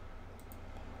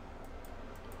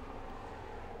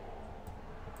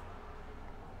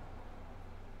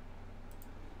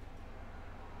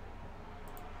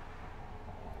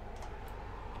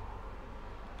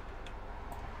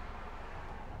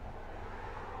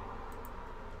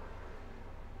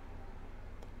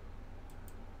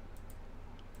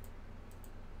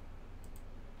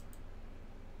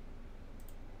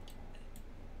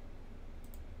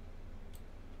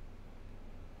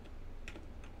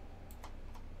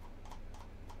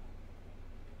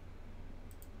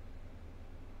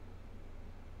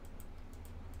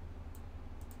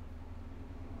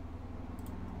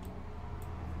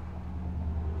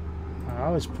I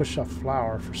always push up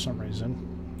flour for some reason.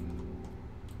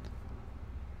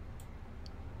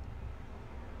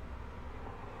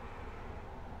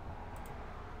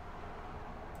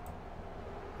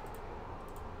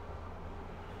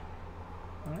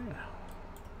 Oh, yeah.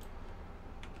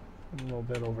 A little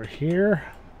bit over here.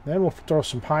 Then we'll throw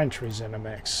some pine trees in the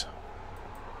mix.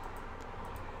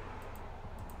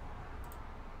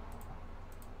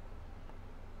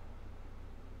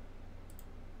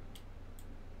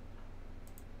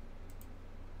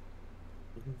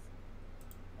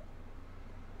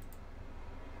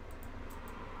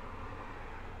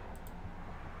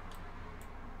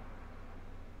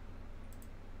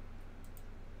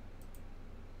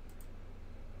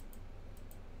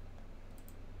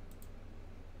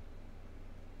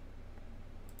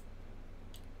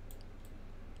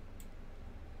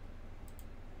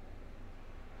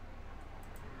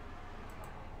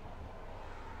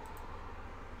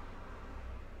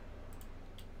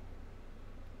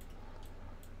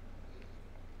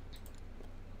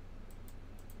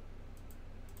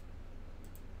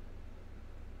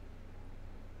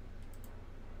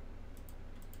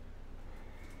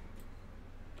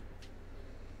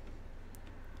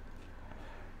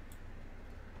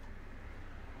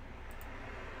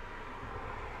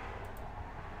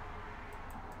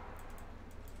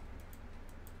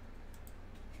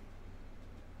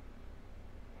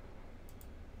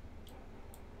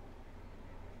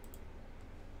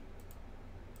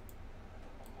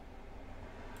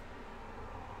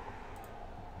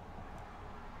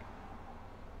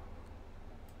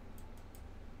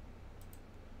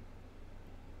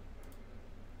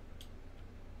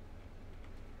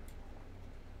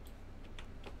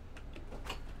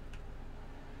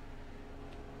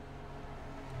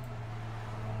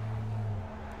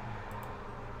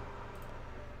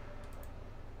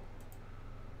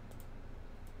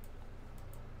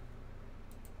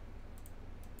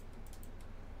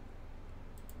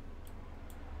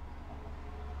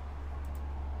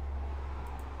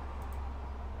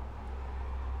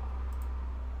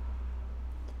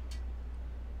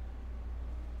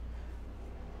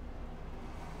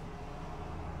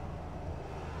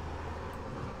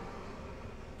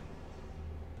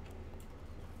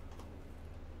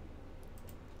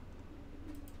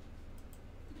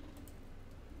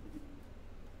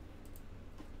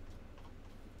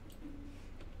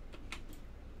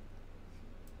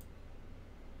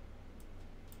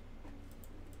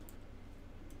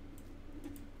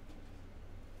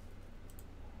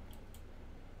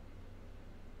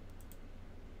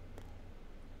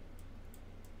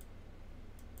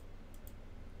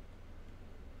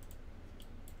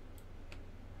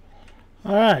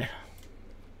 All right.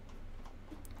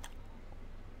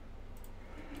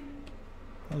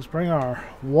 Let's bring our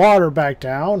water back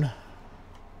down.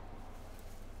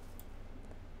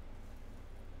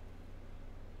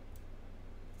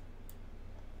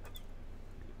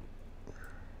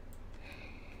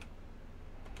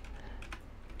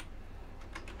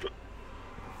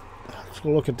 Let's go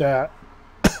look at that.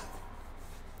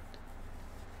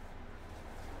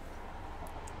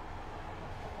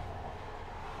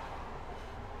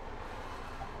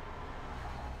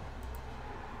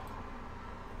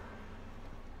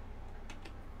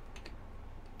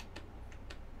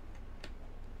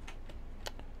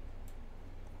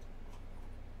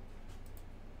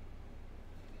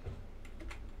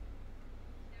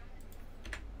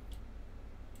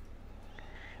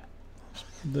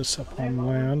 This up on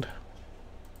land.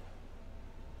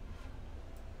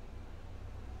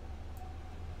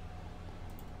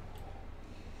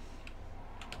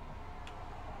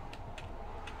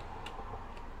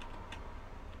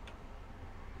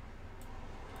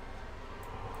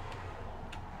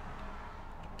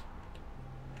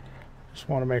 Just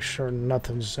want to make sure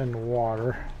nothing's in the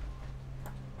water.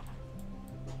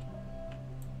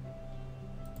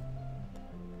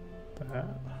 That.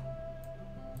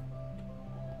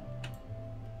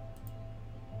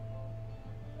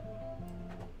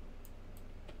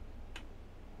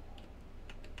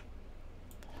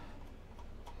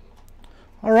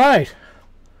 All right.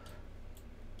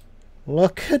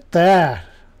 Look at that.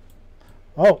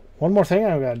 Oh, one more thing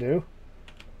I've got to do.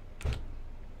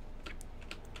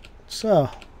 So,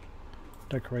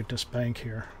 decorate this bank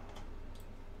here.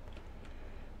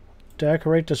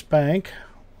 Decorate this bank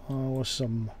with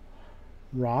some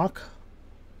rock.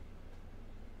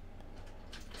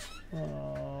 We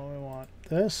want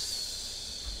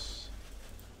this.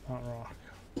 Not rock.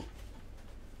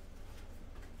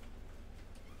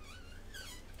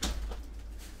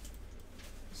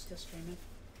 Still streaming.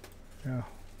 Yeah.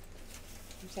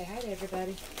 Say hi to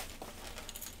everybody.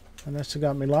 And that's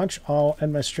got me lunch. I'll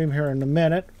end my stream here in a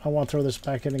minute. I want to throw this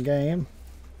back in the game.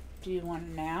 Do you want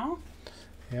it now?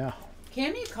 Yeah.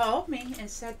 Kimmy called me and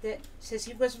said that says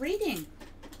he was reading.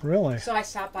 Really? So I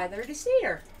stopped by there to see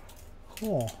her.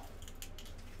 Cool.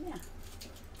 Yeah.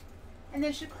 And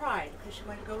then she cried because she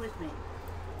wanted to go with me.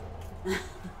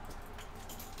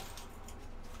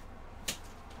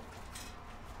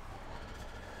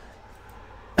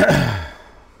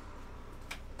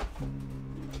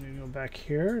 Back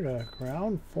here to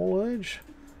ground foliage.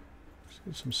 Let's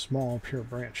get some small pure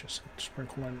branches and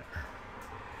sprinkle in there.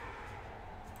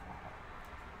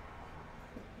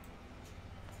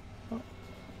 Oh.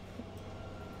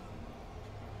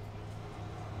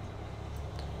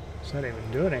 Is that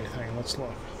even doing anything? Let's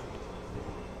look.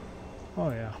 Oh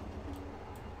yeah.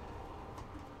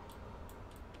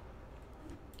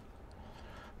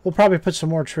 We'll probably put some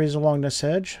more trees along this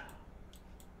edge.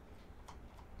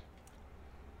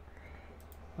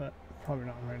 Probably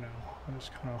not right now. I'm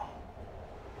just gonna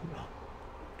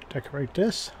decorate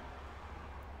this.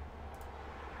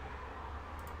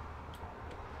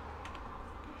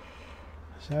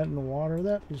 Is that in the water?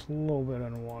 That is a little bit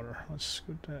in the water. Let's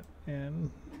scoot that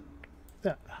in.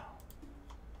 That.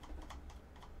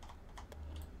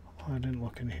 Oh, I didn't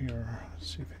look in here.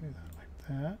 Let's see if any of that like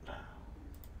that.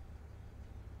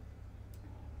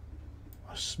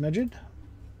 A smidgen.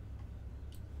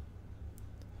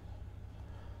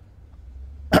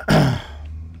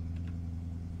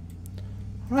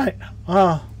 Right.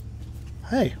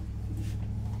 Hey.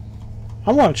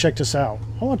 I want to check this out.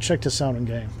 I want to check this out in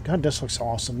game. God, this looks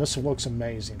awesome. This looks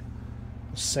amazing.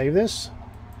 Let's save this.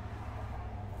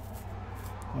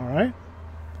 Alright.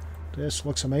 This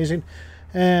looks amazing.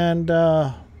 And,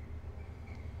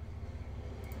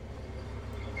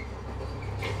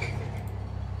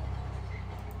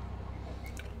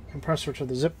 compressor to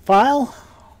the zip file.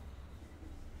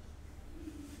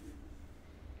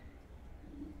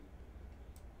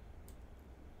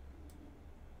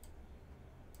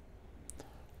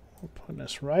 Putting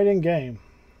this right in game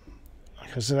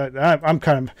because I'm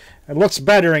kind of, it looks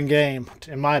better in game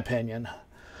in my opinion.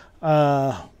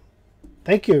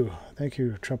 Thank you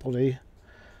Triple D.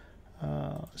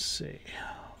 Let's see.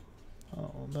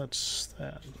 Oh, that's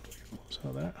that.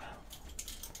 So that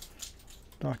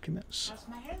documents. How's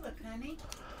my hair look, honey?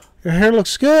 Your hair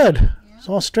looks good. Yeah. It's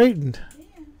all straightened. Yeah.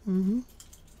 Mm-hmm.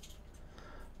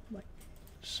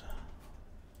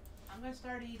 I'm gonna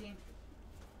start eating.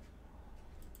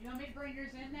 You want me to bring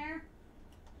yours in there?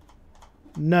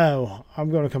 No, I'm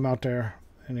going to come out there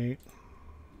and eat.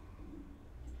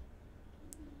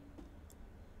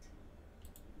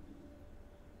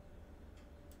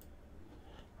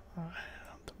 All right,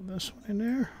 I'll do this one in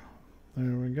there.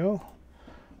 There we go.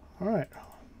 All right.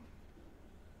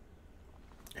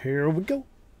 Here we go.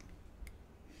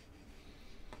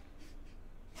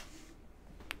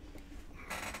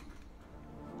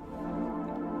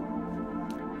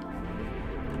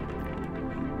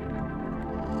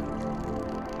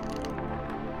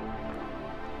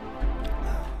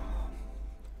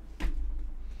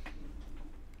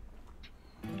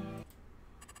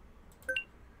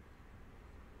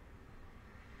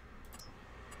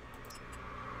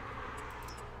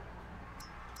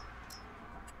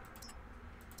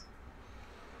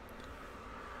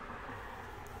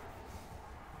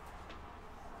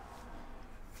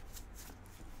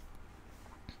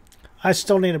 I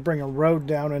still need to bring a road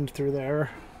down in through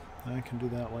there. I can do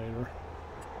that later.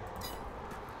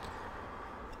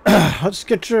 Let's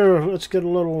get a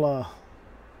little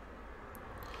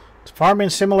it's Farming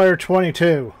Simulator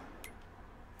 22.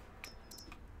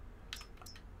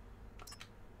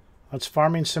 That's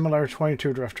Farming Simulator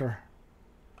 22, Drifter.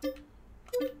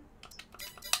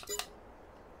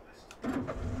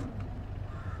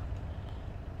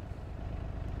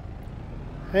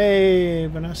 Hey,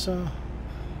 Vanessa.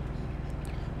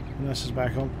 Vanessa's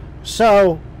back home.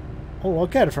 So, oh,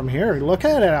 look at it from here. Look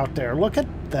at it out there. Look at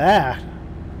that.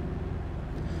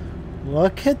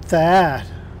 Look at that.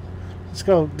 Let's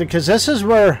go, because this is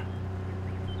where...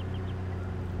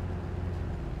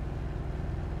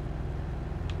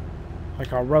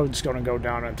 like our road's going to go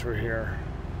down and through here.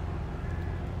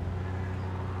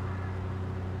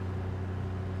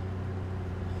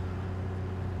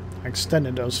 I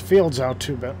extended those fields out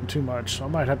too much, so I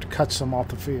might have to cut some off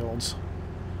the fields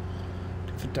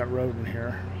to fit that road in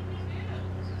here.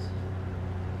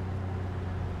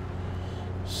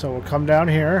 So we'll come down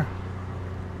here.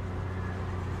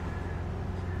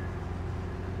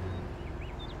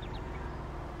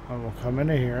 And we'll come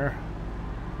into here.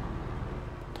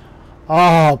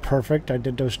 Oh, perfect. I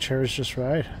did those chairs just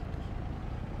right.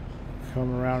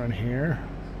 Come around in here.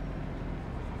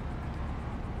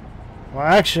 Well,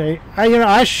 actually,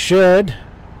 I should.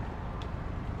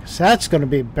 Because that's going to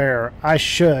be bare. I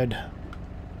should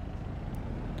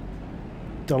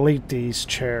delete these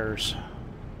chairs.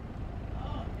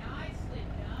 Oh, nicely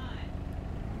done.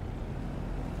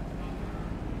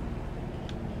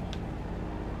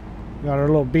 Got our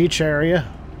little beach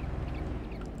area.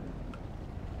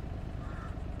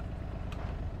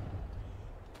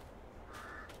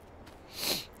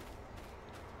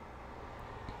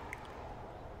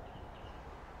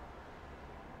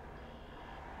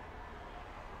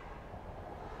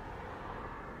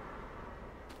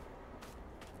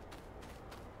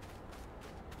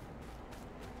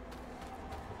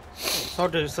 Oh,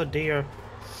 there's a deer.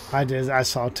 I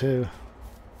saw too.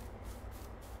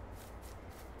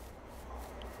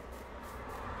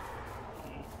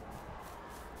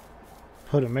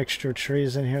 Put a mixture of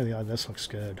trees in here. Yeah, this looks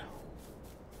good.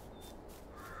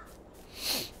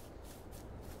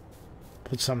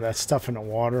 Put some of that stuff in the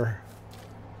water.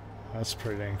 That's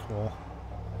pretty dang cool.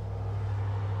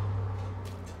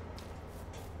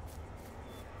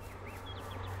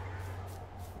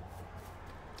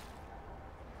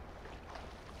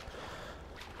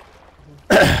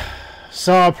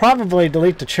 So I'll probably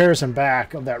delete the chairs in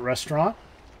back of that restaurant.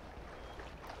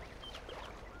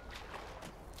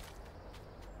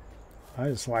 I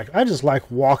just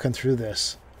like walking through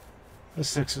this.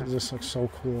 This looks so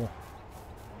cool.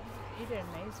 You did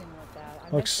amazing with that. I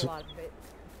Looks missed a lot of it.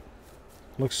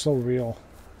 Looks so real.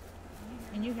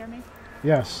 Can you hear me?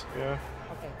 Yes. Yeah.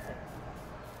 Okay, good.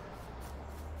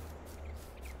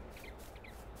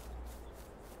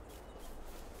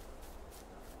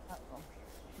 Uh-oh.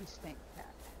 You stink, Pat.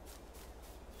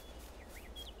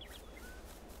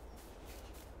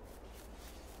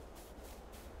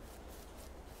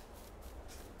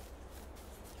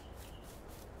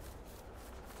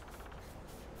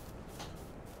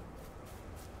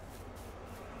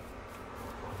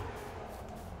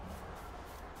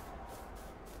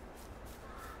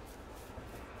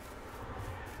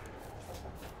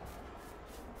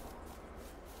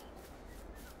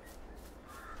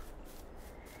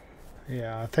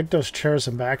 Yeah, I think those chairs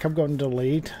in back I'm going to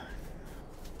delete.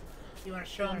 You want to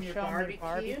show them your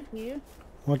barbecue?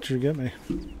 What did you get me?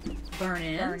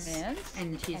 Burn-ins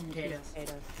and cheese potatoes.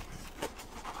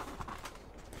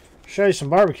 Show you some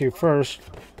barbecue first.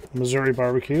 Missouri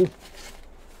barbecue.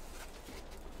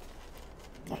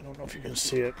 I don't know if you can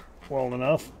see it well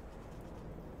enough.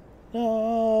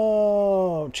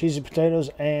 Oh, cheesy potatoes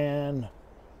and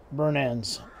burn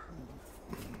ends.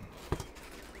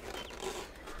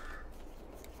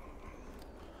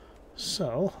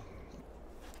 So,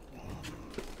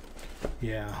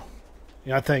 yeah.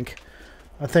 Yeah, I think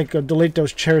I'll delete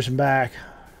those chairs and back.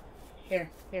 Here.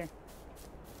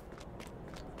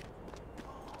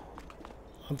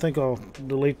 I think I'll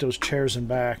delete those chairs and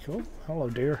back. Oh, hello,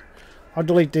 dear. I'll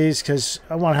delete these because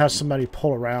I want to have somebody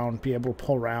pull around, be able to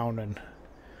pull around and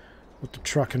with the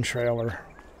truck and trailer.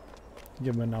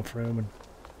 Give them enough room. And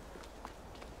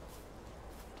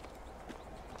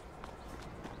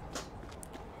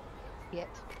Yet.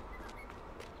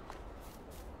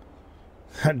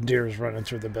 that deer's running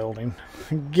through the building.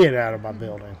 Get out of my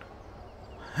building.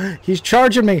 He's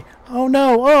charging me. Oh,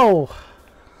 no. Oh.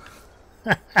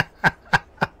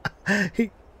 He's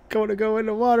going to go in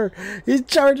the water. He's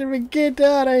charging me. Get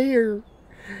out of here.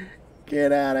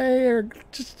 Get out of here.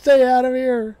 Just stay out of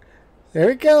here. There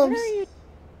he comes.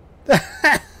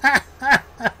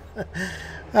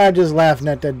 I'm just laughing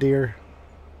at that deer.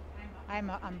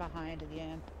 I'm behind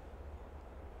again.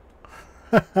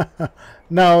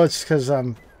 No, it's because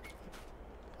I'm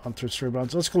through 3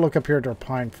 months. Let's go look up here at our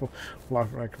pine. Walk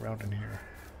right around in here.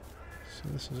 So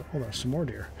this is. Oh, there's some more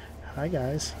deer. Hi,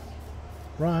 guys.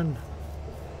 Run.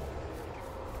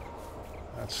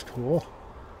 That's cool.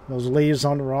 Those leaves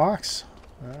on the rocks.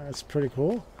 That's pretty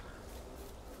cool.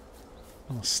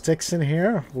 Little sticks in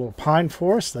here. A little pine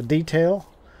forest. The detail.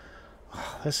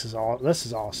 Oh, this is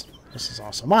awesome. This is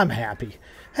awesome. I'm happy.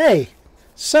 Hey,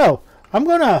 so I'm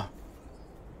gonna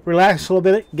relax a little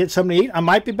bit, get something to eat. I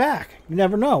might be back. You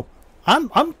never know. I'm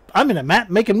in a map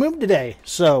making mood today.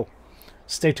 So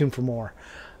stay tuned for more.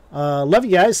 Love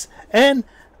you guys. And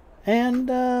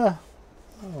oh,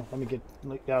 let me get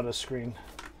out of the screen.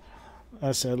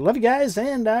 I said, love you guys,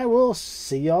 and I will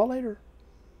see y'all later.